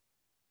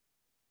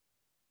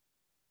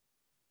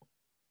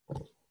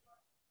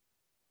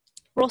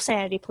 Roll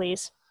sanity,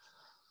 please.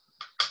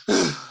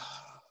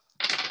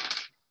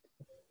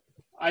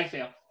 I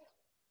fail.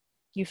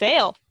 You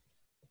fail.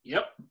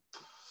 Yep.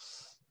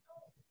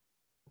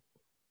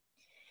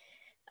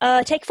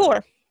 Take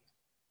 4.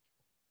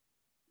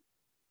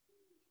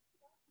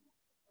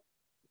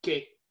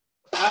 Okay.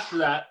 After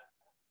that,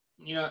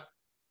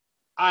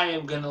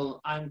 I'm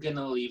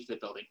gonna leave the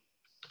building.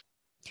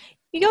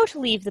 You go to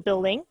leave the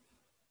building,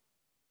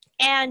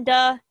 and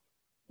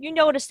you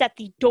notice that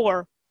the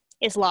door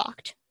is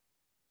locked.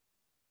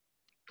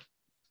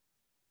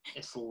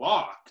 It's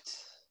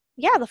locked.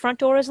 Yeah, the front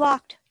door is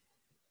locked.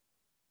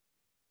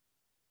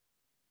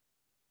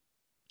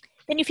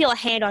 Then you feel a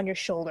hand on your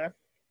shoulder.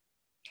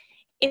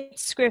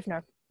 It's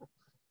Scrivener.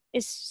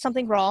 Is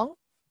something wrong?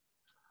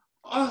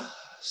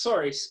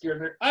 Sorry,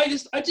 Scrivener. I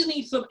just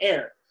need some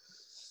air.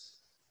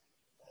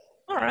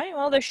 All right,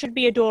 well, there should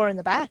be a door in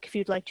the back if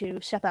you'd like to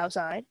step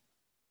outside.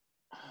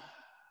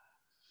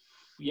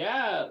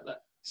 Yeah,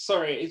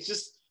 sorry, it's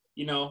just,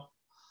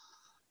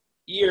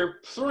 you're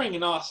throwing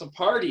an awesome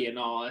party and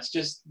all. It's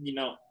just,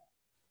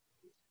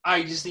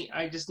 I just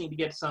need to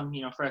get some,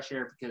 fresh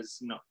air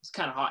because, it's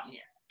kind of hot in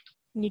here.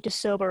 Need to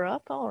sober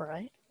up? All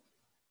right.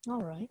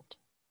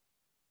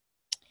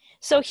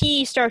 So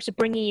he starts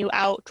bringing you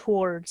out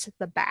towards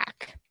the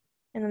back,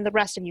 and then the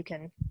rest of you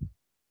can...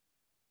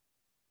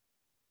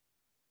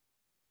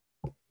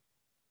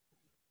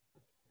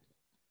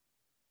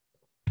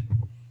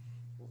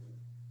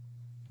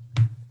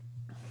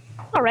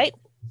 All right.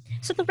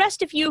 So the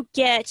rest of you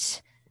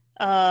get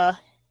the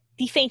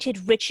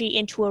fainted Richie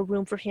into a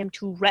room for him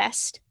to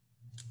rest.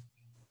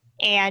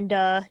 And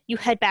you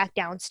head back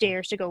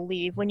downstairs to go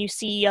leave. When you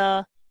see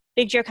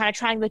Big Jer kind of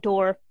trying the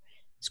door,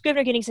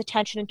 Scrivener getting his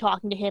attention and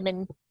talking to him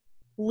and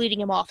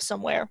leading him off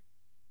somewhere.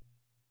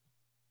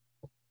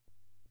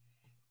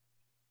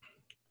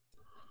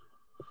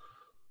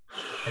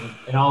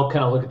 And I'll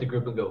kind of look at the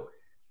group and go,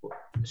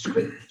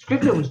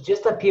 Scrivener was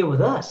just up here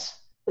with us.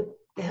 What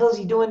the hell is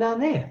he doing down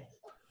there?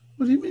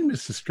 What do you mean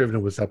Mr. Scrivener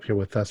was up here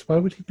with us? Why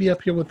would he be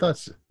up here with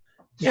us?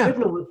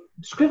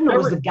 Scrivener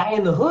was the guy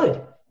in the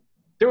hood.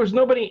 There was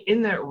nobody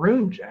in that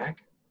room, Jack.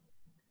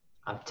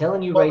 I'm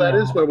telling you right now. Well,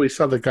 that is where we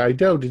saw the guy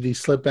go. Did he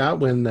slip out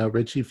when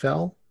Richie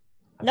fell?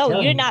 No,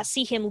 you did not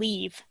see him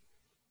leave.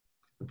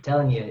 I'm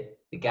telling you,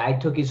 the guy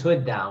took his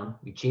hood down.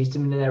 We chased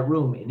him into that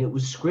room, and it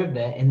was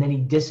Scrivener, and then he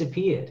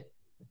disappeared.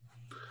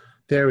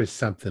 There is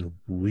something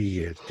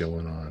weird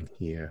going on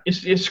here.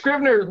 Is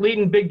Scrivener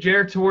leading Big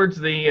Jer towards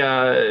the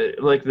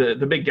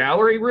the big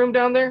gallery room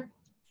down there?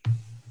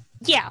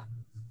 Yeah,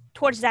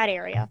 towards that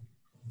area.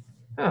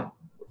 Oh,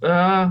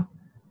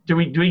 do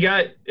we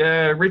got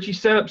Richie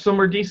set up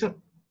somewhere decent?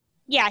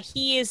 Yeah,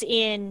 he is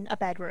in a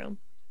bedroom.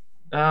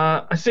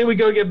 I say we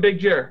go get Big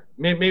Jer.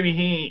 Maybe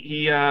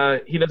he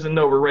doesn't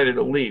know we're ready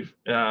to leave.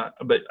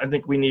 But I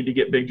think we need to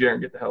get Big Jer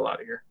and get the hell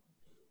out of here.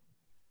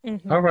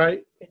 Mm-hmm. All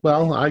right.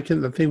 Well, I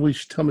think we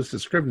should tell Mr.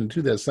 Scrivener to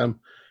do that. Some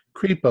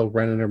creepo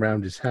running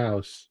around his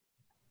house.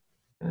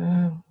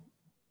 I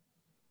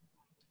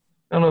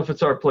don't know if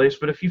it's our place,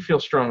 but if you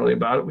feel strongly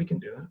about it, we can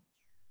do it.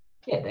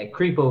 Yeah, that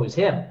creepo is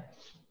him.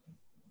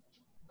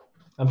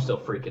 I'm still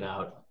freaking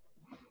out.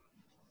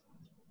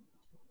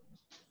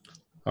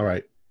 All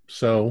right.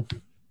 So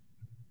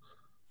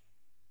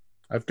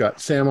I've got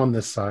Sam on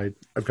this side.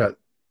 I've got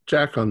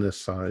Jack on this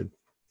side.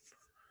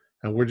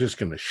 And we're just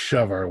going to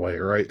shove our way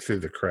right through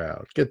the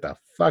crowd. Get the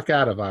fuck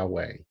out of our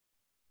way.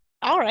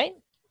 All right.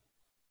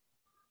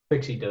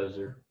 Pixie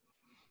dozer.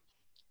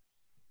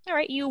 All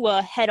right, you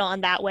head on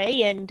that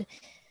way, and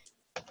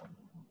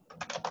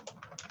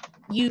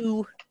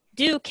you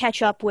do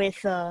catch up with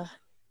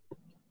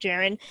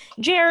Jaren.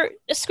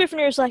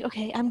 Scrivener's like,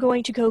 okay, I'm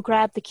going to go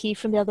grab the key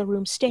from the other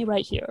room. Stay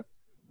right here.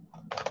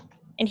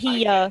 And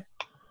he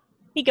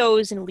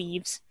goes and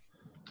leaves.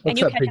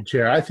 What's up, Big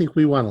Chair? I think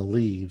we want to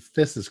leave.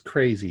 This is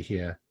crazy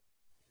here.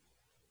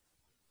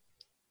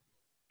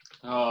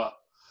 Yeah,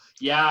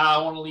 I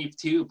want to leave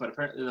too, but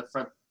apparently the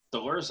front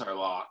doors are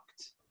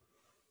locked.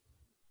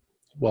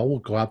 Well, we'll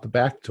go out the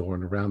back door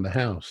and around the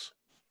house.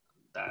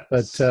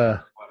 That's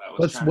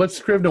what's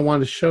Scrivener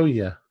want to show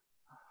you?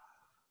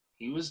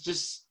 He was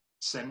just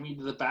sending me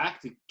to the back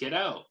to get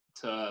out,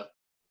 to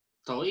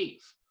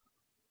leave.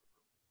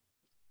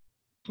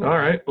 All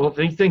right. Well, if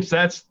he thinks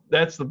that's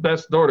the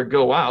best door to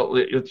go out,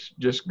 let's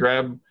just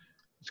grab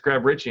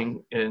Richie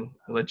and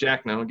let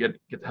Jack know and get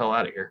the hell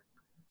out of here.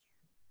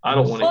 I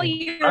don't want to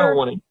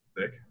get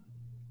sick.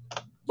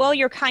 While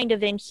you're kind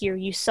of in here,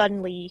 you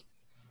suddenly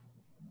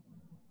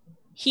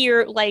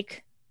hear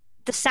like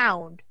the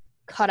sound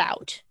cut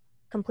out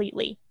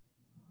completely.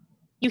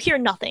 You hear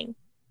nothing.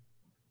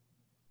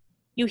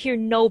 You hear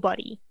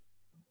nobody.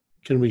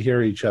 Can we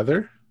hear each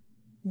other?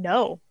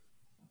 No.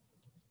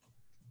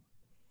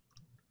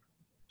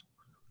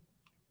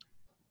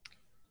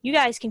 You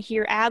guys can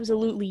hear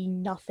absolutely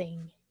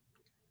nothing.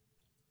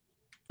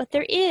 But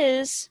there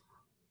is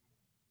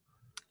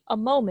a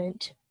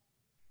moment.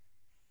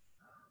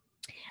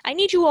 I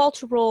need you all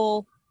to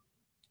roll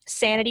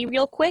sanity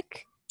real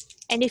quick,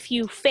 and if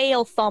you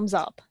fail, thumbs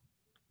up.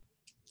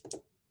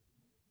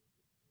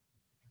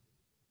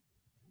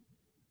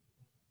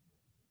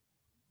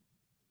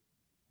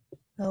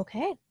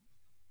 Okay.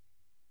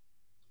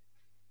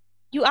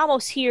 You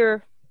almost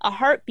hear a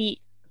heartbeat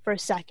for a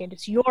second.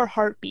 It's your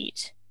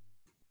heartbeat.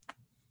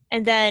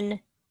 And then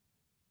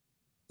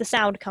the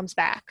sound comes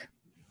back.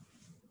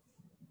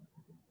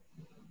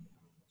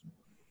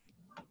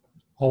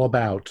 All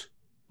about.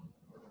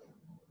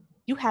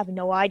 You have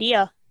no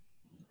idea.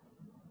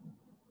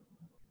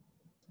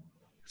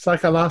 It's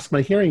like I lost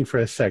my hearing for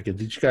a second.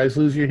 Did you guys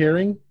lose your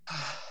hearing?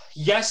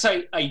 Yes,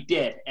 I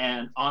did.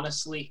 And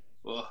honestly,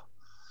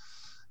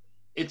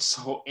 it's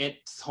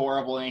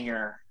horrible in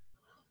here.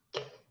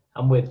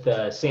 I'm with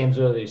Sam's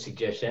earlier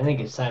suggestion. I think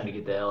it's time to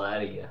get the hell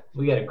out of here.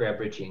 We got to grab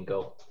Richie and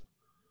go.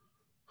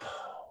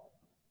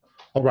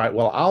 All right.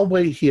 Well, I'll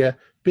wait here.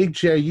 Big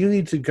J, you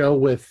need to go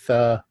with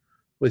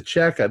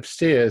Jack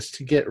upstairs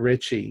to get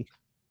Richie.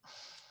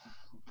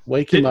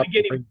 Wake him up.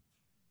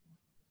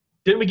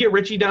 Didn't we get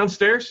Richie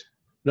downstairs?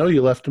 No,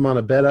 you left him on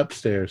a bed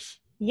upstairs.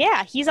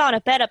 Yeah, he's on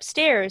a bed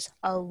upstairs,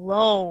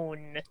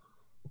 alone.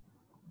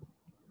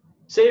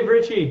 Save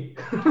Richie.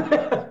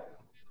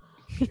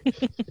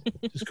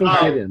 Just go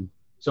get him.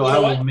 So I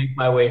will make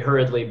my way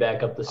hurriedly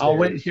back up the stairs. I'll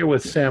wait here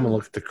with Sam and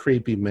look at the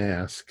creepy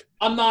mask.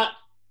 I'm not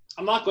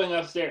going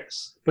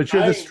upstairs. But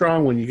you're the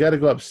strong one. You got to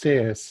go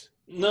upstairs.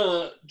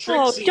 No,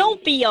 Trixie. Oh,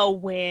 don't be a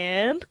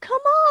wimp. Come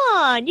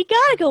on. You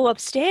got to go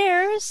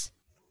upstairs.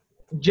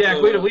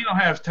 Jack, we don't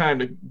have time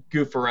to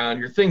goof around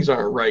here. Things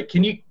aren't right.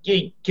 Can you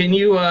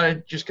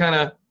just kind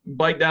of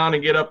bite down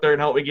and get up there and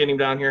help me get him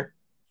down here?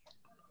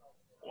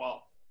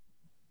 Well,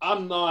 I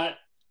don't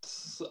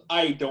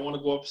want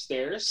to go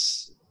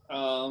upstairs.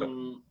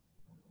 I'm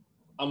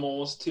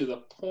almost to the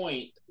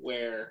point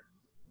where...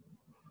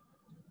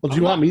 Well, do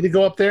you want me to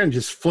go up there and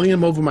just fling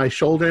him over my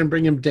shoulder and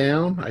bring him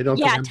down? I don't.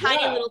 Yeah,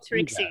 tiny little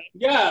Trixie.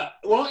 Yeah,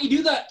 why don't you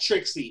do that,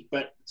 Trixie?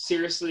 But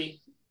seriously,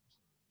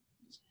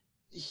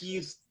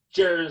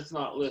 Jared's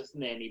not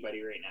listening to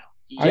anybody right now.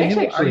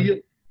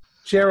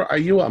 Jared, are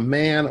you a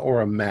man or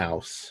a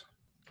mouse?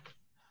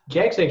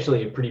 Jack's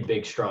actually a pretty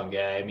big, strong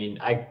guy. I mean,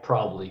 I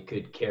probably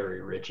could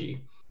carry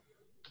Richie.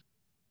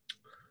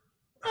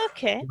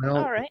 Okay, well,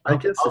 all right. I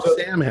guess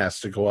Sam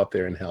has to go up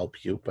there and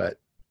help you, but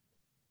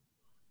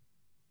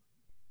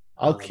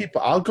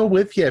I'll go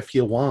with you if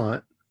you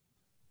want.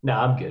 No,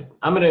 I'm good.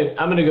 I'm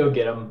gonna go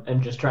get him and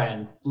just try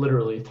and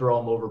literally throw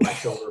him over my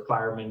shoulder,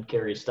 fireman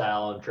carry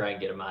style, and try and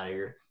get him out of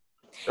here.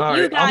 All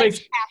right,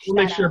 I'll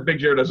make sure Big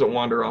Joe doesn't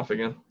wander off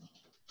again.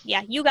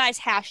 Yeah, you guys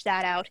hash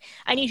that out.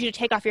 I need you to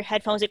take off your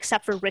headphones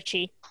except for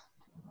Richie.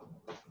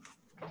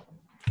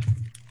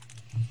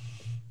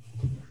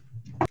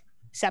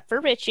 Except for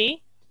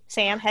Richie.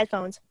 Sam,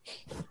 headphones.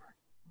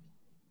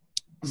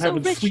 I'm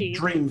having sweet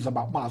dreams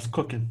about Ma's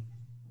cooking.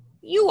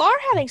 You are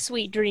having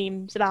sweet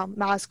dreams about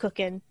Ma's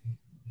cooking,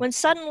 when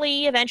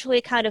suddenly, eventually,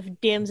 it kind of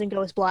dims and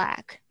goes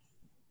black.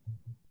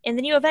 And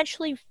then you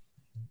eventually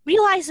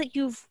realize that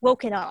you've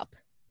woken up.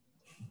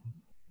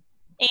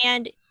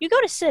 And you go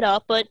to sit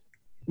up, but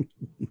you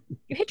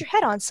hit your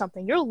head on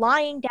something. You're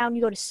lying down,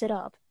 you go to sit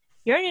up.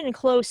 You're in an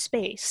enclosed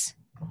space.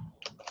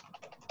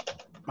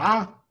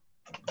 Ma?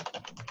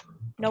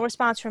 No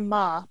response from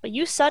Ma, but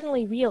you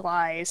suddenly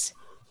realize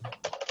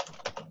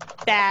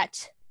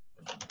that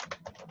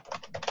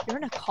you're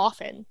in a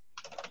coffin.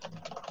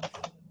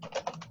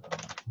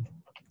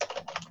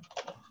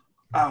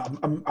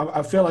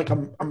 I feel like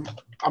I'm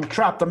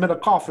trapped. I'm in a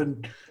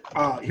coffin,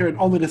 hearing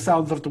only the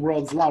sounds of the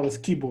world's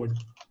loudest keyboard.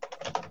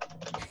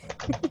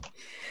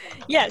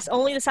 Yes,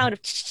 only the sound of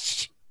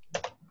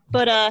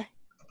but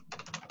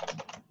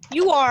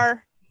you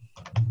are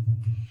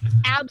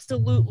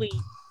absolutely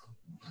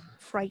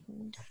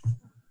frightened.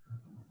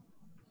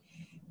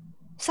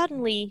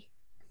 Suddenly,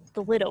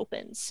 the lid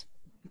opens.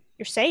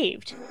 You're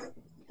saved.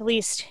 At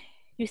least,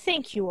 you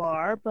think you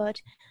are,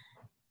 but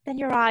then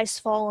your eyes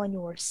fall on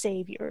your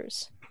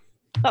saviors.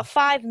 About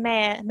 5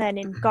 men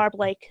in garb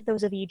like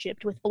those of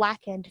Egypt, with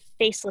blackened,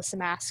 faceless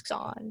masks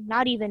on.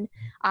 Not even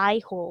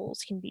eye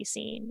holes can be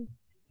seen.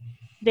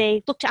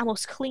 They look to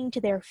almost cling to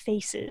their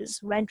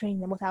faces, rendering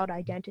them without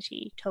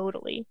identity,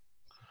 totally.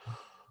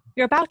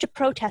 You're about to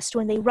protest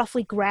when they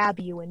roughly grab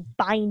you and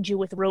bind you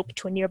with rope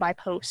to a nearby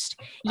post,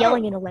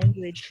 yelling in a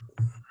language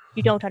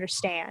you don't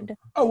understand.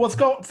 Oh,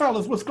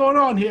 fellas, what's going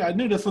on here? I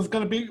knew this was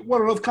going to be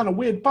one of those kind of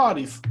weird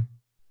parties.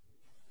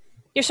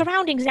 Your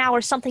surroundings now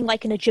are something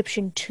like an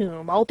Egyptian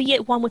tomb,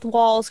 albeit one with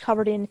walls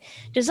covered in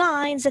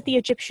designs that the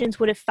Egyptians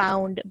would have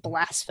found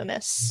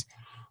blasphemous.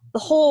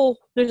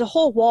 There's a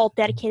whole wall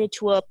dedicated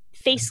to a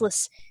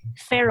faceless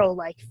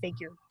pharaoh-like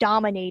figure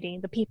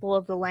dominating the people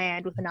of the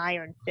land with an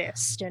iron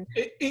fist. And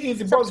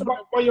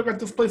why you got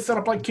this place set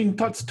up like King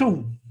Tut's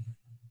tomb?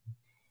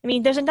 I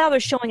mean, there's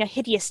another showing a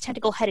hideous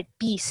tentacle-headed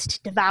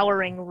beast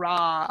devouring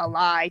Ra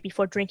alive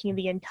before drinking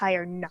the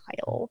entire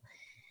Nile.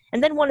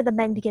 And then one of the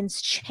men begins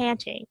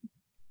chanting,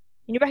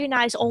 and you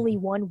recognize only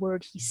one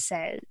word he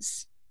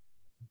says.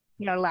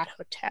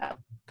 Nyarlathotep.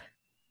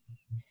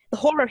 The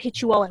horror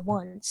hits you all at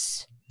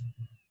once,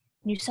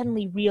 and you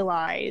suddenly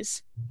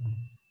realize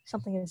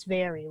something is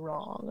very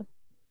wrong.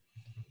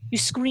 You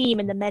scream,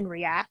 and the men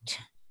react.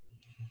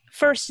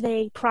 First,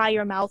 they pry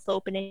your mouth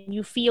open, and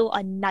you feel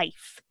a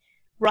knife,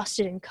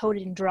 rusted and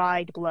coated in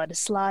dried blood,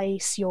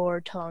 slice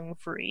your tongue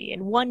free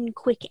in one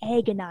quick,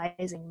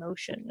 agonizing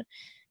motion.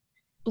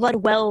 Blood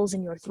wells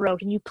in your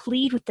throat, and you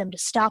plead with them to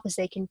stop as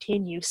they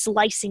continue,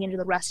 slicing into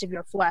the rest of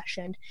your flesh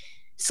and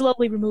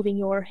slowly removing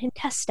your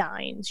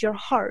intestines, your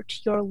heart,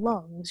 your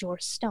lungs, your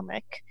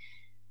stomach,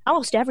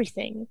 almost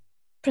everything,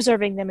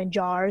 preserving them in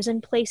jars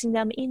and placing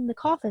them in the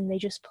coffin they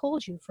just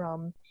pulled you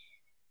from.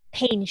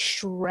 Pain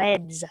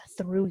shreds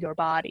through your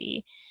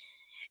body,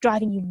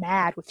 driving you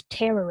mad with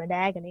terror and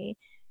agony.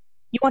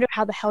 You wonder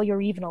how the hell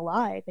you're even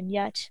alive, and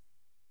yet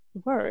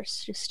the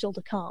worst is still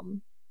to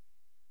come.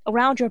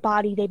 Around your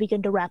body, they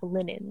begin to wrap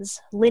linens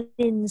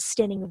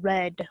staining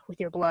red with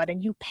your blood,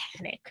 and you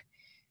panic.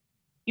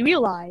 You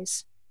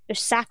realize they're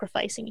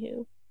sacrificing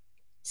you,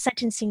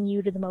 sentencing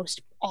you to the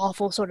most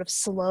awful sort of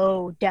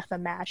slow death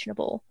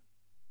imaginable.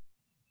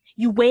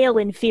 You wail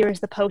in fear as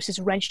the post is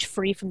wrenched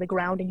free from the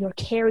ground, and you're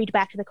carried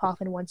back to the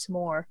coffin once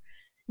more.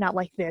 Not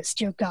like this.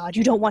 Dear God,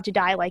 you don't want to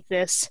die like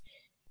this.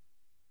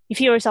 You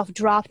feel yourself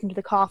dropped into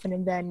the coffin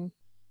and then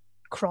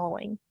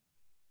crawling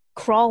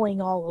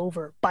all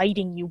over,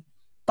 biting you.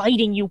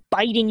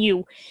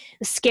 The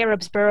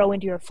scarabs burrow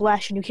into your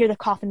flesh, and you hear the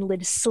coffin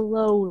lid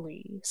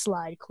slowly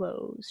slide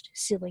closed,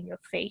 sealing your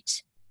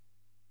fate.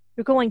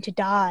 You're going to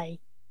die,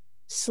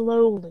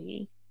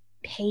 slowly,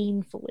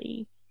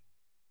 painfully.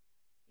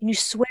 And you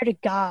swear to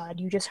God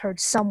you just heard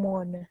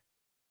someone,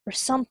 or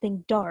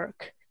something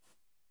dark,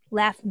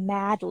 laugh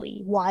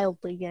madly,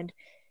 wildly, and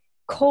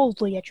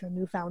coldly at your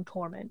newfound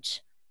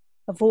torment.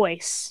 A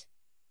voice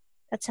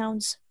that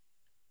sounds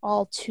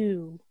all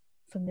too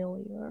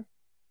familiar.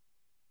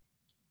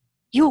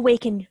 You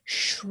awaken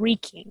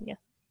shrieking,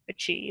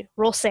 Richie.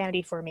 Roll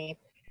sanity for me.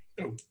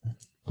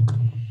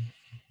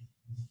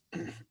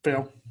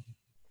 Fail.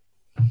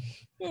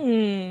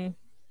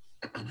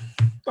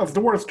 That's the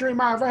worst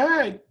dream I ever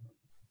had.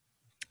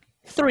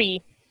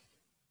 3.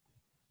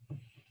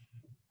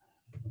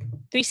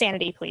 3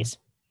 sanity, please.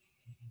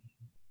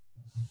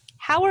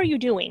 How are you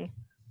doing?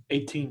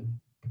 18.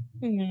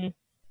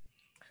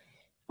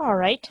 All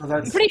right. So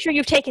I'm pretty sure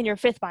you've taken your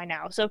 5th by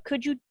now, so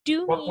could you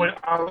do me...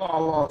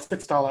 I'll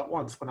 6 all at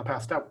once when I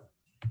passed out.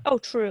 Oh,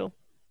 true.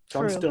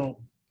 So I'm still...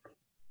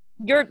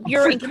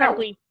 You're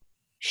incredibly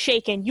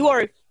shaken. You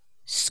are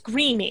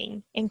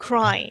screaming and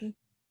crying.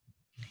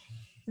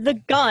 The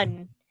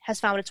gun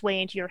has found its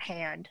way into your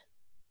hand.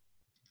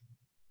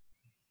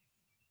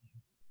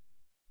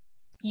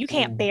 You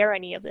can't bear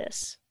any of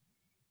this.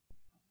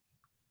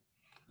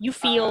 You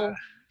feel...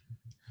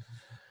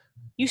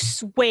 You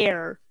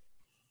swear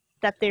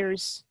that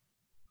there's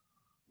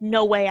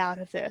no way out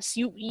of this.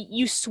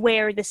 You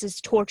swear this is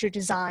torture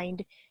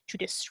designed to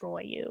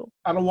destroy you.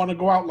 I don't want to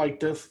go out like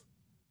this.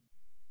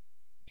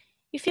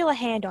 You feel a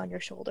hand on your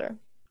shoulder.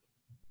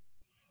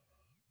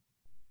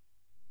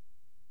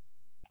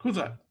 Who's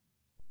that?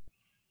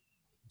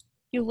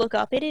 You look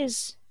up. It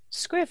is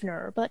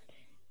Scrivener, but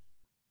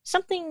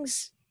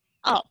something's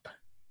up.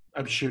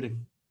 I'm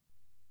shooting.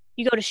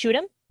 You go to shoot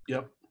him?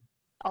 Yep.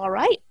 All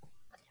right.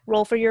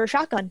 Roll for your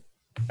shotgun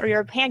or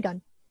your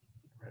handgun.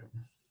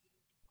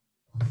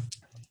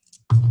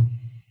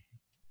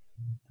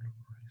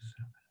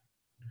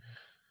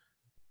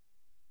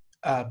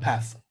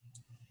 Pass.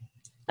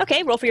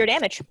 Okay, roll for your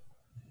damage.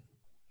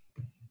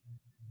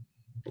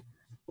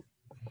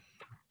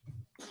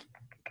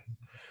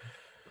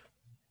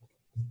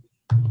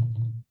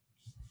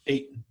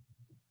 Eight.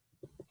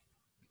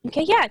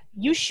 Okay, yeah.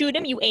 You shoot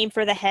him, you aim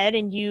for the head,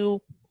 and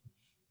you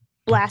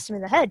blast him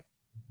in the head.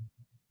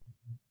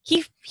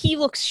 He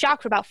looks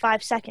shocked for about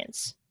 5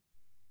 seconds.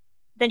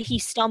 Then he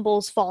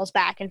stumbles, falls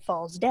back, and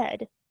falls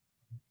dead.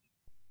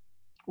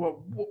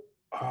 Well,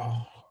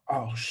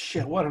 oh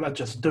shit, what did I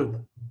just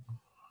do?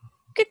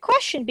 Good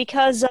question,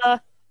 because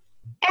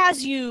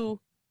as you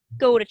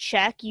go to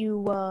check,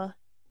 you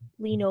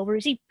lean over.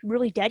 Is he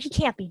really dead? He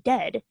can't be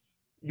dead.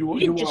 You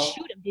didn't just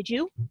shoot him, did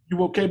you?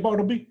 You okay,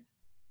 Bartleby?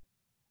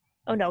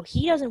 Oh no,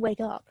 he doesn't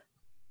wake up.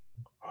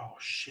 Oh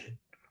shit.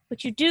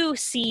 But you do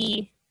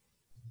see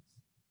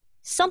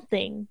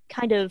something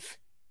kind of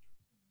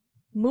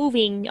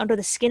moving under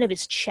the skin of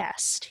his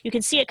chest. You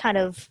can see it kind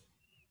of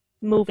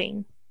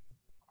moving.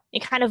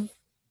 It kind of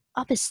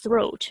up his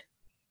throat.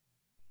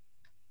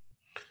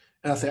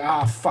 And I say,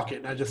 fuck it.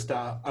 And I just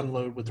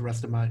unload with the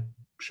rest of my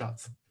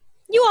shots.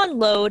 You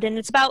unload, and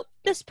it's about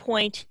this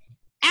point,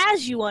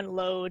 as you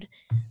unload,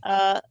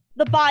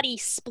 the body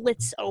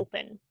splits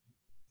open.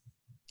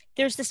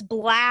 There's this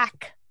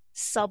black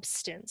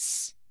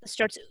substance that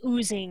starts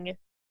oozing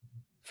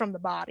from the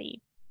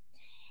body.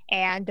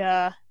 And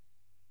a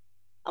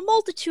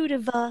multitude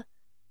of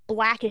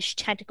blackish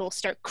tentacles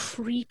start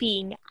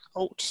creeping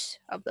out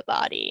of the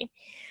body,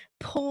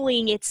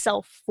 pulling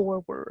itself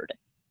forward,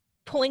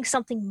 pulling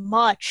something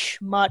much,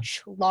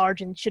 much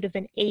larger than should have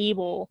been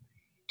able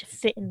to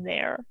fit in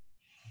there.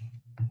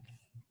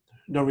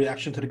 No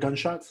reaction to the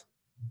gunshots?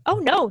 Oh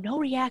no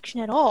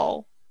reaction at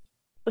all.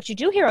 But you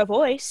do hear a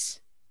voice.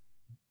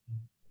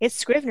 It's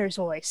Scrivener's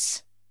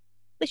voice.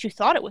 At least you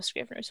thought it was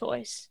Scrivener's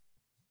voice.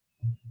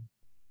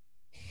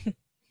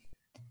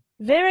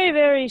 Very,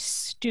 very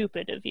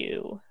stupid of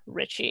you,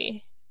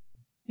 Richie.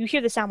 You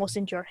hear this almost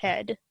into your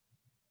head.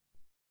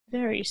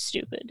 Very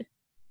stupid.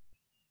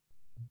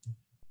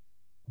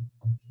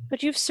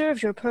 But you've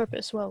served your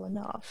purpose well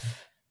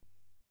enough.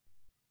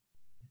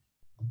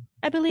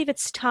 I believe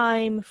it's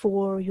time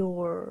for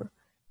your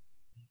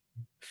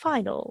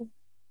final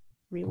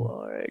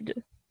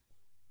reward.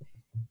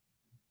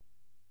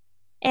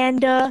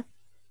 And,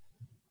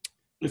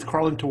 It's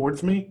crawling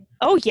towards me?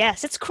 oh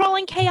yes, it's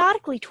crawling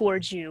chaotically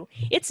towards you.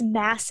 It's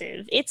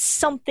massive. It's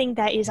something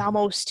that is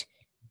almost,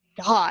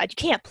 God, you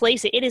can't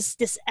place it. It is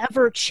this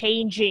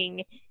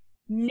ever-changing,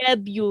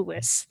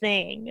 nebulous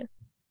thing.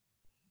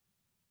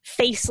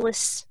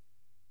 Faceless,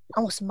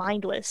 almost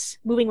mindless,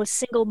 moving with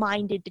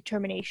single-minded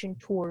determination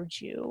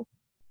towards you,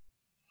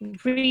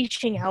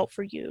 reaching out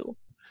for you.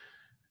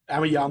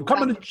 I'm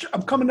coming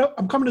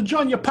to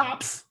join you,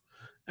 pops.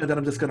 And then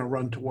I'm just gonna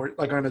run toward,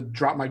 like, I'm gonna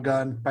drop my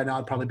gun. By now,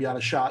 I'd probably be out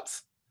of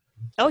shots.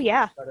 Oh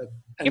yeah,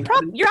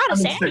 you're out of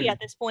sanity insane. at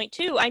this point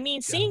too. I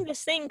mean, seeing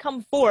this thing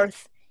come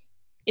forth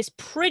is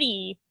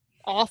pretty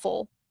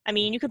awful. I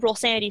mean, you could roll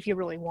sanity if you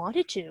really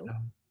wanted to.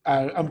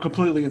 I'm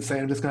completely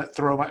insane. I'm just gonna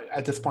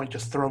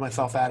just throw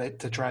myself at it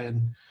to try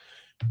and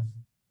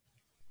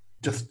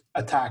just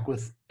attack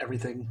with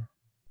everything.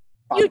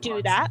 You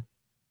do that,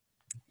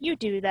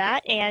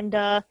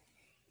 and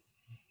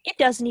it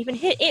doesn't even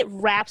hit. It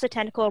wraps a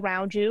tentacle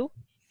around you,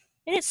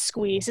 and it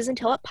squeezes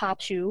until it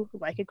pops you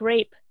like a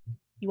grape.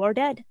 You are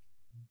dead.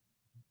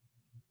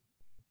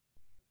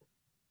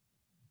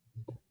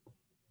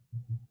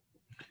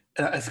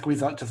 I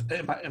squeeze out just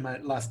in my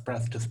last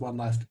breath, just one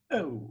last,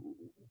 oh.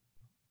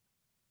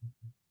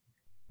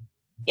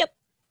 Yep.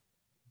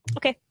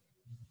 Okay.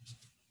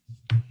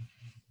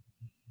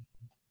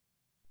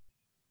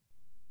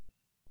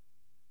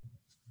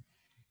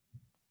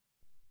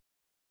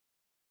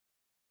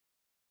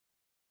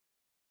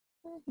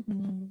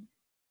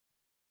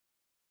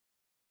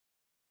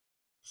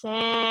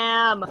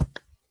 Sam.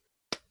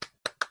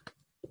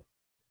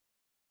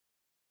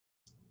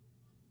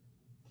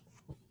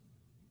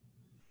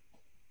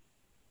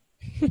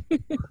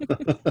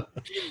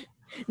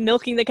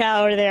 Milking the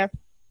cow over there.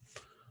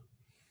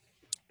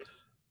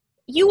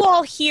 You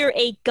all hear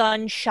a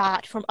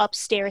gunshot from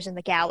upstairs in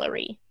the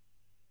gallery.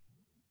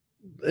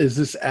 Is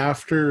this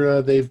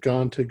after they've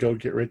gone to go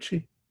get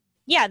Richie?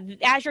 Yeah,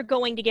 as you're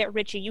going to get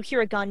Richie, you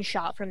hear a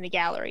gunshot from the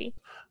gallery,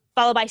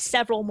 followed by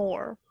several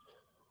more.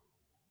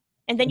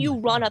 And then you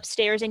run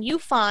upstairs and you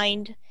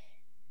find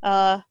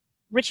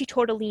Richie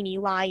Tortellini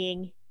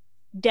lying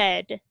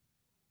dead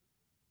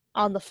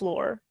on the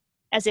floor,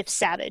 as if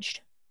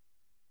savaged.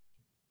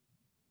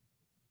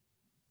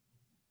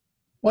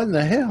 What in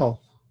the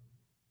hell?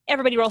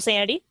 Everybody roll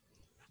sanity.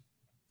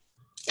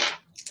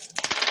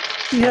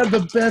 He had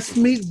the best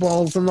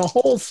meatballs in the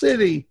whole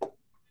city.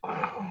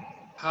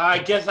 I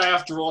guess I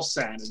have to roll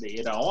sanity.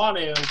 You don't want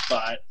to,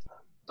 but...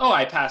 Oh,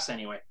 I passed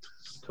anyway.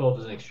 12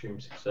 is an extreme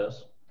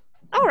success.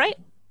 All right.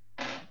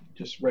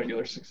 Just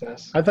regular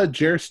success. I thought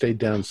Jer stayed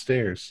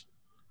downstairs.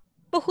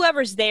 But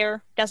whoever's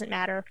there doesn't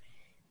matter.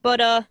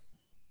 But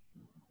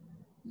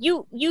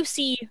you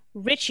see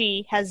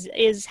Richie has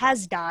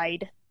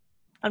died,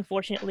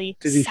 unfortunately.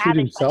 Did he shoot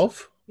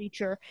himself?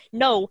 Creature.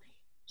 No.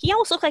 He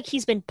almost looked like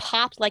he's been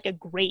popped like a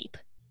grape.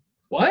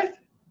 What?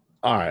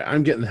 All right,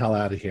 I'm getting the hell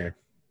out of here.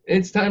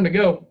 It's time to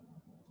go.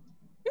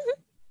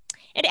 Mm-hmm.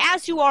 And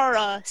as you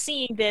are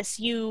seeing this,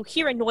 you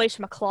hear a noise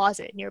from a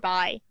closet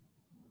nearby.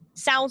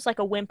 Sounds like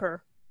a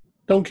whimper.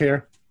 Don't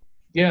care.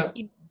 Yeah.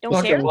 You don't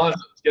Lock care? the closet.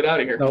 Let's get out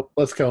of here. Nope,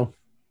 let's go.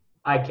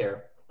 I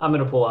care. I'm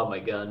going to pull out my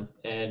gun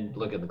and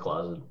look in the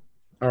closet.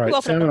 All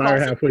right, Sam and I are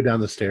halfway down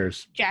the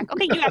stairs. Jack.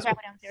 Okay, you guys are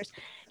halfway downstairs.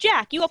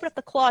 Jack, you open up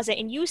the closet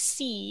and you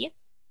see...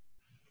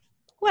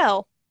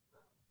 Well,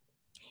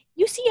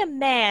 you see a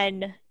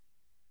man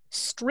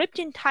stripped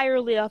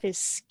entirely of his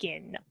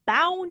skin,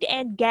 bound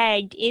and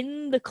gagged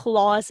in the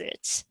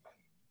closet,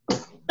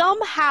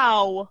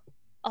 somehow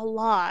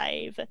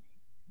alive.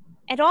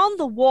 And on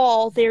the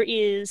wall there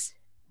is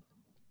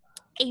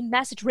a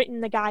message written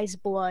in the guy's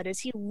blood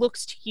as he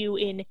looks to you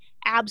in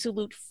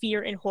absolute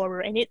fear and horror,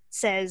 and it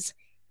says,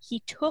 "He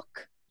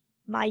took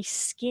my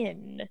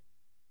skin."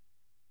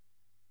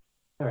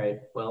 All right,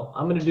 well,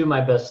 I'm going to do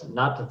my best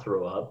not to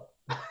throw up.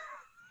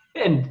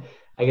 And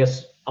I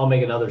guess I'll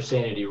make another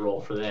sanity roll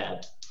for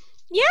that.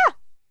 Yeah.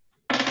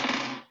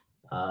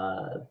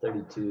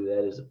 32,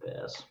 that is a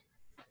pass.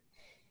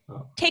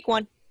 Oh, Take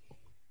one.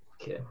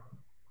 okay.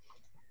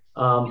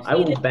 I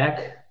will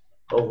back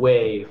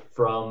away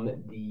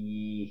from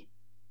the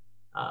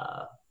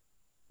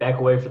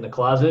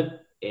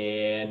closet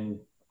and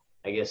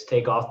I guess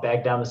take off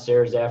back down the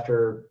stairs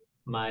after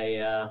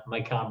my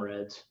my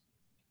comrades.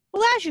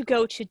 Well, as you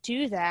go to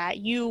do that,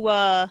 you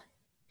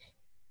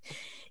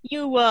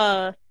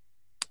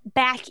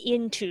back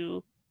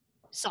into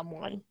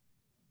someone.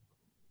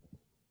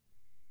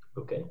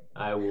 Okay,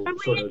 I will Are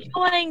sort we of.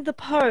 enjoying the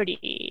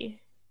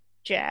party,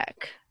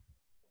 Jack?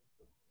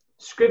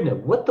 Scrivener,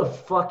 what the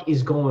fuck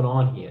is going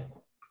on here?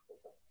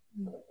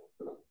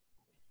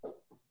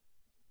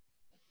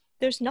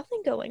 There's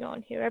nothing going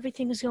on here.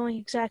 Everything is going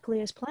exactly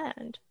as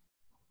planned.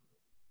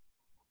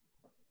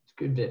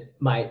 Scrivener,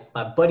 my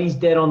buddy's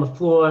dead on the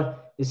floor.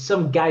 There's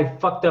some guy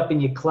fucked up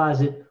in your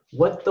closet.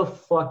 What the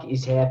fuck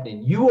is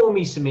happening? You owe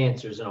me some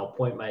answers, and I'll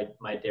point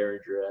my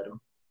derringer at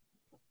him.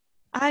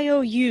 I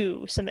owe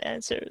you some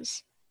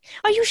answers.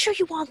 Are you sure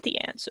you want the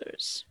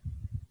answers?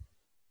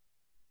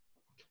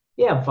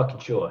 Yeah, I'm fucking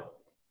sure.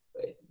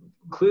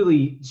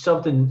 Clearly,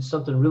 something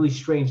really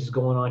strange is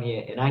going on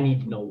here, and I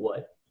need to know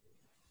what.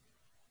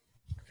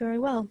 Very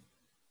well.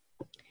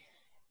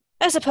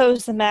 I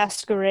suppose the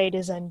masquerade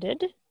is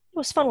ended. It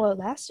was fun while it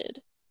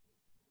lasted.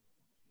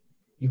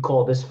 You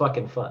call this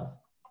fucking fun?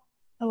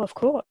 Oh, of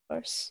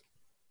course.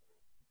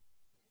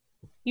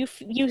 You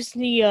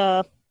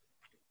the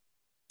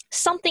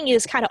something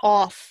is kind of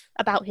off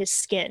about his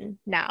skin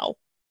now.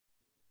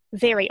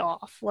 Very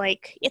off.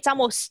 Like, it's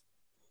almost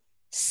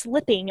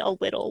slipping a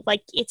little.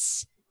 Like,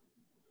 it's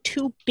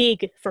too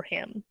big for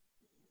him.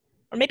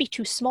 Or maybe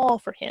too small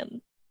for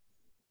him.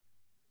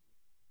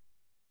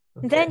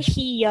 Okay. Then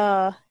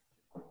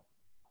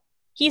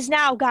he's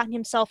now gotten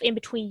himself in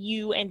between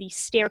you and the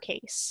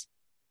staircase.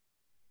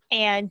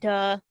 And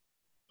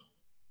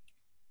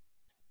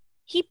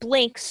he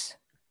blinks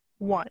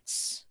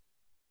once.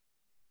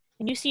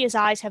 And you see his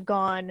eyes have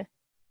gone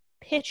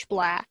pitch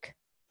black.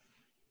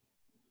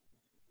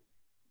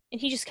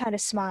 And he just kind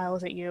of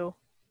smiles at you.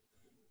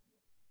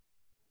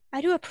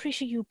 I do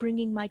appreciate you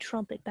bringing my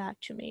trumpet back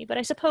to me, but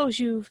I suppose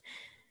you've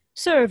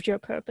served your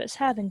purpose,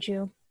 haven't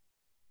you?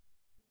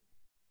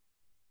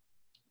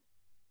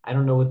 I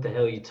don't know what the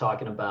hell you're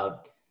talking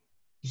about.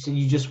 You said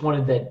you just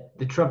wanted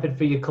the trumpet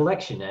for your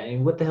collection. I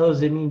mean, what the hell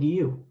does it mean to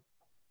you?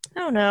 I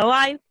don't know.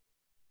 I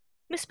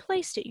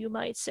misplaced it, you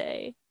might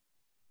say.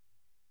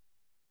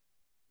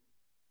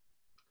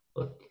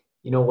 Look,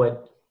 you know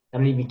what? I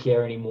don't even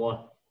care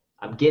anymore.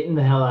 I'm getting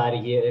the hell out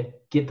of here.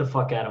 Get the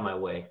fuck out of my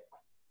way.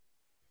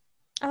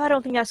 I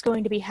don't think that's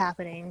going to be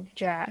happening,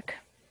 Jack.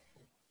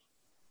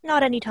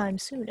 Not anytime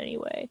soon,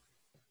 anyway.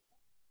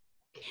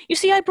 You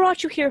see, I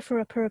brought you here for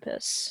a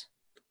purpose.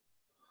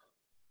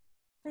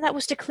 And that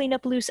was to clean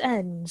up loose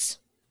ends.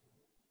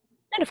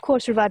 And of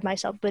course provide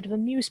myself a bit of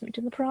amusement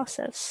in the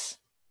process.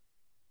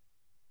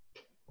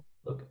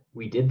 Look,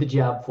 we did the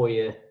job for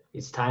you.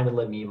 It's time to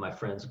let me and my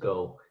friends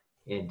go.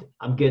 And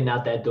I'm getting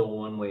out that door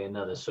one way or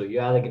another. So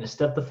you're either going to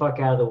step the fuck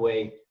out of the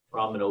way or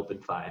I'm going to open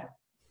fire.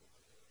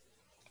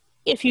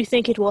 If you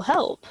think it will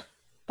help,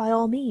 by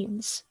all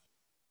means,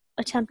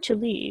 attempt to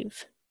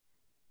leave.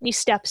 And he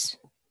steps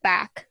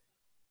back.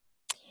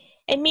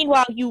 And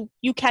meanwhile, you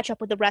catch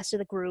up with the rest of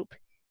the group.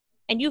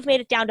 And you've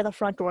made it down to the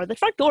front door. The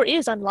front door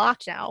is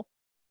unlocked now.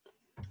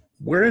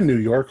 We're in New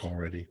York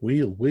already.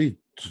 We Well,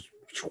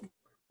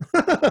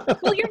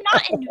 you're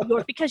not in New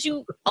York because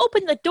you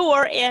open the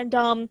door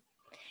and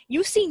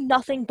you see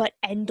nothing but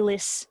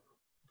endless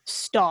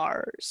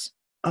stars.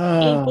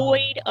 A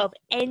void of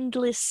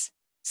endless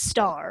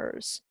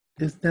stars.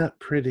 Isn't that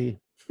pretty?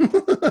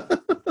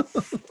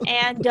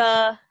 And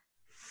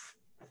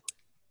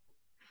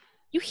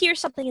you hear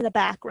something in the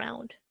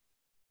background.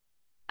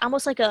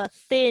 Almost like a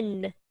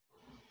thin,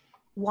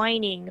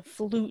 whining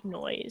flute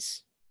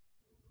noise.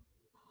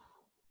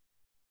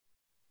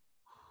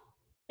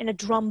 And a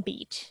drum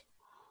beat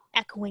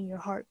echoing your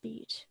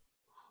heartbeat.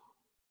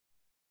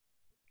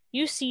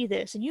 You see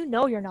this, and you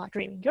know you're not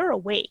dreaming. You're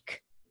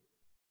awake.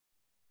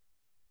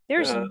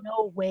 There's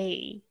no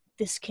way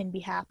this can be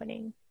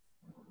happening.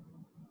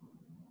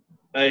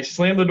 I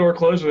slam the door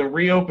closed and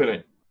reopen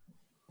it.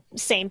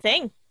 Same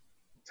thing.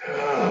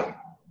 I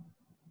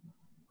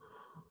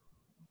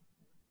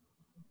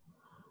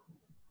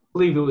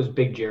believe it was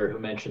Big Jared who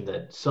mentioned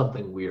that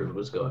something weird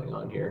was going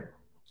on here.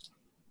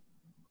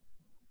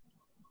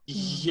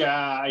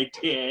 Yeah, I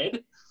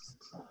did.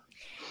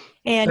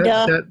 And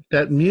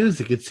that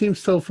music, it seems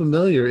so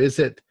familiar. Is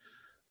it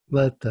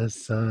 "Let the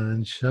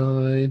Sun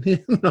Shine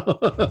In"?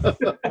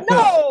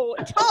 no,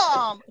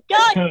 Tom!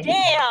 God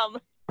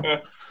damn!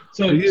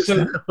 So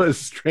that was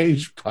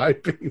strange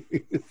piping.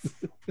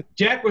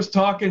 Jack was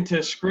talking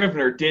to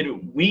Scrivener.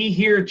 Did we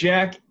hear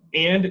Jack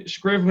and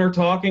Scrivener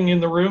talking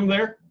in the room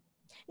there?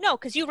 No,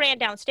 because you ran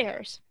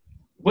downstairs.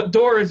 What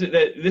door is it?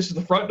 This is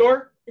the front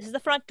door? This is the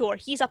front door.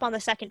 He's up on the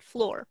second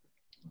floor.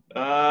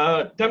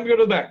 Time to go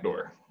to the back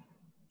door.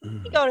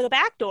 You go to the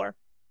back door.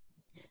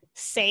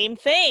 Same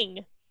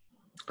thing.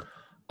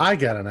 I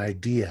got an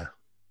idea.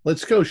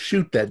 Let's go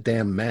shoot that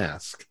damn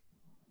mask.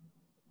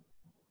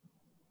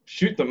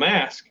 Shoot the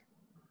mask?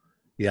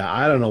 Yeah,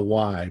 I don't know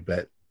why,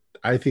 but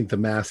I think the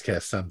mask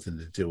has something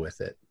to do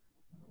with it.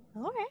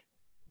 Okay.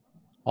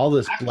 All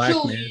this black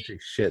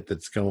magic shit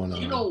that's going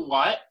on. You know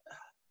what?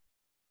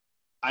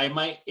 I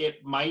might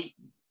get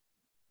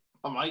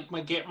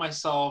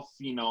myself,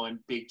 in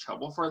big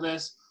trouble for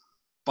this,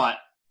 but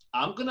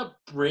I'm gonna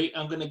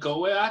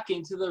go back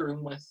into the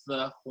room with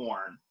the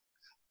horn,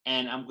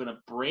 and I'm gonna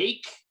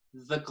break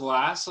the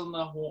glass on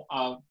the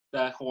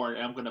horn,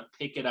 and I'm gonna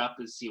pick it up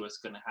and see what's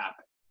gonna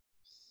happen.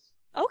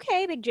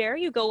 Okay, Big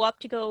Jerry, you go up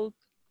to go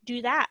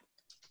do that.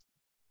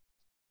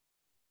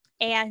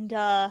 And,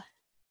 yeah,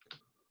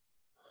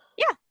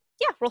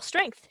 roll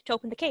strength to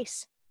open the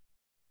case.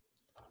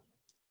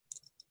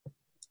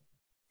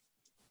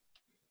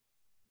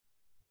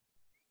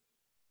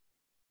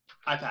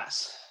 I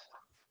pass.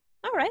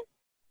 All right.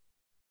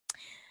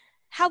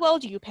 How well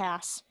do you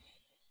pass?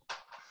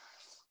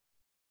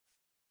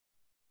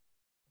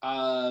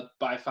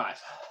 By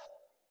 5.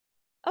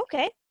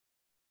 Okay.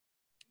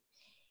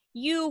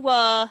 You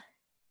go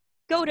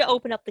to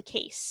open up the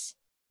case,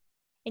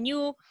 and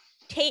you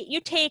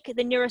take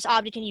the nearest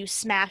object and you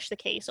smash the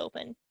case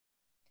open.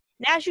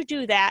 And as you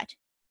do that,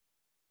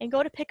 and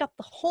go to pick up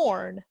the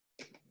horn,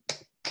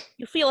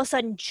 you feel a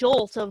sudden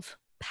jolt of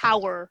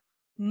power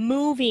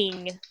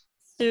moving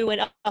through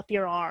and up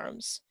your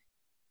arms.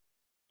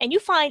 And you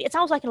find it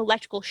sounds like an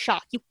electrical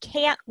shock. You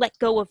can't let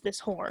go of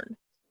this horn.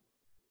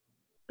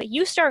 But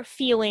you start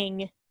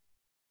feeling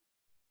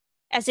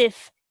as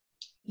if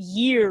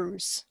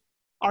years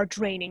are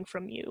draining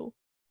from you.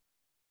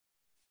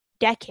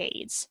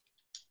 Decades.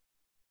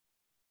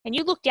 And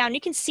you look down,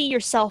 you can see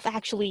yourself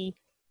actually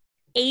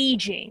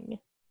aging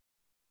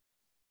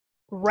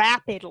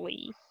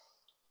rapidly.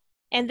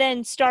 And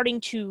then starting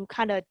to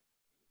kind of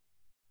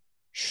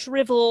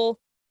shrivel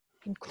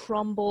and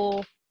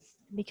crumble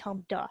and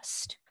become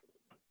dust.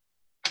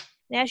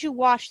 And as you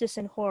watch this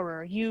in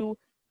horror, you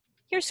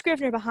hear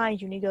Scrivener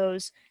behind you, and he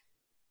goes,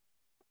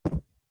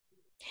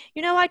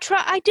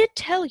 I did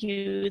tell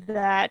you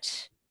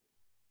that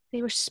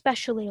they were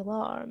specially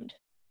alarmed.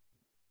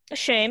 A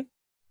shame.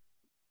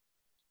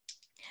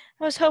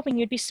 I was hoping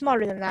you'd be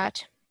smarter than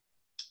that.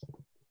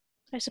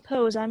 I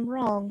suppose I'm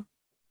wrong.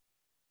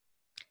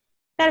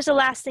 That is the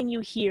last thing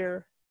you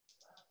hear,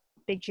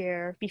 Big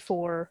Jer,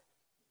 before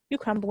you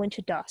crumble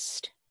into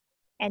dust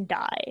and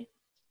die.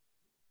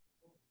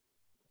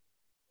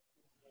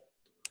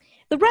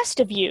 The rest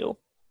of you,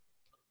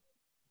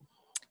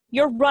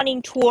 you're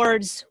running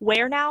towards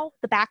where now?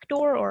 The back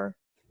door, or?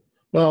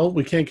 Well,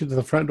 we can't get to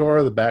the front door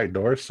or the back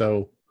door,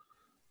 so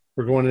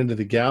we're going into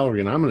the gallery,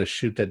 and I'm going to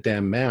shoot that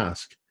damn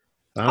mask.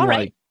 And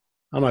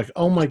I'm like,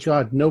 oh my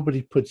God,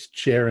 nobody puts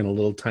chair in a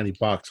little tiny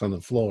box on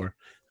the floor.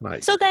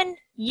 So then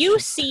you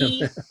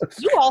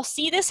all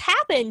see this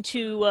happen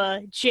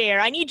to Jer.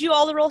 I need you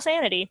all to roll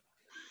sanity.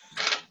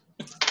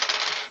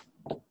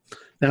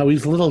 Now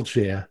he's little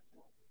Jer.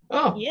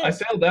 Oh, I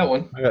failed that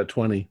one. I got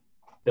 20.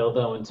 Failed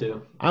that one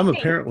too. I'm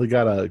apparently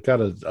got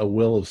a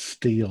will of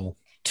steel.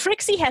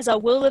 Trixie has a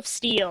will of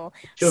steel.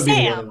 She'll be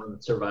the only one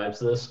that survives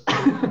this.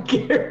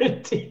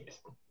 Guaranteed.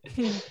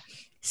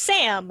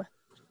 Sam,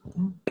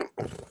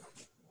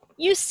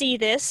 you see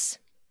this.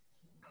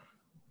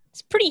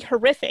 It's pretty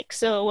horrific,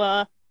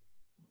 so,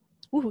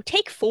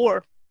 take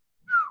 4.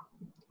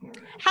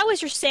 How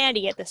is your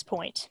sanity at this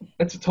point?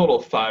 That's a total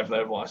of 5 that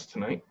I've lost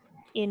tonight.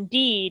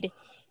 Indeed.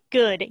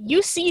 Good.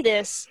 You see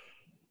this,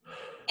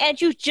 and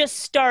you just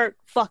start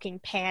fucking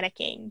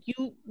panicking.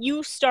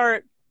 You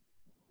start,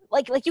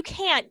 like you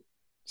can't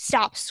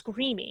stop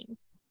screaming.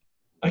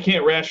 I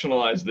can't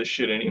rationalize this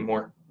shit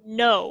anymore.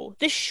 No,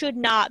 this should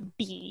not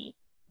be.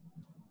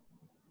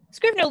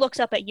 Scrivener looks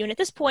up at you, and at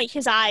this point,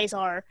 his eyes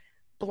are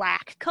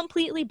black,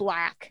 completely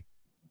black.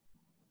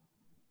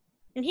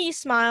 And he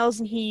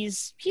smiles, and he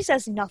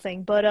says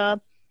nothing,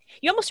 but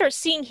you almost start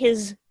seeing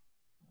his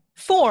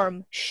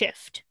form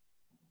shift.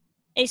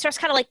 And he starts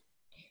kind of like,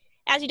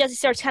 as he does, he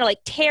starts kind of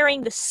like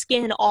tearing the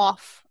skin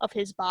off of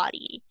his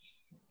body.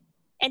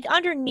 And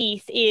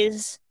underneath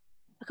is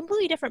a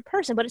completely different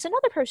person, but it's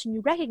another person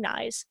you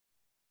recognize.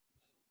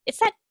 It's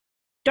that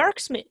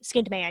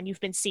dark-skinned man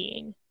you've been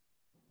seeing.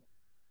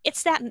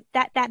 It's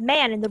that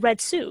man in the red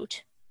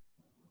suit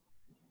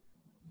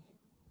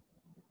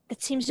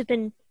that seems to have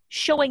been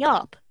showing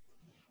up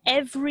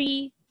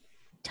every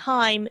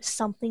time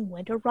something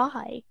went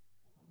awry.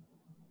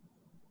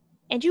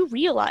 And you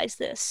realize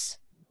this,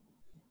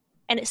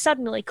 and it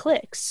suddenly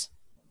clicks.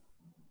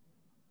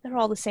 They're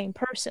all the same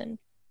person,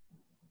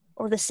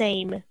 or the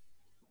same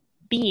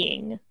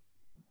being.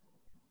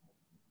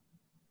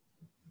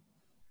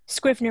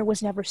 Scrivener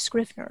was never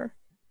Scrivener.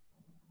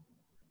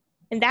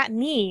 And that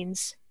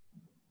means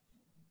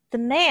the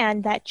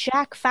man that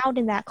Jack found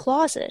in that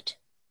closet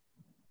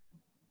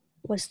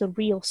was the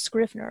real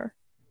Scrivener.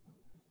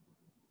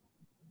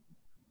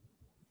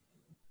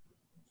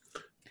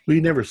 We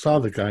never saw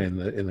the guy in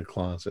the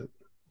closet.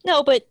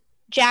 No, but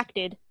Jack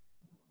did.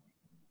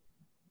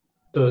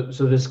 So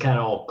this kind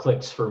of all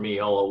clicks for me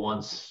all at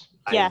once.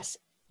 Yes.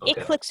 It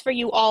clicks for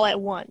you all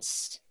at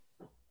once.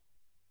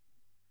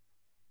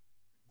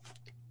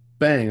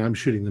 Bang, I'm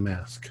shooting the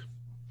mask.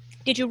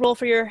 Did you roll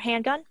for your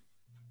handgun?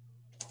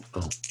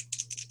 Oh.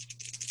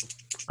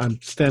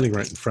 I'm standing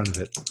right in front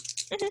of it.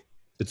 Mm-hmm.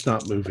 It's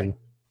not moving.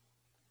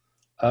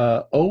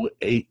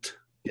 08.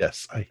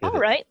 Yes, I hit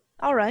it.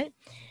 All right.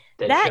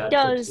 That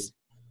does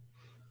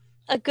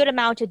a good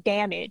amount of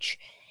damage.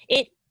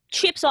 It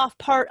chips off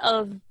part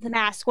of the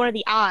mask, one of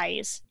the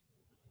eyes.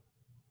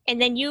 And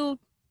then you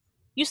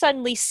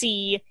suddenly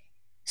see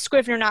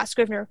Scrivener, not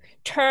Scrivener,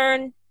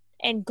 turn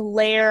and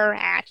glare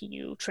at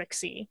you,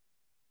 Trixie.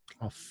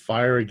 I'll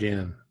fire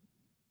again.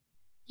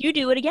 You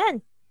do it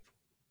again.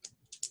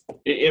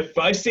 If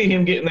I see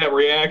him getting that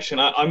reaction,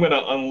 I'm going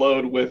to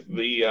unload with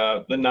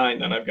the 9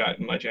 that I've got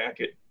in my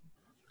jacket.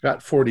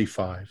 Got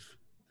 45.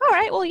 All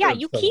right, well, yeah,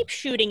 you keep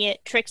shooting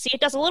it, Trixie. It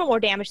does a little more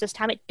damage this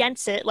time. It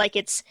dents it like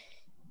it's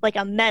like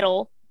a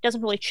metal.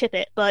 Doesn't really chip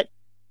it, but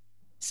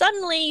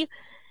suddenly,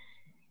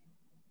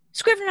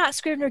 Scrivener, not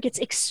Scrivener, gets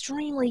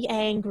extremely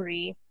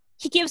angry.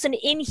 He gives an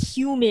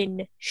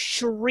inhuman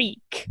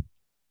shriek,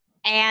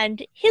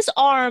 and his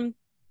arm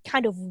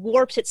kind of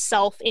warps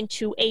itself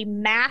into a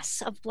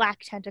mass of black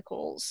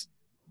tentacles,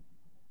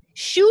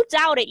 shoots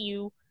out at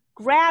you,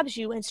 grabs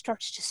you, and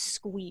starts to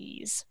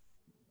squeeze.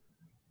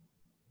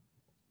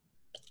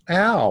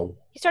 Ow.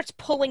 He starts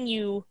pulling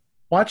you.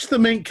 Watch the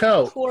mink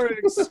coat.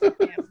 Towards him.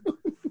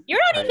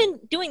 You're not even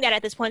doing that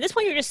at this point. At this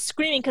point, you're just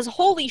screaming because,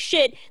 holy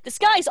shit, this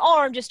guy's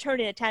arm just turned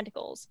into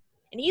tentacles,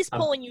 and he's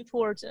pulling you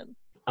towards him.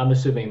 I'm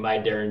assuming my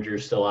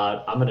Derringer's still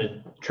out. I'm going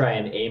to try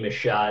and aim a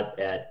shot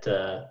at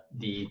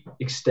the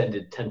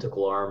extended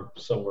tentacle arm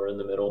somewhere in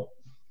the middle.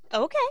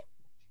 Okay.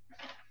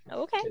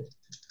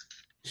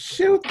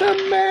 Shoot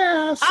the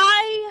mask!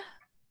 I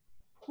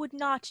would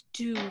not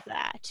do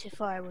that if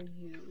I were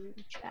you,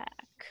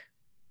 Jack.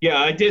 Yeah,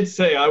 I did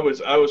say I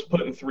was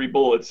putting 3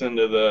 bullets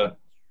into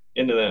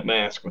that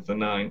mask with the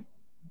 9.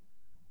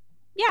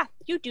 Yeah,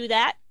 you do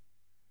that.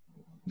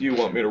 Do you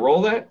want me to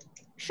roll that?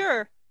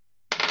 Sure.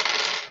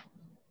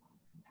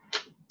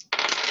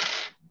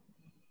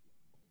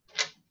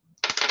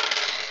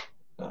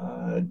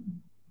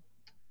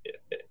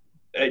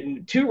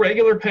 And 2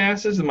 regular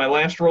passes, and my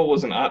last roll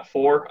was an ot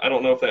 4. I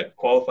don't know if that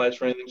qualifies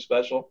for anything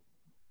special,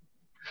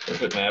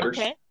 if it matters.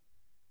 Okay.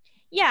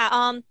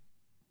 Yeah,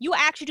 you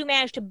actually do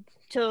manage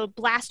to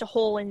blast a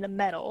hole in the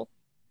metal.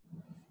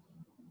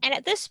 And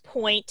at this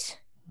point,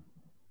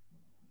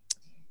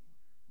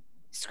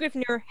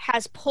 Scrivener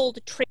has pulled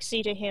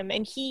Trixie to him,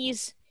 and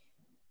he's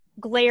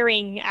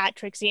glaring at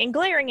Trixie and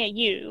glaring at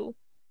you.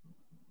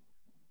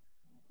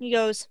 He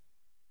goes,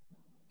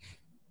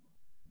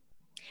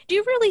 "Do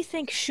you really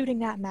think shooting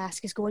that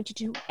mask is going to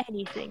do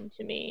anything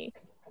to me?"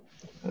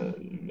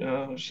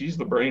 No, she's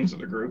the brains of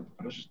the group.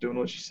 I was just doing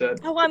what she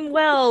said. Oh, I'm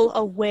well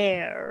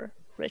aware,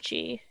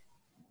 Richie.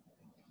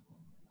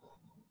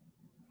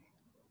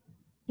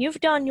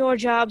 You've done your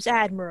jobs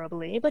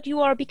admirably, but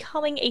you are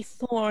becoming a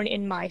thorn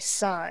in my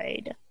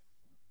side.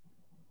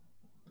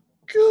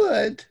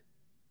 Good.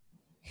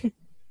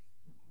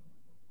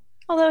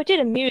 Although it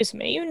did amuse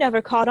me, you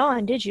never caught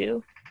on, did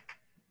you?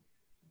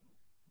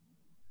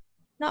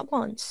 Not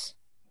once.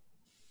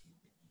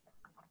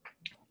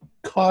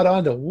 Caught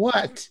on to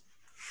what?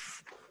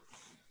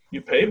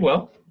 You paid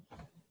well.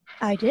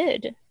 I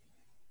did.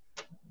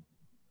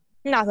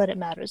 Not that it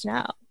matters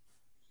now.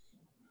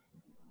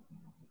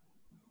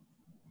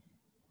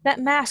 That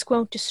mask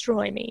won't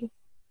destroy me.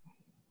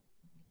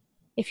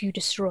 If you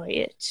destroy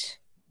it,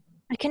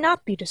 I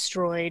cannot be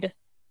destroyed.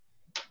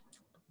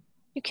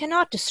 You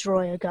cannot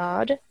destroy a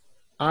god.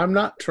 I'm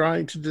not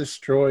trying to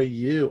destroy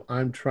you.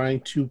 I'm trying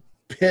to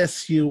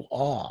piss you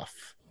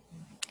off.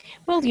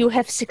 Well, you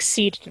have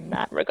succeeded in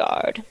that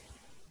regard.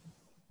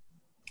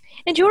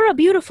 And you're a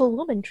beautiful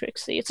woman,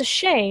 Trixie. It's a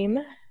shame.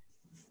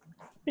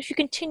 But if you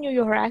continue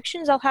your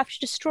actions, I'll have to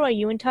destroy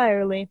you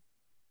entirely.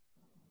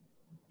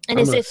 And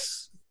as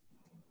if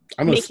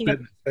I'm going to spit in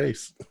his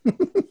face.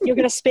 You're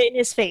going to spit in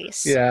his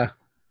face? Yeah.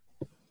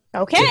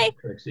 Okay.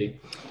 Trixie.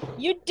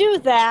 You do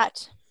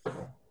that.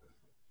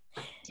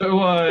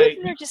 So,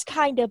 Scrivener just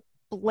kind of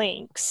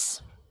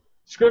blinks.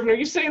 Scrivener, are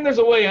you saying there's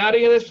a way out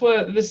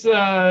of this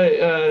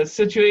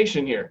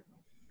situation here?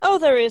 Oh,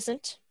 there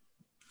isn't.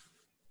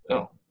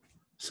 Oh.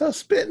 So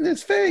spit in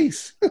his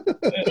face. You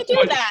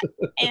do that.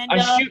 And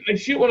I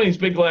shoot one of these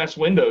big glass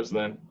windows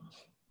then.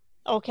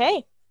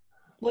 Okay.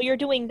 Well, you're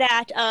doing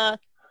that.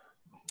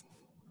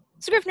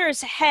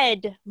 Scrivener's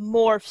head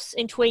morphs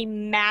into a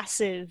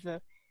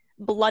massive,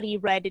 bloody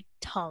red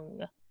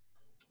tongue,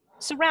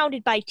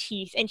 surrounded by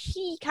teeth, and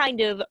he kind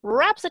of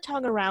wraps the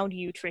tongue around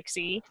you,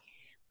 Trixie,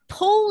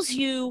 pulls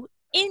you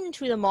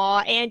into the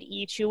maw, and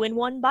eats you in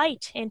one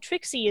bite, and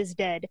Trixie is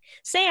dead.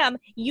 Sam,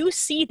 you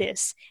see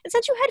this, and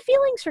since you had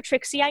feelings for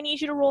Trixie, I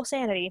need you to roll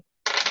sanity.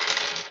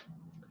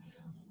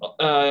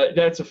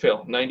 That's a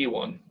fail,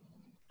 91.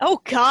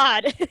 Oh,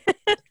 God.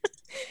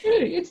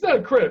 It's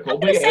not critical. I'm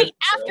gonna say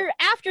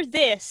after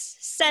this,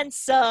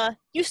 since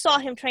you saw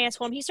him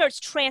transform, he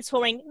starts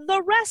transforming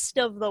the rest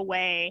of the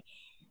way,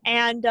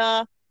 and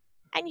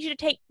I need you to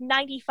take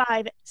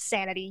 95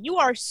 sanity. You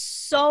are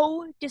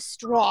so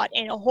distraught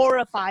and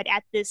horrified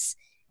at this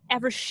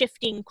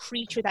ever-shifting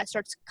creature that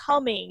starts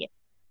coming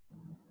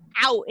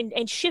out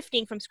and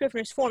shifting from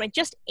Scrivener's form and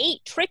just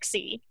ate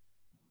Trixie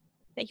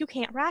that you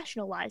can't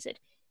rationalize it.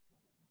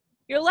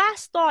 Your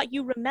last thought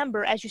you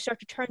remember as you start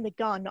to turn the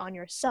gun on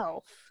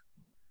yourself,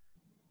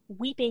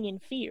 weeping in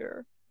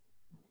fear,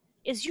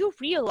 is you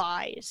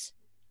realize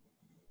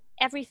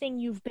everything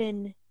you've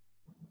been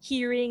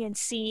hearing and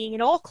seeing,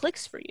 it all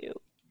clicks for you.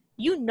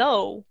 You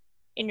know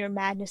in your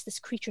madness this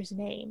creature's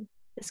name,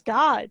 this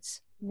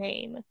god's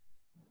name.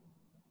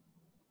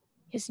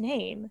 His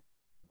name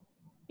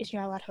is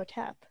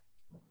Nyarlathotep.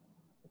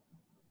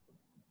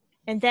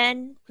 And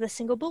then, with a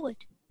single bullet,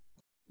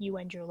 you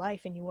end your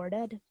life and you are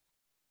dead.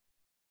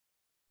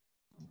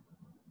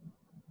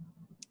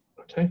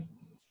 Okay.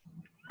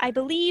 I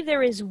believe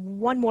there is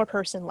one more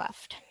person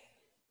left.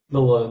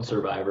 The lone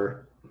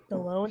survivor. The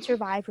lone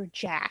survivor,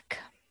 Jack.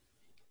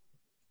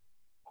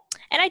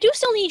 And I do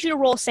still need you to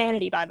roll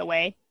sanity, by the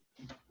way.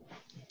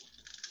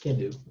 Can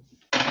do.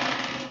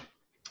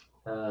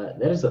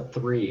 That is a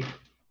 3.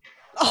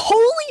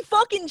 Holy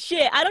fucking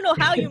shit! I don't know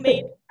how you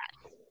made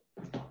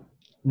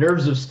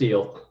Nerves of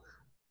steel.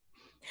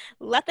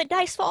 Let the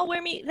dice fall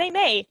where they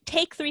may.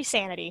 Take 3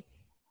 sanity.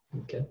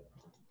 Okay.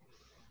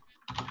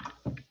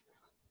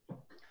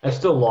 I've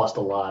still lost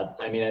a lot.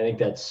 I mean, I think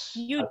that's...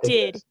 You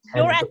did.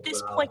 You're at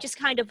this point just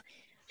kind of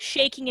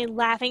shaking and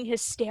laughing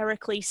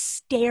hysterically,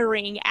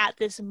 staring at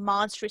this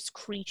monstrous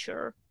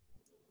creature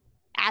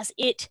as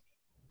it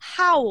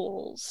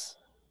howls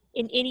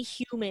in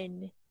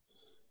inhuman,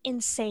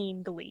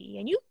 insane glee.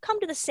 And you come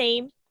to the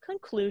same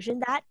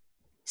conclusion that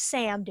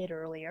Sam did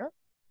earlier.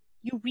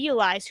 You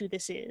realize who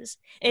this is,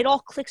 and it all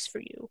clicks for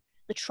you.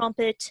 The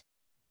trumpet,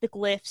 the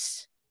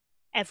glyphs,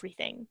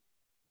 everything.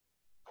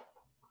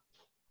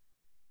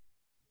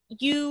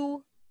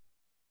 You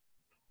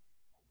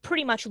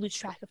pretty much lose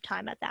track of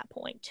time at that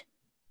point.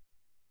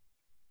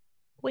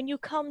 When you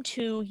come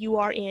to, you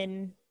are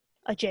in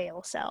a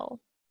jail cell.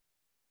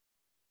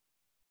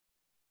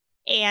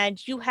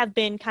 And you have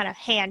been kind of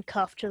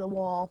handcuffed to the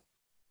wall.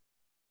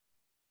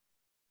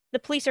 The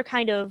police are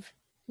kind of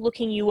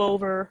looking you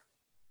over.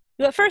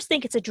 You at first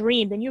think it's a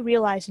dream, then you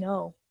realize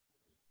no.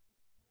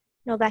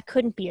 No, that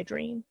couldn't be a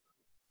dream.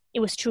 It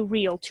was too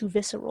real, too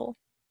visceral.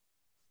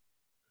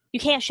 You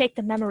can't shake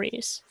the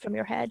memories from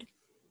your head.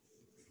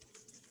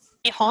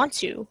 It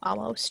haunts you,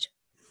 almost.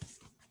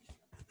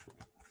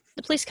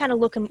 The police kind of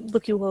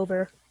look you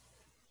over,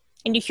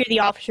 and you hear the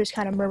officers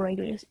kind of murmuring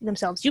to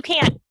themselves. You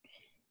can't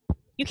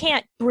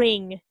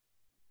bring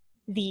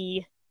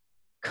the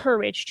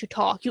courage to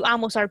talk. You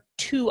almost are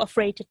too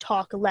afraid to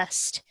talk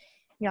lest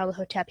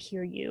Nyarlathotep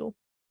hear you.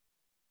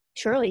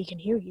 Surely he can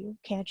hear you,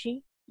 can't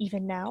she?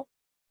 Even now?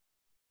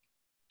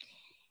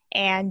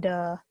 And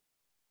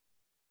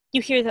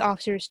you hear the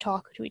officers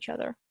talk to each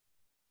other.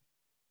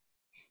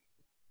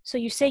 So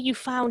you say you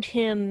found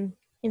him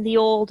in the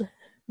old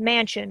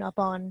mansion up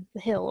on the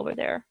hill over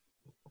there.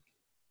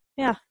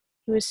 Yeah,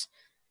 he was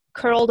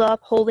curled up,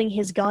 holding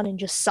his gun and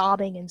just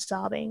sobbing and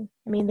sobbing.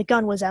 I mean, the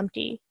gun was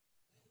empty.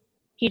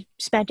 He'd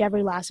spent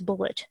every last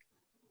bullet.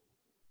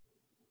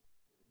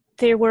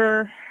 There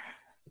were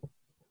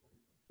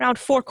around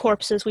 4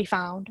 corpses we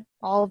found,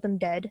 all of them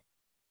dead.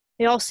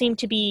 They all seemed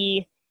to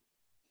be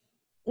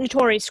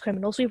notorious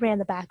criminals. We ran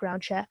the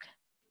background check.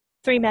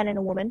 3 men and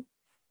a woman.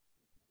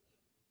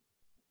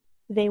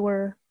 They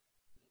were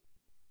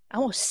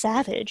almost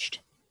savaged.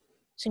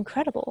 It's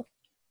incredible.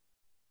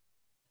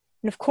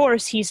 And of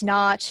course, he's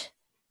not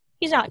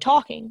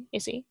talking,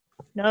 is he?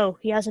 No,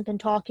 he hasn't been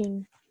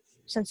talking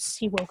since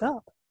he woke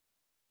up.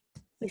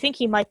 We think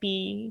he might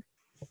be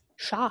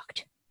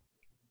shocked.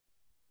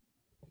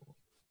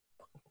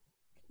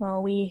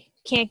 Well,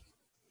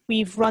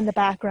 we've run the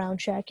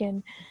background check,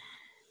 and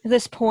at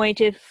this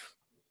point, if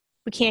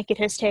we can't get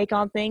his take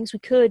on things, we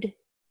could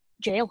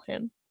jail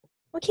him.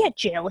 We can't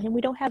jail him, we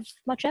don't have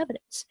much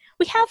evidence.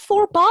 We have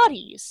 4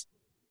 bodies!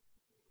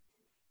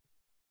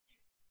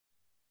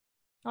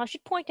 I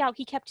should point out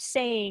he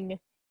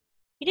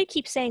did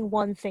keep saying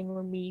one thing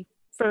when we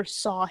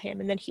first saw him,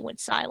 and then he went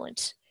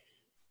silent.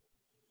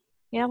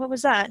 Yeah, what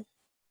was that?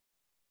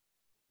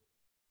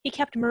 He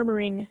kept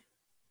murmuring,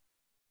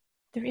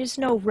 "There is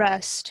no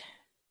rest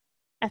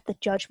at the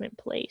judgment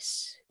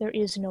place. There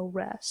is no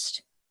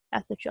rest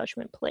at the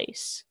judgment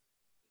place."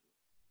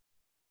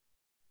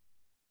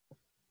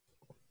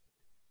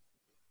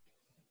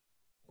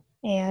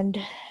 And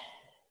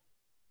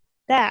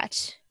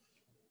that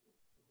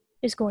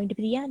is going to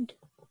be the end.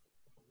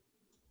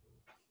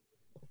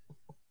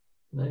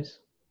 Nice.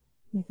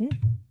 Mm-hmm.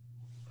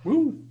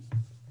 Woo.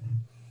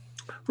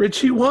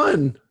 Richie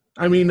won.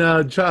 I mean,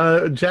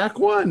 Jack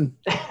won.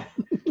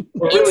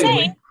 Well,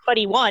 Insane, but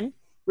he won.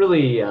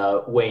 Really,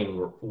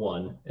 Wayne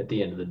won at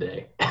the end of the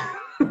day.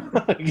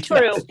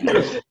 True.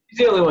 He's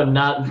the only one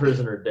not in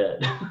prison or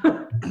dead.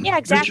 Yeah,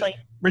 exactly.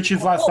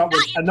 Richie's last thought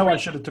was, I know I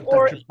should have took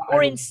that trip.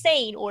 Or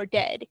insane or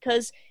dead,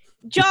 because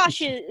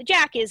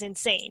Jack is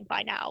insane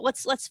by now.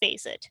 Let's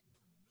face it.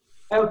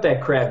 I hope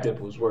that crab dip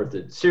was worth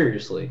it.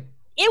 Seriously.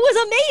 It was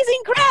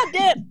amazing crab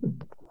dip!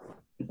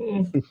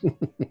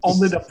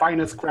 Only the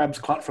finest crabs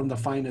caught from the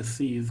finest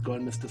seas go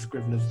in Mr.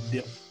 Scrivener's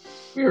dip.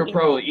 We were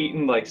probably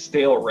eating like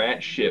stale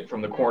rat shit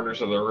from the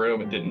corners of the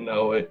room and didn't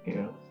know it, you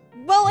know.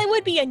 Well, it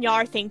would be a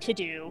Nyar thing to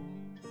do.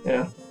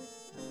 Yeah.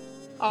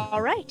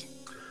 All right.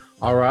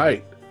 All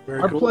right.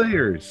 Very Our cool.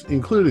 players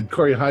included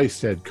Corey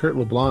Heisted, Kurt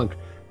LeBlanc,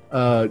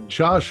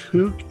 Josh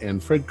Hook,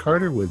 and Fred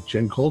Carter, with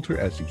Jen Coulter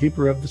as the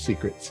keeper of the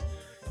secrets.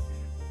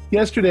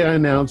 Yesterday, I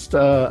announced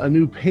a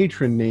new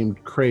patron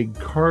named Craig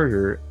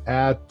Carter.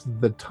 At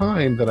the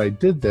time that I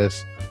did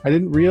this, I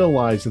didn't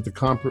realize that the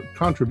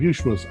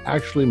contribution was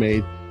actually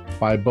made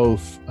by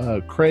both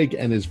Craig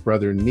and his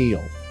brother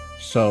Neil.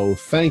 So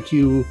thank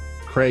you,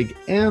 Craig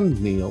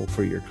and Neil,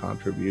 for your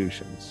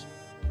contributions.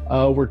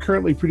 We're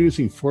currently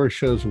producing 4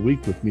 shows a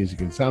week with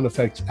music and sound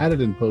effects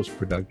added in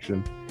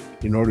post-production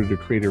in order to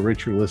create a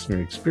richer listener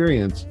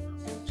experience.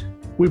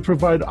 We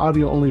provide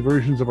audio-only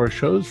versions of our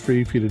shows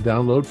free for you to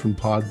download from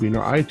Podbean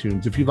or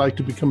iTunes. If you'd like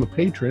to become a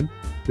patron,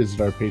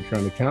 visit our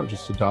Patreon account.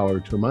 Just $1 or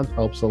 $2 a month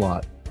helps a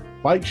lot.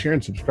 Like, share,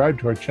 and subscribe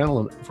to our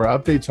channel for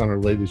updates on our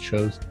latest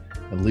shows,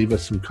 and leave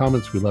us some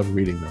comments. We love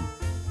reading them.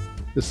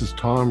 This is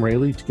Tom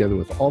Rayleigh, together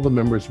with all the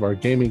members of our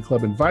gaming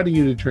club, inviting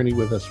you to journey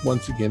with us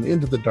once again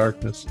into the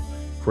darkness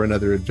for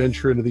another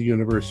adventure into the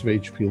universe of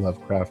H.P.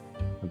 Lovecraft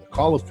and the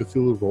Call of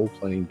Cthulhu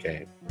role-playing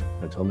game.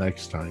 Until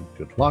next time,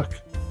 good luck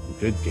and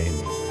good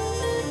gaming.